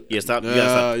the telly. Yeah, stop.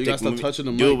 Yeah, you gotta Take- stop touching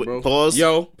the do mic, it with- bro. Pause.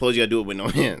 Yo. Pause. You gotta do it with no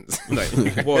hands.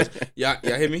 Like, Boys, y'all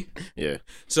hear me? yeah.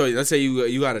 So let's say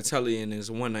you got a telly and it's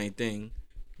a one night thing.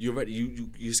 You're ready.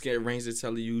 You scared arrange the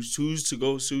telly. You choose to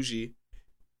go sushi.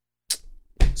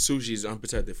 Sushi is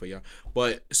unprotected for y'all,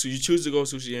 but so you choose to go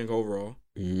sushi and go raw.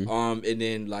 Mhm. And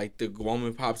then like the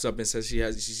woman pops up and says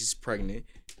she's pregnant.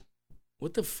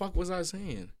 What the fuck was I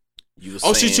saying? You was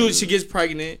Oh, saying- she gets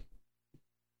pregnant,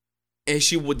 and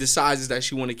she would decides that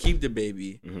she want to keep the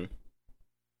baby. Mhm.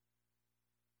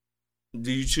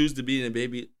 Do you choose to be in the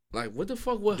baby? Like what the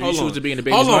fuck? What? Do you Hold choose on. to be in the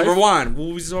baby's Hold on, life? rewind.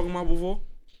 What was we talking about before?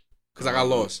 Because I got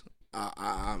lost.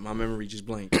 My memory just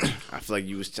blanked. I feel like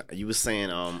you was saying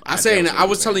I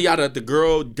was telling y'all that the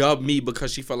girl dubbed me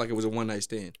because she felt like it was a one night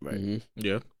stand. right. Mm-hmm.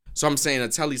 Yeah. So I'm saying a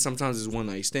telly sometimes is one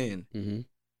night stand.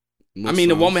 Mm-hmm. I mean,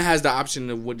 the woman has the option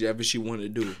of whatever she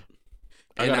wanted to do.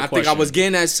 I And got a I think I question. was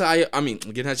getting that side. I mean,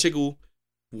 getting that chick who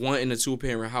wanting a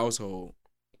 2-parent household.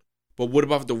 But what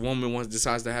about if the woman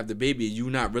decides to have the baby? You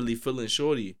not really feeling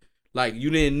shorty. Like you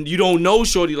don't know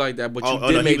shorty like that, but you did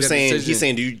no, make he was that saying decision. he's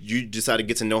saying do you decide to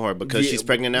get to know her because Yeah, she's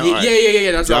pregnant now? Yeah, All right.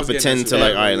 yeah. That's So what I was getting pretend at. to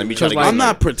like, all right, let me try to get I'm to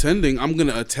not know pretending. I'm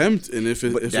gonna attempt, and if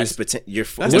her. But if that's it's pretend. You're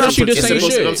That's What not if she just it's say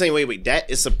supposed to- shit? I'm saying, wait. That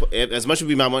is as much as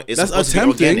we might want. It's that's supposed to be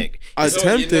attempting. organic.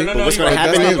 Attempting. No, But what's you're gonna right.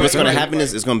 happen? That's Is, what's right. gonna You're happen right.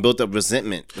 is it's gonna build up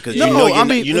resentment because No, you know I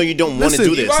mean, you don't want to listen,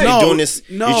 do this. no, You're doing this.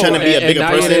 no. You're trying to be a And bigger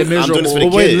now you're person. I'm doing this for miserable. the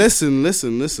But wait, kid.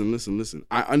 listen.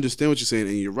 I understand what you're saying,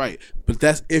 and you're right. But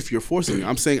that's if you're forcing me.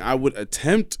 I'm saying I would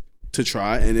attempt to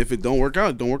try, and if it don't work out,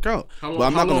 it don't work out. How long- but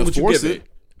I'm how not long gonna would you force give it. it?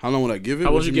 How long would I give it?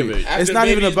 How What would you mean? give it? After It's the not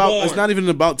even baby's about. born. It's not even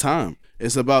about time.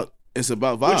 It's about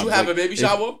vibes. Would you have Like, a baby if-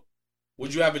 shower?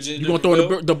 Would you have a gender You gonna throw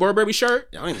reveal? the Burberry shirt?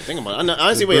 I don't even think about it.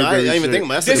 Honestly, wait. I Burberry didn't even shirt. think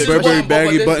about it. This That's is a good Burberry why-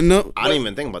 baggy but button up. I didn't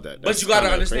even think about that. But That's you gotta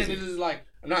kinda understand, crazy. this is like,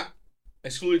 I'm not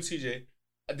excluding TJ.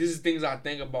 This is things I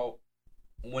think about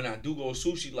when I do go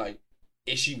sushi. Like,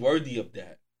 is she worthy of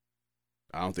that?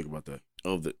 I don't think about that.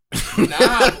 Of the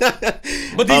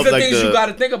But these Of, are like, things the- you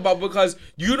gotta think about because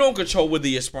you don't control what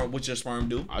your sperm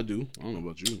do. I do. I don't know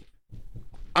about you.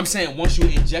 I'm saying once you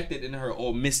inject it in her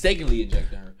or mistakenly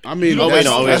inject in her. I mean, Oh, that's,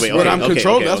 wait, no, that's wait, what okay, I'm okay,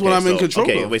 control. okay, That's what okay, I'm in so- control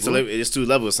Okay, of. wait. So bro. it's 2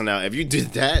 levels. So now, if you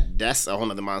did that, that's a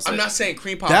whole other mindset. I'm not saying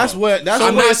cream pie. That's what. That's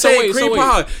I'm what. not saying wait, cream wait.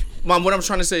 pie. Mom, what I'm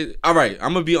trying to say. All right,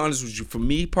 I'm gonna be honest with you. For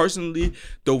me personally,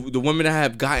 the women that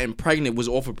have gotten pregnant was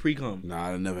off of pre-cum.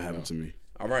 Nah, that never happened to me.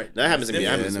 All right, That happens to me. That's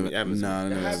Happens to different. me. Happens to me. Nah, that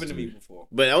That never happened to me before.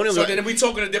 But I only So then we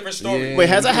talking a different story. Yeah. wait.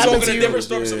 Has that We happened talking to a you? different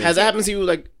story. So Has that happened to you?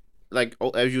 Like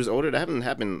as you was older? That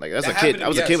happened. Like as That a kid. happened- I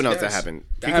was a yes, kid when yes. that happened.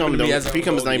 That happened to me as I was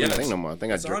Pre-cum is not even older, a thing yes. no more. I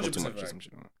think I That's drunk too 100% much or right. some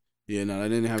shit. Yeah, no, that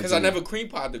didn't happen. Because to I me. never cream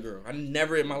pied the girl. I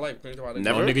never in my life creamed pied the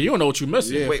Never? Oh, girl. nigga, you don't know what you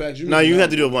missing. Yeah, Wait, facts, no, you know.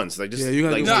 had to do it once. Like just Yeah, you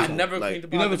gotta like, do it No, I once. never like, creamed You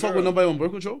pied never the fuck girl. with nobody on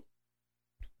birth control.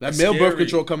 That That's male birth scary.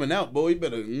 control coming out, boy. You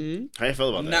better. Mm-hmm. How you feel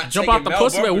about I'm that? not Jump taking out the male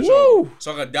pussy, birth man. control. Woo!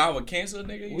 So I could die with cancer, nigga.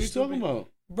 What are you stupid? talking about?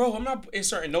 Bro, I'm not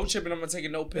inserting no chip and I'm not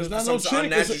taking no pills. It's not for no some chick.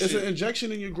 unnatural It's an shit.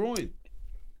 injection in your groin.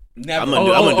 Never. I'm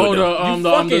gonna do it though. You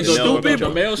fucking stupid, the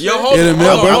bro. male Yo, shit? hold Yeah, the on, male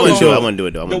hold birth on, I hold wouldn't do it. I on. wouldn't do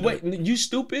it though. I The wouldn't do way it. you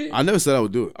stupid. I never said I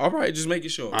would do it. All right, just making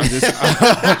sure. I just.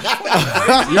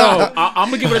 Yo, I'm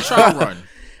gonna give it a try run.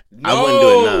 I wouldn't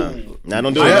do it. Nah,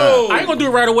 don't do it. No. Nah. I ain't gonna do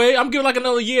it right away. I'm giving like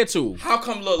another year or two. How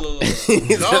come? Look.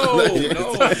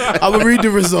 No. I'm gonna read the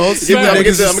results. See Yeah, what I'ma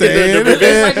get niggas the- is I'ma get the- saying. It's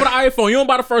like with an iPhone. You don't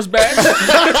buy the first batch.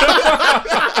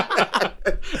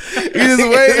 You just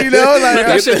wait, you know, Let that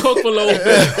like shit cook for a little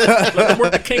bit. Let them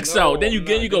work the kinks out. Then you I'm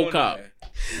get not you go doing cop.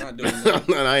 that. I'm not doing that.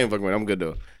 No, I ain't fucking with it. I'm good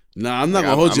though. Nah, I'm not Like,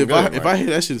 gonna hold I'm you. good, If right? I hear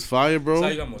that shit's fire, bro, So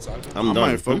you got more time. I'm I done.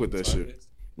 might fuck with that shit.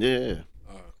 Yeah.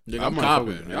 Nigga, I I'm might fuck copping.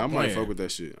 with. I might fuck with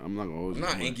that shit. I'm not gonna hold I'm you.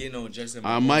 not ain't getting no injection.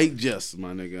 I might just,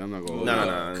 my nigga. I'm not gonna hold No, you.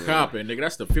 no, no. Copping, nigga.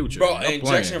 That's the future. Bro, I'm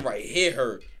injection playing. right here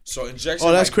hurt. So injection.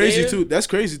 Oh, that's right crazy there, too. That's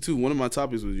crazy too. One of my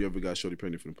topics was you ever got shorty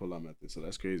pregnant from the pull-out method. So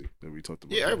that's crazy that we talked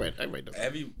about. Yeah, that. everybody does.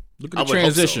 Every Look I at the would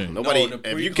hope so. transition. Nobody, No,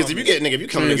 the if you, because if you pre-cum get nigga, if you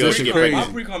come to girl, she Transition get crazy. my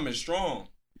pregnant. pre-cum is strong.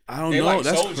 I don't They know. like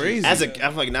That's soldiers. crazy. As a,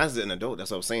 I'm like, not as an adult. That's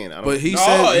what I'm saying. I don't. but he No, said,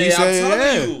 yeah, I'm telling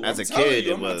yeah. you. As a I'm telling kid,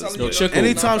 you, it I'm not was- telling Yo, you. Chico.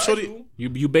 Anytime Not Shorty- factual.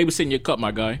 You babysitting your cup,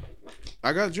 my guy.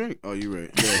 I got a drink. Oh, you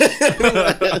right.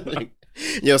 Yeah.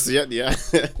 Yo, so yeah.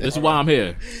 This is why I'm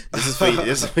here. This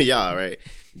is for y'all, right?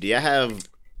 Do y'all have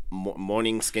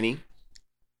morning skinny?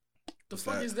 The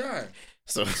fuck is that?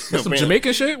 So Some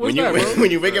Jamaican shit? What's when you that, bro?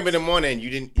 when you wake up in the morning, you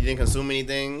didn't consume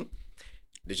anything.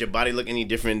 Did your body look any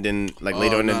different than like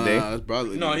later in the day? That's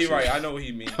brotherly. No, he right. I know what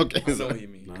he mean. Okay, I know so- what he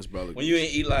mean. Nah, that's brotherly. When you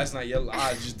ain't eat last night, your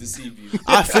eyes just deceive you.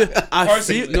 I feel.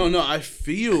 Personally. No. I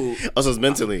feel. Also, it's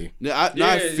mentally. I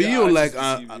Yeah, feel your like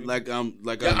eyes just I deceive you.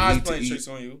 like Your I eyes need to playing eat. tricks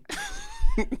on you.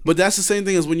 But that's the same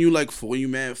thing as when you like full. You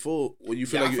mad full. When you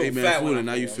feel Yeah, like I you feel ate mad fat food when and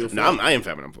now I'm you full. feel No, fat. I am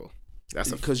fat when I'm full.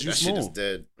 That's Because you that shit is small.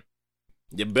 dead.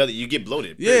 Your belly, you get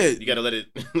bloated. Yeah. period. You gotta let it.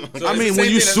 So I it's mean, the when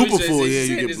same you thing, that's what super he's full, saying. yeah, He's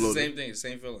you saying get it's the bloated. same thing,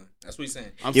 same feeling. That's what he's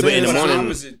saying. I'm Yeah, but saying in the It's that's- the morning-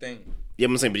 opposite thing. Yeah,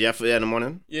 I'm saying, but y'all feel that in the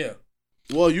morning. Yeah.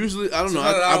 Well, usually I don't know.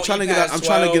 Sometimes I I'm don't trying to eat get out. past I'm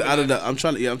trying to get 12 out of and the. I'm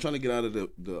trying to get out of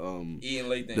the Eating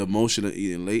late thing. the motion of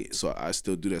eating late. So I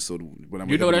still do that. So when I'm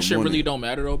You know that shit really don't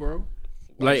matter though, bro.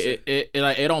 Like it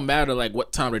don't matter like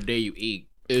what time of day you eat.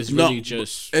 It's No, really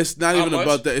just It's not How even much?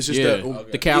 about that. It's just yeah, that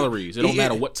Okay. the calories. It don't Eating-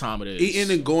 matter what time it is.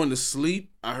 eating and going to sleep.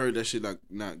 I heard that shit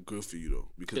not good for you though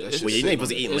because that It's- shit. Well, you sit ain't on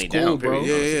supposed to you. eat It's lay cool, down, bro.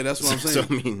 period. Yeah, that's what I'm saying.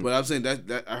 So, I mean, But I'm saying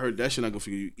that I heard that shit not good for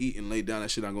you. You eat and lay down. That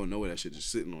shit not going nowhere. That shit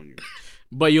just sitting on you.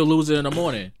 But you'll lose it in the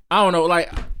morning. I don't know, like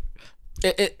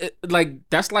it like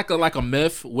that's like a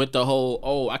myth with the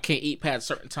whole I can't eat past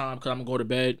a certain time because I'm gonna go to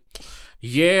bed.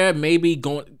 Yeah, maybe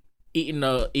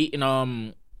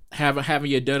having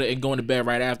your dinner and going to bed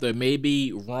right after may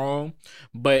be wrong,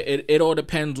 but it all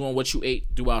depends on what you ate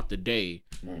throughout the day.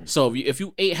 So if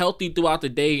you ate healthy throughout the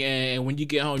day and when you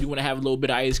get home you want to have a little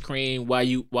bit of ice cream while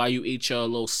you eat your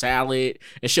little salad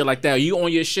and shit like that, you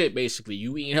on your shit basically.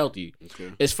 You eating healthy.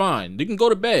 Okay. It's fine. You can go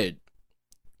to bed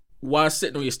while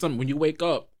sitting on your stomach. When you wake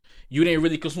up, you didn't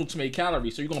really consume too many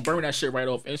calories, so you're gonna burn that shit right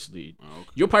off instantly. Oh, okay.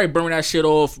 You'll probably burn that shit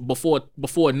off before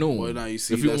noon. Well, now you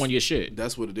see, if you that's- on your shit.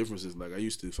 That's what the difference is. Like I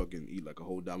used to fucking eat like a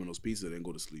whole Domino's pizza then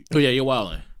go to sleep. Oh yeah, you're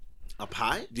wilding. a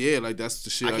pie? Yeah, like that's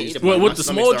the shit I, I can used eat to. a What, pie. with My the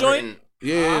stomach small start joint? hurting.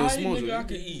 Yeah, the I small nigga, I joint.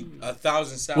 could eat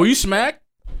 1,000 salads. Were you smacked?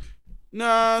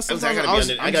 Nah, I sometimes gotta be I was,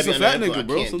 under- I I'm gotta just a be under fat that, nigga, but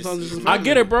bro. I can't Sometimes just- just a I fat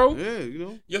get nigga. it, bro. Yeah, you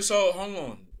know, Yo, so hold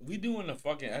on. We doing the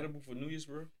fucking edible for New Year's,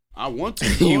 bro? I want to.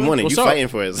 You boy. want it? What's You up? fighting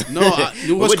for us? No, what's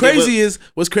What- crazy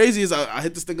is I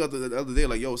hit this thing out the other day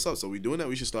like, yo, what's up? So we doing that?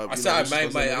 We should start. I you said know, I we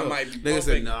should start I setting might it be up. Nigga pump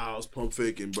said, faking. nah, I was pump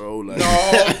faking, bro. Like, No.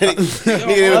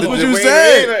 Nigga, Yo, That's with what the you Dwayne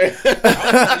said.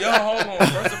 Wade. Yo, hold on.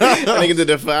 First of all, Nigga did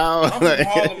the foul. I'm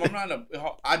from Harlem. I'm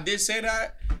not I did say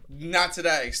that, not to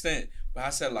that extent. But I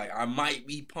said like I might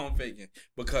be pump faking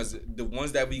because the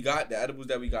ones that we got, the edibles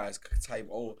that we got is type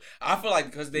O. I feel like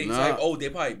because they Nah. type O, they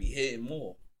probably be hitting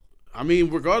more. I mean,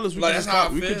 regardless, we Like, could that's just how I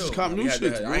cop, we could feel. just cop We new had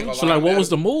shit, to- I ain't bro. gonna So lie. like, what was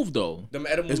the move though? Them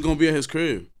edibles. It's gonna be at his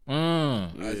crib.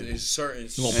 It's certain.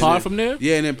 You gonna And pod then- from there?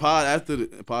 Yeah, and then pod after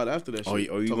that shit. Oh,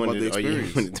 you Talk want about the to? You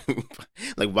experience. want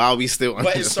to? Like while we still?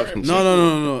 But it's certain-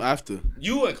 No. After.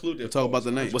 You included. Talk about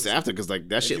the night. What's after? Because like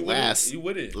that If shit you with it, lasts You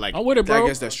with it? like I'm with it, I bro.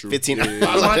 guess that's true. 15 Yeah, yeah,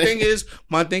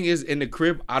 My yeah. thing is in the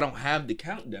crib. I don't have the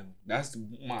countdown. That's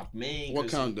my main. What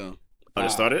countdown? Oh, to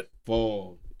start it?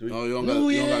 4, 3. Oh, you don't got, Oh,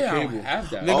 you don't yeah, got I cable. don't have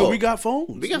that. Nigga, Oh. we got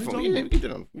phones. We got What phone. you Yeah, talking we can do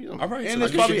them. We All right. And so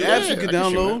it's I probably can apps stream you that. could I can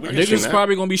stream download. that. I can stream Niggas that.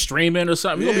 probably gonna be streaming or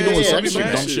something. You gonna be Yeah, doing yeah, some we some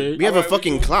can dumb shit. shit. We have a Alright, we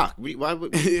fucking do. clock. Why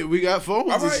would? we got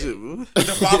phones All and right. shit, bro. The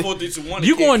 5, 4, 3, 2, 1.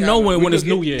 You gonna know when it's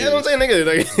New That's what I'm Year's. saying,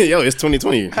 nigga. Like, yo, it's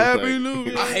 2020. Happy Like, New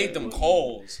Year. I hate them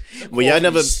calls. Them Well, y'all calls be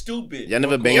never- stupid. y'all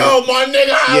never bang Yo, out- my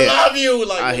nigga, I Yeah. love you.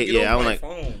 Like, I hate- get yeah, off I don't my like-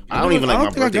 phone. I don't even like my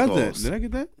think I birthday got that. calls. Did I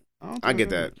get that? don't I think get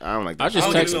got that. I don't like that. I just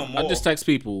don't text. do no I more. just text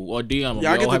people or DM them.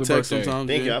 Yeah, I yo, get the happy text birthday. sometimes.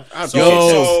 Thank you. yeah. I So-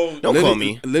 appreciate it. so- Don't Liddy- call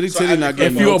me. Liddy So Titty at not the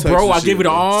getting If you no a bro, text and I shit, give you the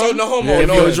though. arm. So no homo. Yeah, if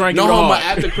no, you a drink, no give it homo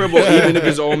hard. at the cribbo, even if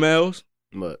it's all males.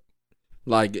 But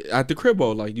Like at the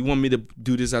cribbo, like you want me to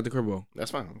do this at the cribbo? that's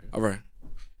fine. Okay. All right.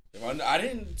 I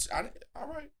didn't. All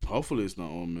right. Hopefully it's not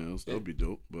all males. That would be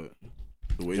dope. But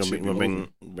the way You shit be gonna moving.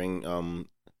 bring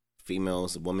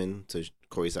females, women to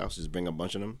Corey's house. Just bring a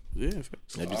bunch of them. Yeah.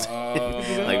 facts. Like, just-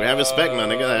 like have respect, man.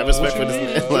 Nigga, have respect for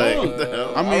this. Like, what the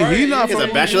hell? I mean, he not It's a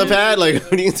from- bachelor pad. Like,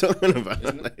 what are you talking about?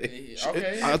 Like,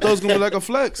 Okay. I thought it was gonna be like a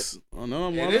flex. Oh no,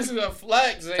 I'm This is a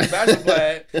flex, ain't bachelor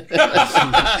plaid.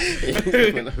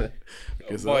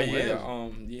 But yeah,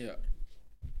 yeah.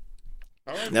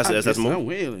 All right. that's more. I'm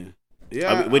wailing.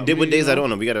 Yeah. What I mean, days you I know, don't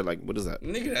know. We gotta like, what is that?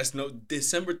 Nigga, that's no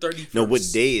December 31st. No, what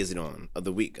day is it on of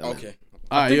the week? Okay.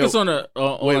 All I right, think yo, it's on a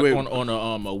Wait. on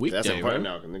a That's weekday, important right?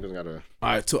 now. Cause niggas gotta. all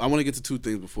right. So I want to get to two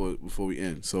things before we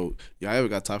end. So y'all ever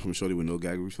got top from shorty with no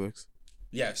gag reflex?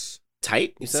 Yes.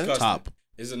 Tight. You said Disgusting. Top.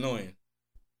 It's annoying.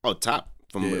 Oh, top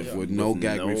from Yeah, with no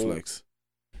gag reflex.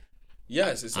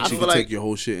 Yes, it's I She feel can like- take your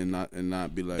whole shit and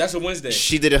not be like. that's a Wednesday.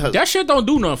 She did it. That shit don't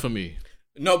do nothing for me.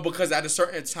 No, because at a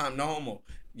certain time, no homo.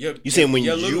 You saying when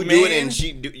your you little do it man- and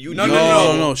she do you No, do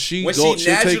no, it? no. She when go. she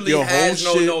She'll take naturally your whole has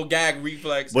shit. no gag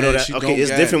reflex. But no, and that, she okay, don't it's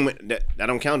gag. different. That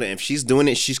don't count. It. If she's doing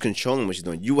it, she's controlling what she's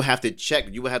doing. You would have to check.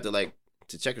 You would have to like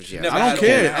to check if she has. Never I had don't no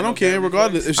care. gag I don't care. reflex.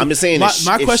 Regardless, if she, I'm just saying My, if she-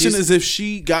 my if question she's- is if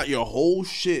she got your whole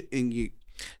shit in you.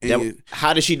 That-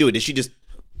 how did she do it? Did she just?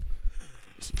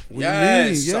 What do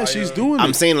Yes, you mean? Yeah, Saya. she's doing it.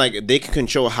 I'm saying like they can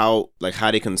control how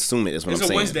they consume it. Is what It's I'm a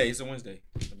saying. Wednesday. It's a Wednesday.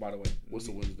 By the way. What's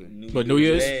a Wednesday? But New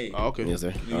Year's? Day. Oh, okay. Yes,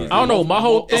 sir. New Year's I don't know. My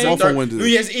whole It's thing. a off on Wednesdays. New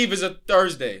Year's Eve is a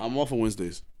Thursday. I'm off on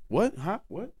Wednesdays. What? Huh?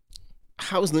 What?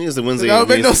 How is New Year's a Wednesday? That don't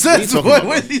make no What are you sense. talking What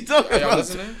about? is he talking Are y'all about?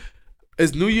 listening?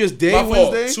 It's New Year's Day My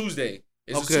fault. Wednesday. Tuesday.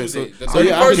 It's Okay, a Tuesday. so- The so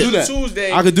yeah, I could 31st do is that. a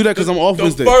Tuesday. I could do that 'cause I'm off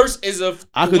Wednesday. The first is a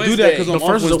I could do that 'cause The I'm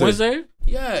first off is a Wednesday. Wednesday.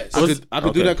 Yes. I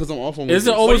could do Okay. that because I'm off on Is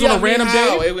Wednesday. it always What do on a y'all mean random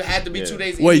how? day? It would have to be Yeah. 2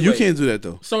 days. Wait, you anyway. can't do that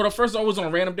though. So the first always on a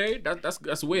random day.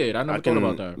 That's weird. I never I thought can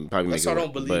about that. probably That's make why it I don't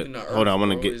work, believe but in the hold on, I earth,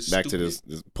 want to bro. get It's back to this.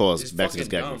 stupid. Pause. It's Back to this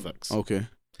fucking gag dumb. reflex. Okay.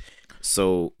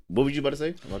 So what were you about to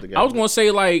say about the gag? I was gonna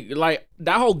say like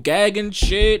that whole gagging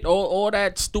shit, all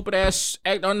that stupid ass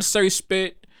unnecessary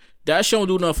spit. That shit don't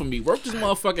do nothing for me. Work this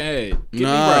motherfucking head. Get me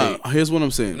right. Here's what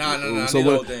I'm saying. Nah. I So need the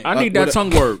what? whole thing. I need what that a- tongue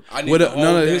work. I need What the a, whole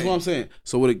no, here's thing. what I'm saying.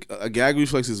 So what a gag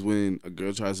reflex is when a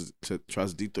girl tries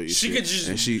to deep throw your She shit, could just-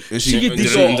 and she She get do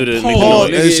these the- all do the- pause. make the Pause,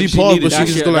 noise. and she paused, needed but she that can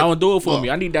just shit. go like, that don't do it for oh. me.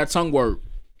 I need that tongue work.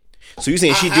 So you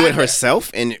saying she I do it had- herself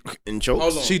and chokes?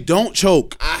 Hold on. she don't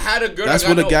choke. I had a girl. That's that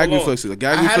got what a gag hold on. reflex is. A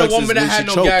gag I had a reflex is woman that when had she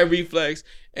no choke. gag reflex,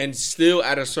 and still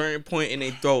at a certain point in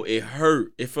their throat, it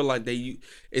hurt. It felt like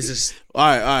it's just. All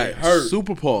right. It hurt.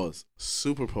 Super pause.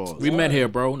 We met here,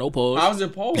 bro. No pause. I was in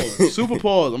pause. Super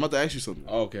pause. I'm about to ask you something.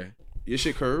 Okay. Your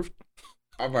shit curved?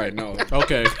 All right. No.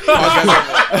 Okay.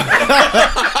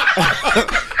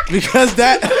 Because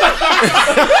that.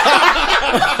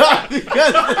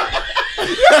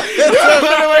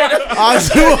 I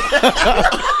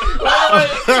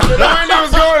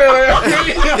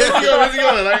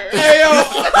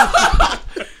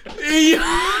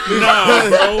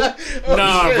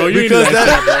Nah, bro. You because ain't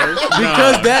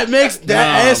because that makes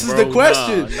that answers the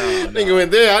question. Nigga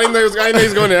went there. I didn't know he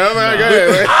was going there. I'm like, go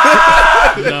ahead.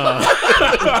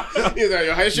 He's like,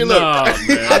 yo, how your shit look? Nah,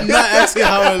 man. I'm not asking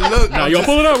how it looked. Nah, yo,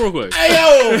 pull it up real quick. Hey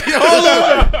yo,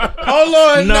 hold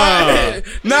on, Nah.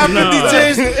 50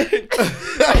 tens.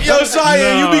 Yo,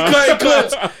 Saya, you be cutting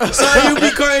clips. Saya, you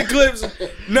be cutting clips.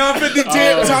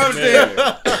 950 times there.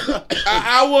 An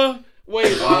hour.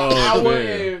 Wait, an hour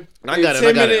man. and I got it. 10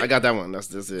 I got it. minutes. I got that one.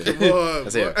 That's it. Boy,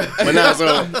 That's it. But now,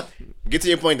 so get to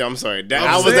your point. Though. I'm sorry. That, I'm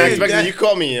I was not saying expecting that- you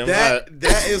call me. I'm like,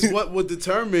 that is what would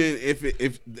determine if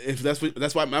that's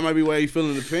why that might be why you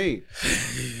feeling the pain.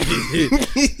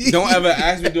 Don't ever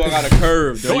ask me, do I got a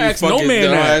curve? Don't you ask no fucking- man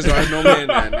don't that. ask no man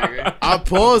that, nigga. I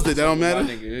paused it. That don't My matter.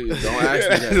 nigga, don't ask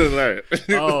me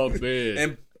that. Oh man.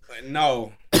 And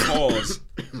no, pause.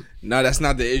 No, that's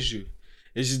not the issue.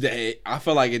 It's just that I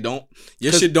feel like it don't.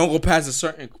 Your shit don't go past a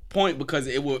certain point because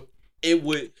it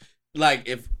would like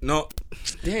if no.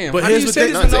 Damn. But how do here's you the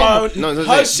say thing- this no, without- no,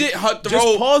 her shit, her throat.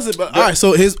 Just pause it. But all right.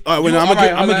 So his. All right. Wait, You- I'm all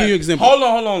right, gonna give you an example. Hold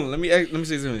on. Let me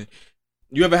say something.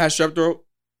 You ever had strep throat?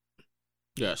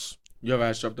 Yes. You ever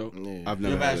had strep throat? I've You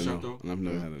never ever had had it. strep No. throat? I've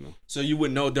never had it. No. So you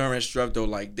would know during strep throat,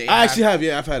 like they. I actually have.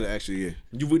 Yeah, I've had it. Actually, yeah.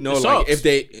 You would know It like sucks. if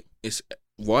they. It's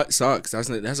what sucks. That's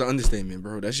an understatement,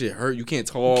 bro. That shit hurt. You can't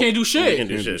talk. Can't do you shit. can't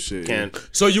do Can't do shit. shit, Can't.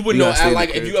 So you would You know gotta stay in the like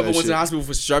if crib you type ever went to shit. the hospital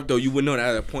for strep though, you would know that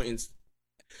at a point in,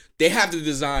 they have to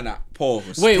design a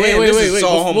pause. Wait. Damn, this is so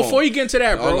Bef- homo. Before you get into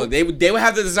that, Hold bro. on. They would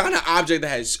have to design an object that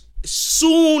has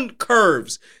soon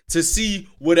curves to see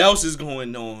what else is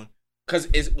going on. Cause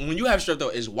it's when you have strep though,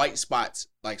 it's white spots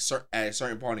like at a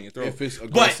certain part in your throat. If it's But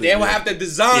aggressive, they will yeah. have to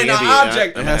design Yeah, an yeah,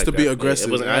 object. It has to be Yeah, aggressive.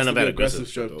 it wasn't- It I has never to be had aggressive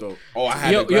strep strep throat. Oh, I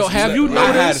had Yo, aggressive have strep you throat. I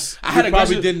had noticed- I had You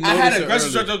probably aggressive. didn't I had notice it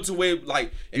aggressive early. strep throat to where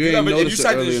like if You ain't noticed it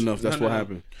type early in- enough. That's what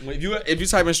happened. If you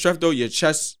type in strep throat, your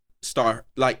chest start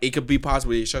like it could be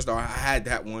possible your chest start. I had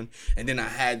that one, and then I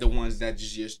had the ones that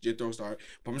just your throat start.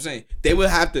 But I'm saying they would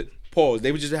have to pause.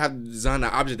 They would just have to design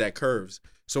an object that curves.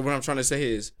 So what I'm trying to say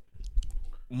is,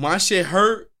 my shit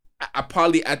hurt. I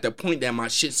probably at the point that my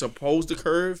shit's supposed to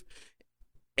curve,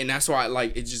 and that's why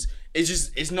like it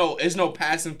it's no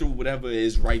passing through whatever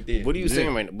is right there. What are you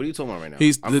saying right now? What are you talking about right now?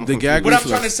 He's I'm the confused. gag. What I'm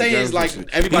reflex, trying to say the gag is like reflex.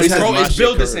 everybody's He has throat my is shit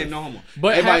built the curved. same. No homo.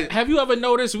 But Everybody- have you ever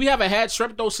noticed we haven't had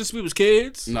strep throat since we was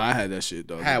kids? No, I had that shit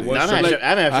though. Had No, what? I haven't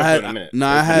had I strep had in a minute. no,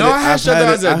 I had No, it. I had I've strep had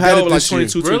as it. a I've had adult, it like this year.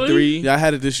 22, Really? 23. Yeah, I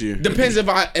had it this year. Depends if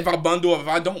I bundle up. If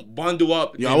I don't bundle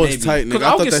up, Yo, then I was maybe. tight, nigga. Because I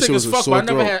I'll thought get that sick shit as was a fuck, but sore I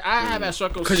never throat. had. I have had strep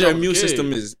throat. Because your since I was immune a kid.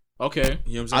 system is. Okay.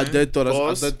 You know what I'm saying? I did thought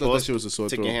Pause, that pause. shit was a sore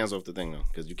Take throat. your hands off the thing though,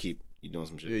 because you doing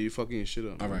some shit. Yeah, you fucking your shit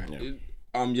up. All right.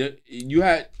 Yeah. You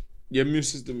had your immune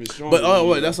system is strong. But oh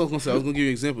wait, that's what I was gonna say. I was gonna give you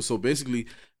an example. So basically,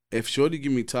 if Shorty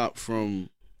give me top from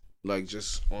like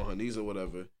just on her knees or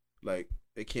whatever, like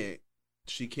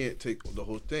she can't take the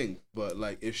whole thing. But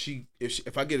like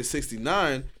if I get a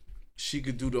 69, she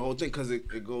could do the whole thing because it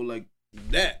go like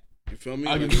that. You feel me?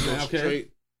 I Like, get it you, go okay.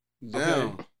 straight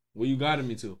down. Okay. Well, you guided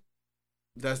me to.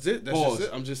 That's it. That's Pause. just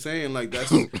it. I'm just saying like that's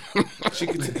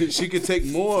she could take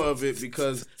more of it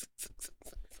because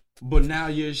But now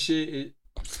your shit is.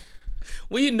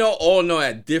 We all know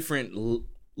at different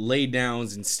lay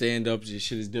downs and stand ups, your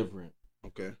shit is different.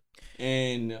 okay.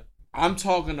 And I'm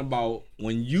talking about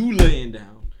when you laying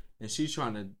down and she's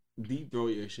trying to deep throat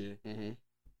your shit.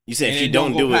 You said And if she it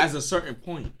don't go do past it, a certain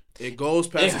point. It goes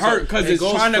past. It hurt because it's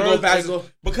goes trying to go further- past. it go-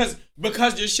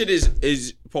 Because your shit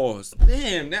is paused.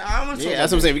 Damn, now I'm gonna yeah,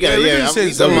 that's what I'm saying. We got we yeah. can I'm- say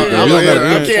I'm- something. I'm- We don't I'm- gotta-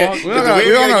 I we can't. don't the gotta- way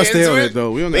we don't gotta gotta get stay into on it. it,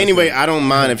 though. We don't But gotta anyway, stay on I don't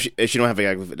mind if she don't have a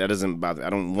gag reflex. That doesn't bother. I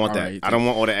don't want that. Alright, I don't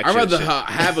want all that I'd extra rather shit.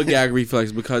 have a gag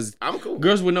reflex because I'm cool.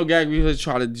 girls with no gag reflex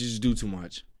try to just do too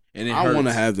much. And it I hurts. want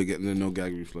to have the no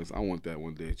gag reflex. I want that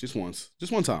one day, just once,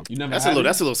 just one time. You never That's had it? a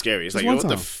little scary. It's Just like, yo, one what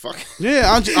the time. fuck? Yeah,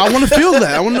 I want to feel that.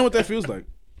 I want to know what that feels like.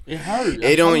 It hurts.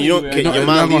 It don't. You don't. man. Your It's not mind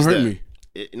gonna leaves hurt that.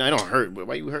 me. No, it don't hurt. But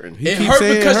why you hurting? He It keep hurt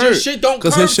saying because it your hurt. shit don't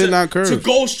 'Cause curve his shit to, not curved. to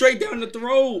go straight down the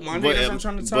throat, my nigga. But, That's what I'm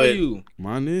trying to tell but- you.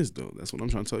 Mine is though. That's what I'm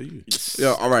trying to tell you.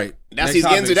 Yeah, all right. That's Next he's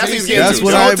getting topic. to. That's See, he's see, getting That's to.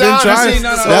 what The whole I've been time, trying- see,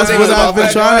 that's the whole what thing is I've been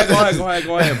about- trying-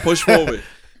 Go ahead. Push forward.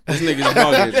 This nigga's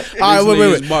bugging. All right,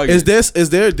 wait. Bugging. Is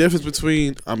there a difference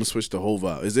between? I'm gonna switch the whole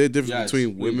vibe. Is there a difference Yes,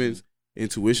 between please. women's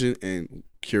intuition and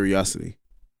curiosity?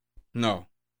 No.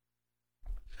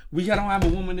 We don't have a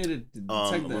woman there to detect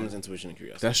that. women's intuition and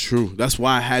curiosity. That's true. That's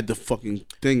why I had the fucking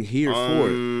thing here for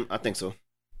it. I think so.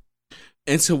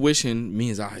 Intuition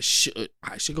means I should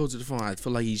go to the phone. I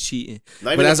feel like he's cheating, Not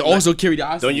but even- that's not- also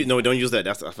curiosity. Don't use that.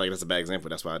 I feel like that's a bad example.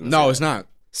 That's why. I didn't No, say it's that. not.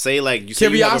 Say like you. Say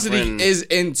you have a Curiosity friend- is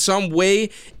in some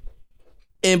way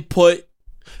input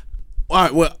All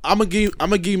right. Well, I'm gonna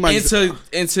give you my into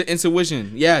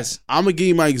intuition. Yes, I'm gonna give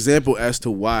you my example as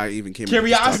to why I even came. up with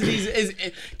this topic. curiosity is y'all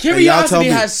tell curiosity me.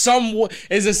 has some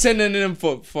is a synonym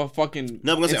for fucking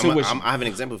No, I'm gonna say intuition. I have an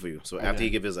example for you. So after you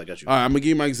give his, I got you. All right, I'm gonna give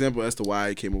you my example as to why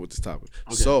I came up with this topic.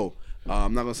 So,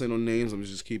 I'm not gonna say no names. I'm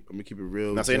gonna keep it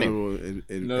real. Not say your name. general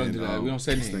and, No, don't do that. We don't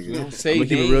say this names. nigga. We don't say I'm gonna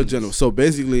keep it real names. general. So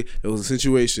basically, it was a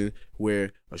situation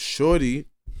where a shorty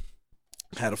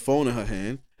had a phone in her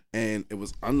hand and it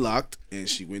was unlocked, and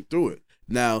she went through it.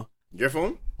 Now, Your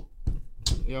phone?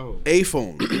 Yo, a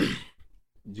phone. Oh,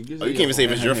 you can't even say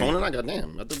if it's your phone or not.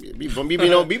 Goddamn, I think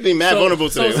be mad vulnerable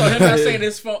So today. him not saying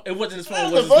his phone. It wasn't his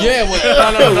phone. Was his yeah,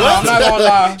 well, no, I'm not gonna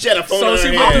lie. She had a phone So in she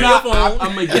her broke hand. it up.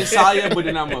 I'm gonna get Saya, but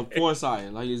then I'm gonna pour Saya.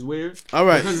 Like it's weird. All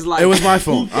right, Because it's like- it was my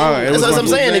phone. All right, it That's was what my I'm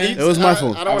phone. saying. It was my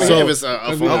phone. I don't want to So- hear if it's a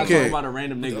Because phone. we're not Okay. talking about a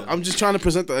random nigga. I'm just trying to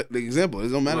present the example. It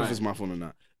don't matter if Right. it's my phone or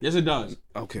not. Yes, it does.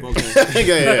 Okay.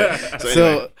 Okay. yeah. So,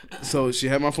 anyway. So she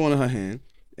had my phone in her hand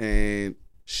and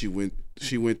she went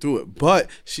through it. But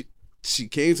she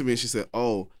came to me and she said,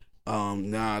 "Oh,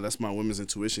 nah, that's my women's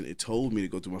intuition. It told me to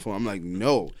go through my phone." I'm like,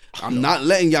 "No, I'm not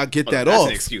letting y'all get that that's off.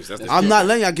 an excuse. That's I'm not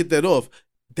letting y'all get that off.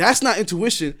 That's not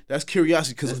intuition. That's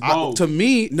curiosity. Because That's both. to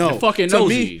me, no. You're fucking to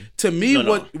nosy. me,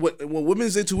 No. what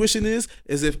women's intuition is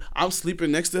if I'm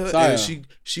sleeping next to her Saya. and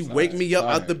she wake me up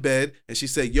Saya. out the bed and she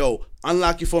say, "Yo,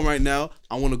 unlock your phone right now.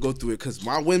 I want to go through it." Because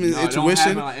my women's No, it don't intuition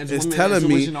happen like- is women's telling me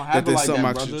intuition don't that happen there's like something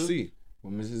that, I should brother. see.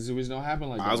 Women's intuition don't happen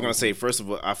like that. I was gonna say first of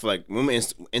all, I feel like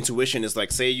women's intuition is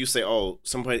like, say you say, "Oh,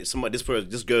 somebody,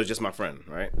 this girl is just my friend,"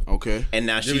 right? Okay. And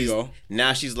now There we she's go.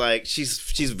 like she's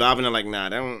vibing and like, nah,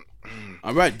 that don't.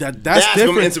 All right. That's That's different.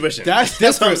 women's intuition. That's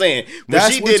That's what I'm different. saying. What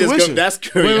That's she did intuition. is that's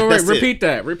Wait, curious. That's it.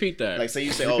 Repeat that. Like say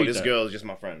you say, "Oh, Repeat this that. girl is just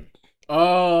my friend,"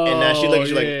 Oh, and now she looks at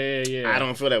you like, yeah. "I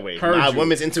don't feel that way." Heard My you.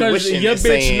 women's 'Cause intuition your is bitch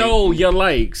saying, know your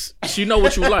likes. She know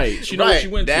what you like. She know right, what you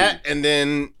went that, to. and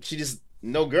then she just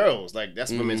know girls. Like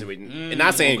that's women's intuition. And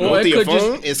not saying Or go it through your could just-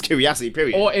 phone is curiosity.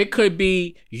 Period. Or it could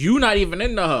be you not even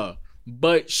into her,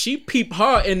 but she peep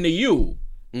her into you.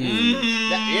 Yeah.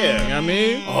 You know what I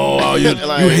mean? Oh, you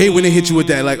Like- hate when they hit you with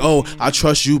that, like, oh, I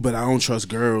trust you, but I don't trust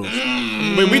girls.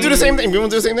 When we do the same thing, we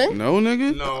won't do the same thing. No,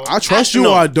 nigga. No. I trust you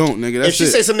No. or I don't, nigga. If That's she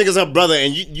it. say some nigga's her brother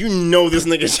and you know this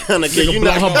nigga trying to kill you,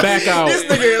 blow not her back out. This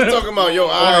nigga is talking about yo,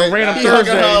 On a random he hugging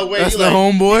Thursday. her away. That's you the like,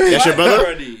 homeboy. That's your brother.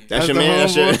 Already. That's That's your the man.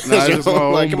 That's your. homeboy? Nah, That's it's your my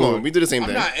like, come homeboy. on, we do the same I'm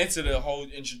thing. not into the whole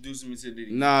introducing me to the.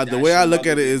 Nah, the that's way I your look at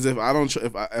mother. it is if I don't,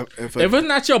 if If it's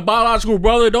not your biological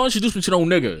brother, don't introduce me to no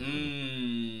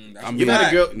nigga. That's I'm You ever had a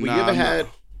not- girl? nah, you ever I'm had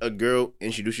not. a girl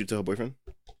introduce you to her boyfriend?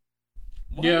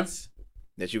 What? Yeah.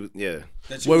 That you, yeah,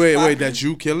 That you wait, was wait, clapping? that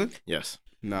you killing? yes.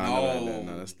 Nah, No.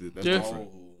 no, that's Yeah. different.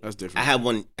 Oh. That's I different. had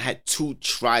one, had two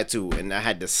try to, and I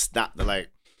had to stop. The like,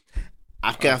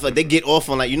 I feel like they get off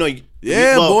on like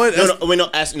Yeah, boy,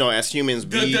 as humans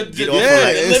we The- get the- off yeah, on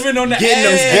like it's living on the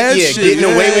getting edge. getting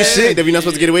away with yeah. shit that we're not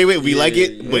supposed to get away with. We like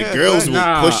it, but yeah, girls will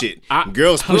Nah, push it.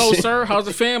 Girls push hello, it. sir. How's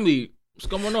the family? What's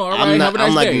going on? All right, I'm have a not. nice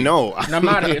I'm like day. no. And I'm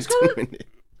out of here. doing it.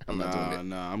 I'm not doing it.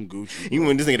 Nah, I'm Gucci. You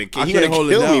want this nigga to kill? I He can't gonna hold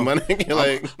it kill me, down.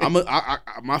 man.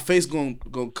 Like My face gonna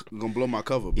blow my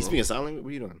cover, bro. you speaking silent? What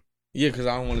are you doing? Yeah, because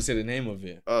I don't want to say the name of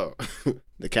it. Oh,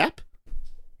 the cap.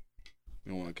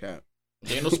 You don't want a cap.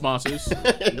 Ain't no sponsors. No.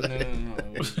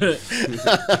 It was,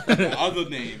 the other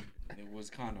name, it was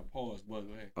kind of paused. But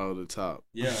go ahead. Oh, the top.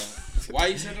 Yeah. Why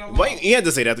you said that? Why you had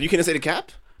to say that? You couldn't say the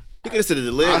cap. You could have said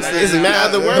the lid. I said It's the mad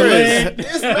other lid. words.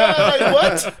 It's mad like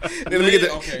what? Then let me get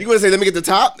the. Okay. You gonna say let me get the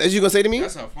top? As you gonna say to me?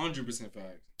 That's 100%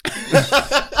 fact.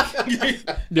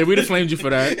 Yeah, we'd have flamed you for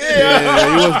that.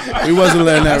 Yeah, we wasn't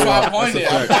letting that That's why I rock. pointed.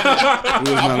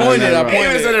 We was not letting pointed, that I rock. You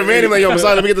even said it random like yo,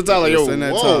 Masai, let me get the top. Like yo, Send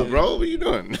that whoa, top. bro, what you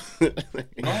doing? Go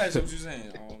ahead, so what you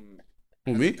saying?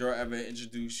 Who, Has me? a girl ever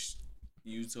introduced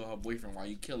you to her boyfriend while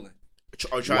you killing?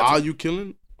 Or try While to. you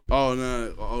killing? Oh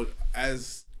no! Oh,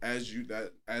 as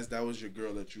that was your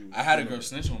girl that you. I had a girl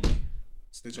snitch on me.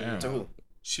 Snitch on Damn. you. To who?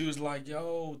 She was like,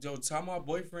 yo, tell my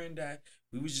boyfriend that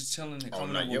we was just chilling and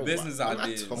coming nah, up yo, with business I'm not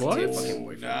ideas. talking What? to your fucking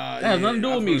boyfriend. Nah, That has nothing to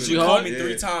do with me, I've heard She of called that. me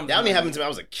 3 times. That only happened to me. I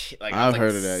was a kid. Like, I've like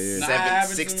heard of that, yeah. Nah, that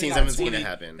happened to me 16, like 17 20 it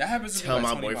happened. That happened to me Tell like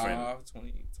my 25, boyfriend.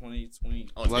 20.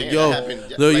 Oh, Like, damn, yo, that happened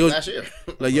look, like yo- last year.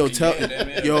 Like, yo, tell,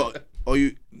 Yeah. yo,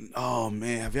 oh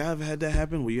man, have y'all ever had that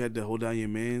happen where you had to hold down your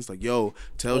mans? Like, yo,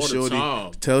 tell All the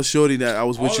Shorty, time. that I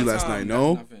was with you last night.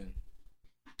 No,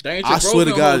 That ain't your I swear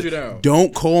to bro, gonna hold you God, down.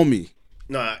 don't call me.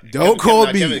 Nah, Don't call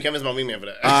me. Kevin's my wingman for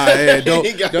that. Yeah, don't,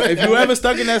 He got- if you ever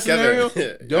stuck in that Kevin, scenario,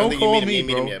 I don't don't think you call meet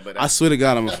me, him bro. yet, but I swear to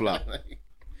God, I'm a flop.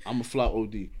 I'm a flop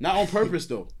OD. Not on purpose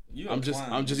though. I'm just,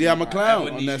 I'm a clown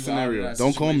on that scenario.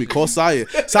 Don't call me. Call Saya.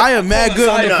 Saya mad good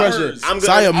under Saya pressure. first. I'm good.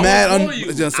 Saya I mad will under call you.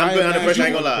 pressure. I'm good under pressure. I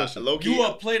ain't gonna lie. pressure. Low key. You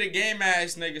a play the game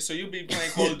ass nigga, so you be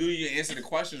playing Call of Duty and answer the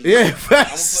questions. Yeah, I'ma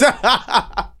facts.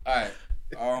 Alright.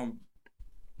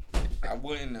 I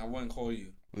wouldn't call you.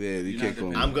 Yeah, you You're can't not call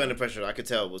me. I'm good under pressure. I could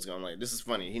tell what's going on. Like, this is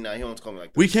funny. He don't call me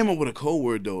like this. We came up with a code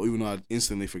word though, even though I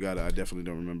instantly forgot it. I definitely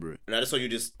don't remember it. And I just saw you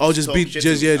just. Oh, just talk be, shit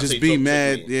just to me. yeah, I saw just you be talk shit to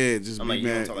mad. me. Yeah, just I'm be like, you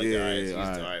don't mad. talk like Yeah, that. All right,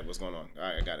 yeah, all right, what's going on? All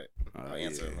right, I got it. I'll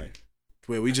answer. yeah. Like,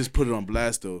 Wait, we just put it on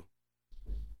blast though.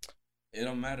 It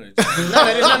don't matter.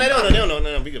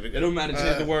 no, we good. It don't matter.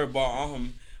 Change the word, but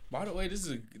by the way, this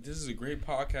is a great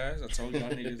podcast. I told y'all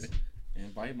niggas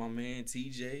invite my man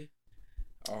TJ.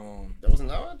 That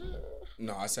wasn't how I did.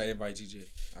 No, I said invite TJ.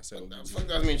 I said Fuck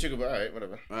that, I mean, chicken, but all right,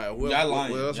 whatever. All right, Y'all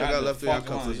lying. what else I Y'all got the left in our fuck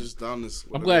cups? Let's lying. just down this.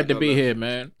 I'm glad to be here,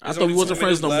 man. I There's thought we only wasn't 2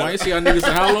 friends no minutes more. I left. see y'all niggas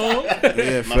for how long?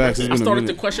 Yeah, facts. It's I been a started to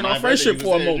minute. question My our friendship birthday,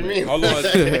 for a what you mean? moment.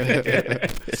 Hold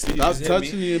on. Stop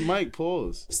touching your mic.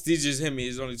 Pause. Steve just hit me.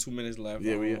 There's only 2 minutes left.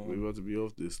 Yeah, we about to be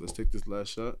off this. Let's take this last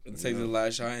shot. take the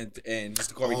last shot and just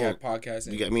the Corey Cat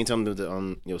podcast. You got me and tell them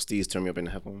that yo, Steve's turn me up in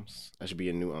the headphones. That should be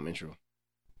a new intro.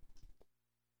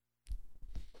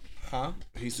 Huh?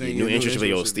 He's saying New your intro should be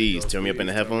yo, should Steve's turn me up in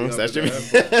the headphones. That should be.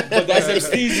 But that's if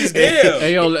Steve's is there.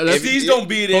 Hey yo, If let's Steve's don't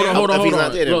be there. hold on. If he's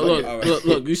not there, then Look, fuck it.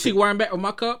 look. You see where I'm at with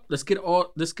my cup? Let's get.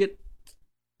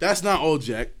 That's not old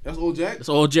Jack. That's old Jack. It's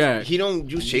all Jack. He don't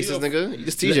use chasers, nigga. He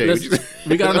just Let's- TJ.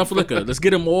 we got enough liquor. Let's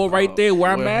get them all right there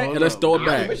where I'm Wait, at, hold and let's up. throw it I'm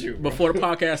back with you, bro. before the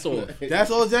podcast off. That's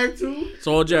old Jack too. It's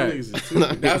all Jack.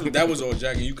 That was all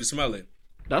Jack, and you could smell it.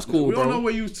 That's cool, We don't know bro.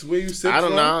 where you sit. I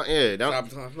don't from. know. Yeah,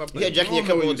 don't. Stop. Yeah, Jack in your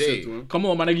cup all day. Come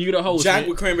on, my nigga, you the host. Jack man.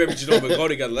 with cranberry juice don't even go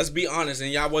together. Let's be honest, and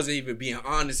y'all wasn't even being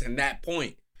honest in that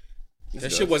point. Yes, That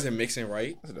it shit does. wasn't mixing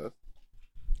right.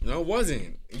 No, it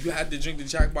wasn't. You had to drink the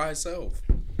Jack by itself.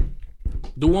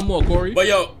 Do one more, Corey. But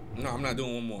yo, no, I'm not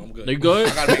doing one more. I'm good. You good?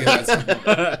 I gotta make it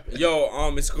last.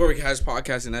 Yo, it's Corey Cat's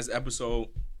podcast, and that's episode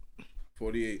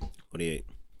 48. 48.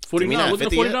 49. not What's the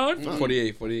 50 yet? 48 on? No.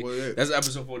 48. 48. That's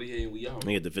episode 48, and we out. Let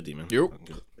me get the 50, man. Yep.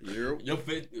 Okay. Yo,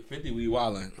 50 we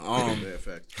wildin'. Yeah,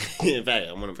 fact. In fact,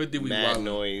 I want to 50 we mad wildin'.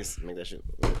 noise. Make that shit.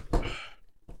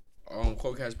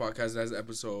 Quotecast podcast. That's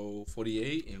episode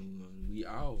 48, and we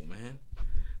out, man.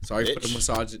 Sorry for the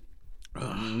Bitch.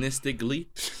 misogynistically.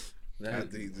 I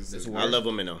think this is. I love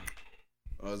women though.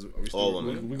 Are we still All recording?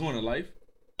 women. We going to life?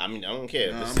 I mean, I don't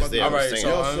care. Nah, This I'm is about to- there. All I'm right, saying. so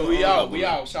Yo, so we I out. love We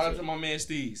women. out. Shout out to my man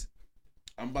Steez.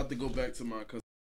 I'm about to go back to my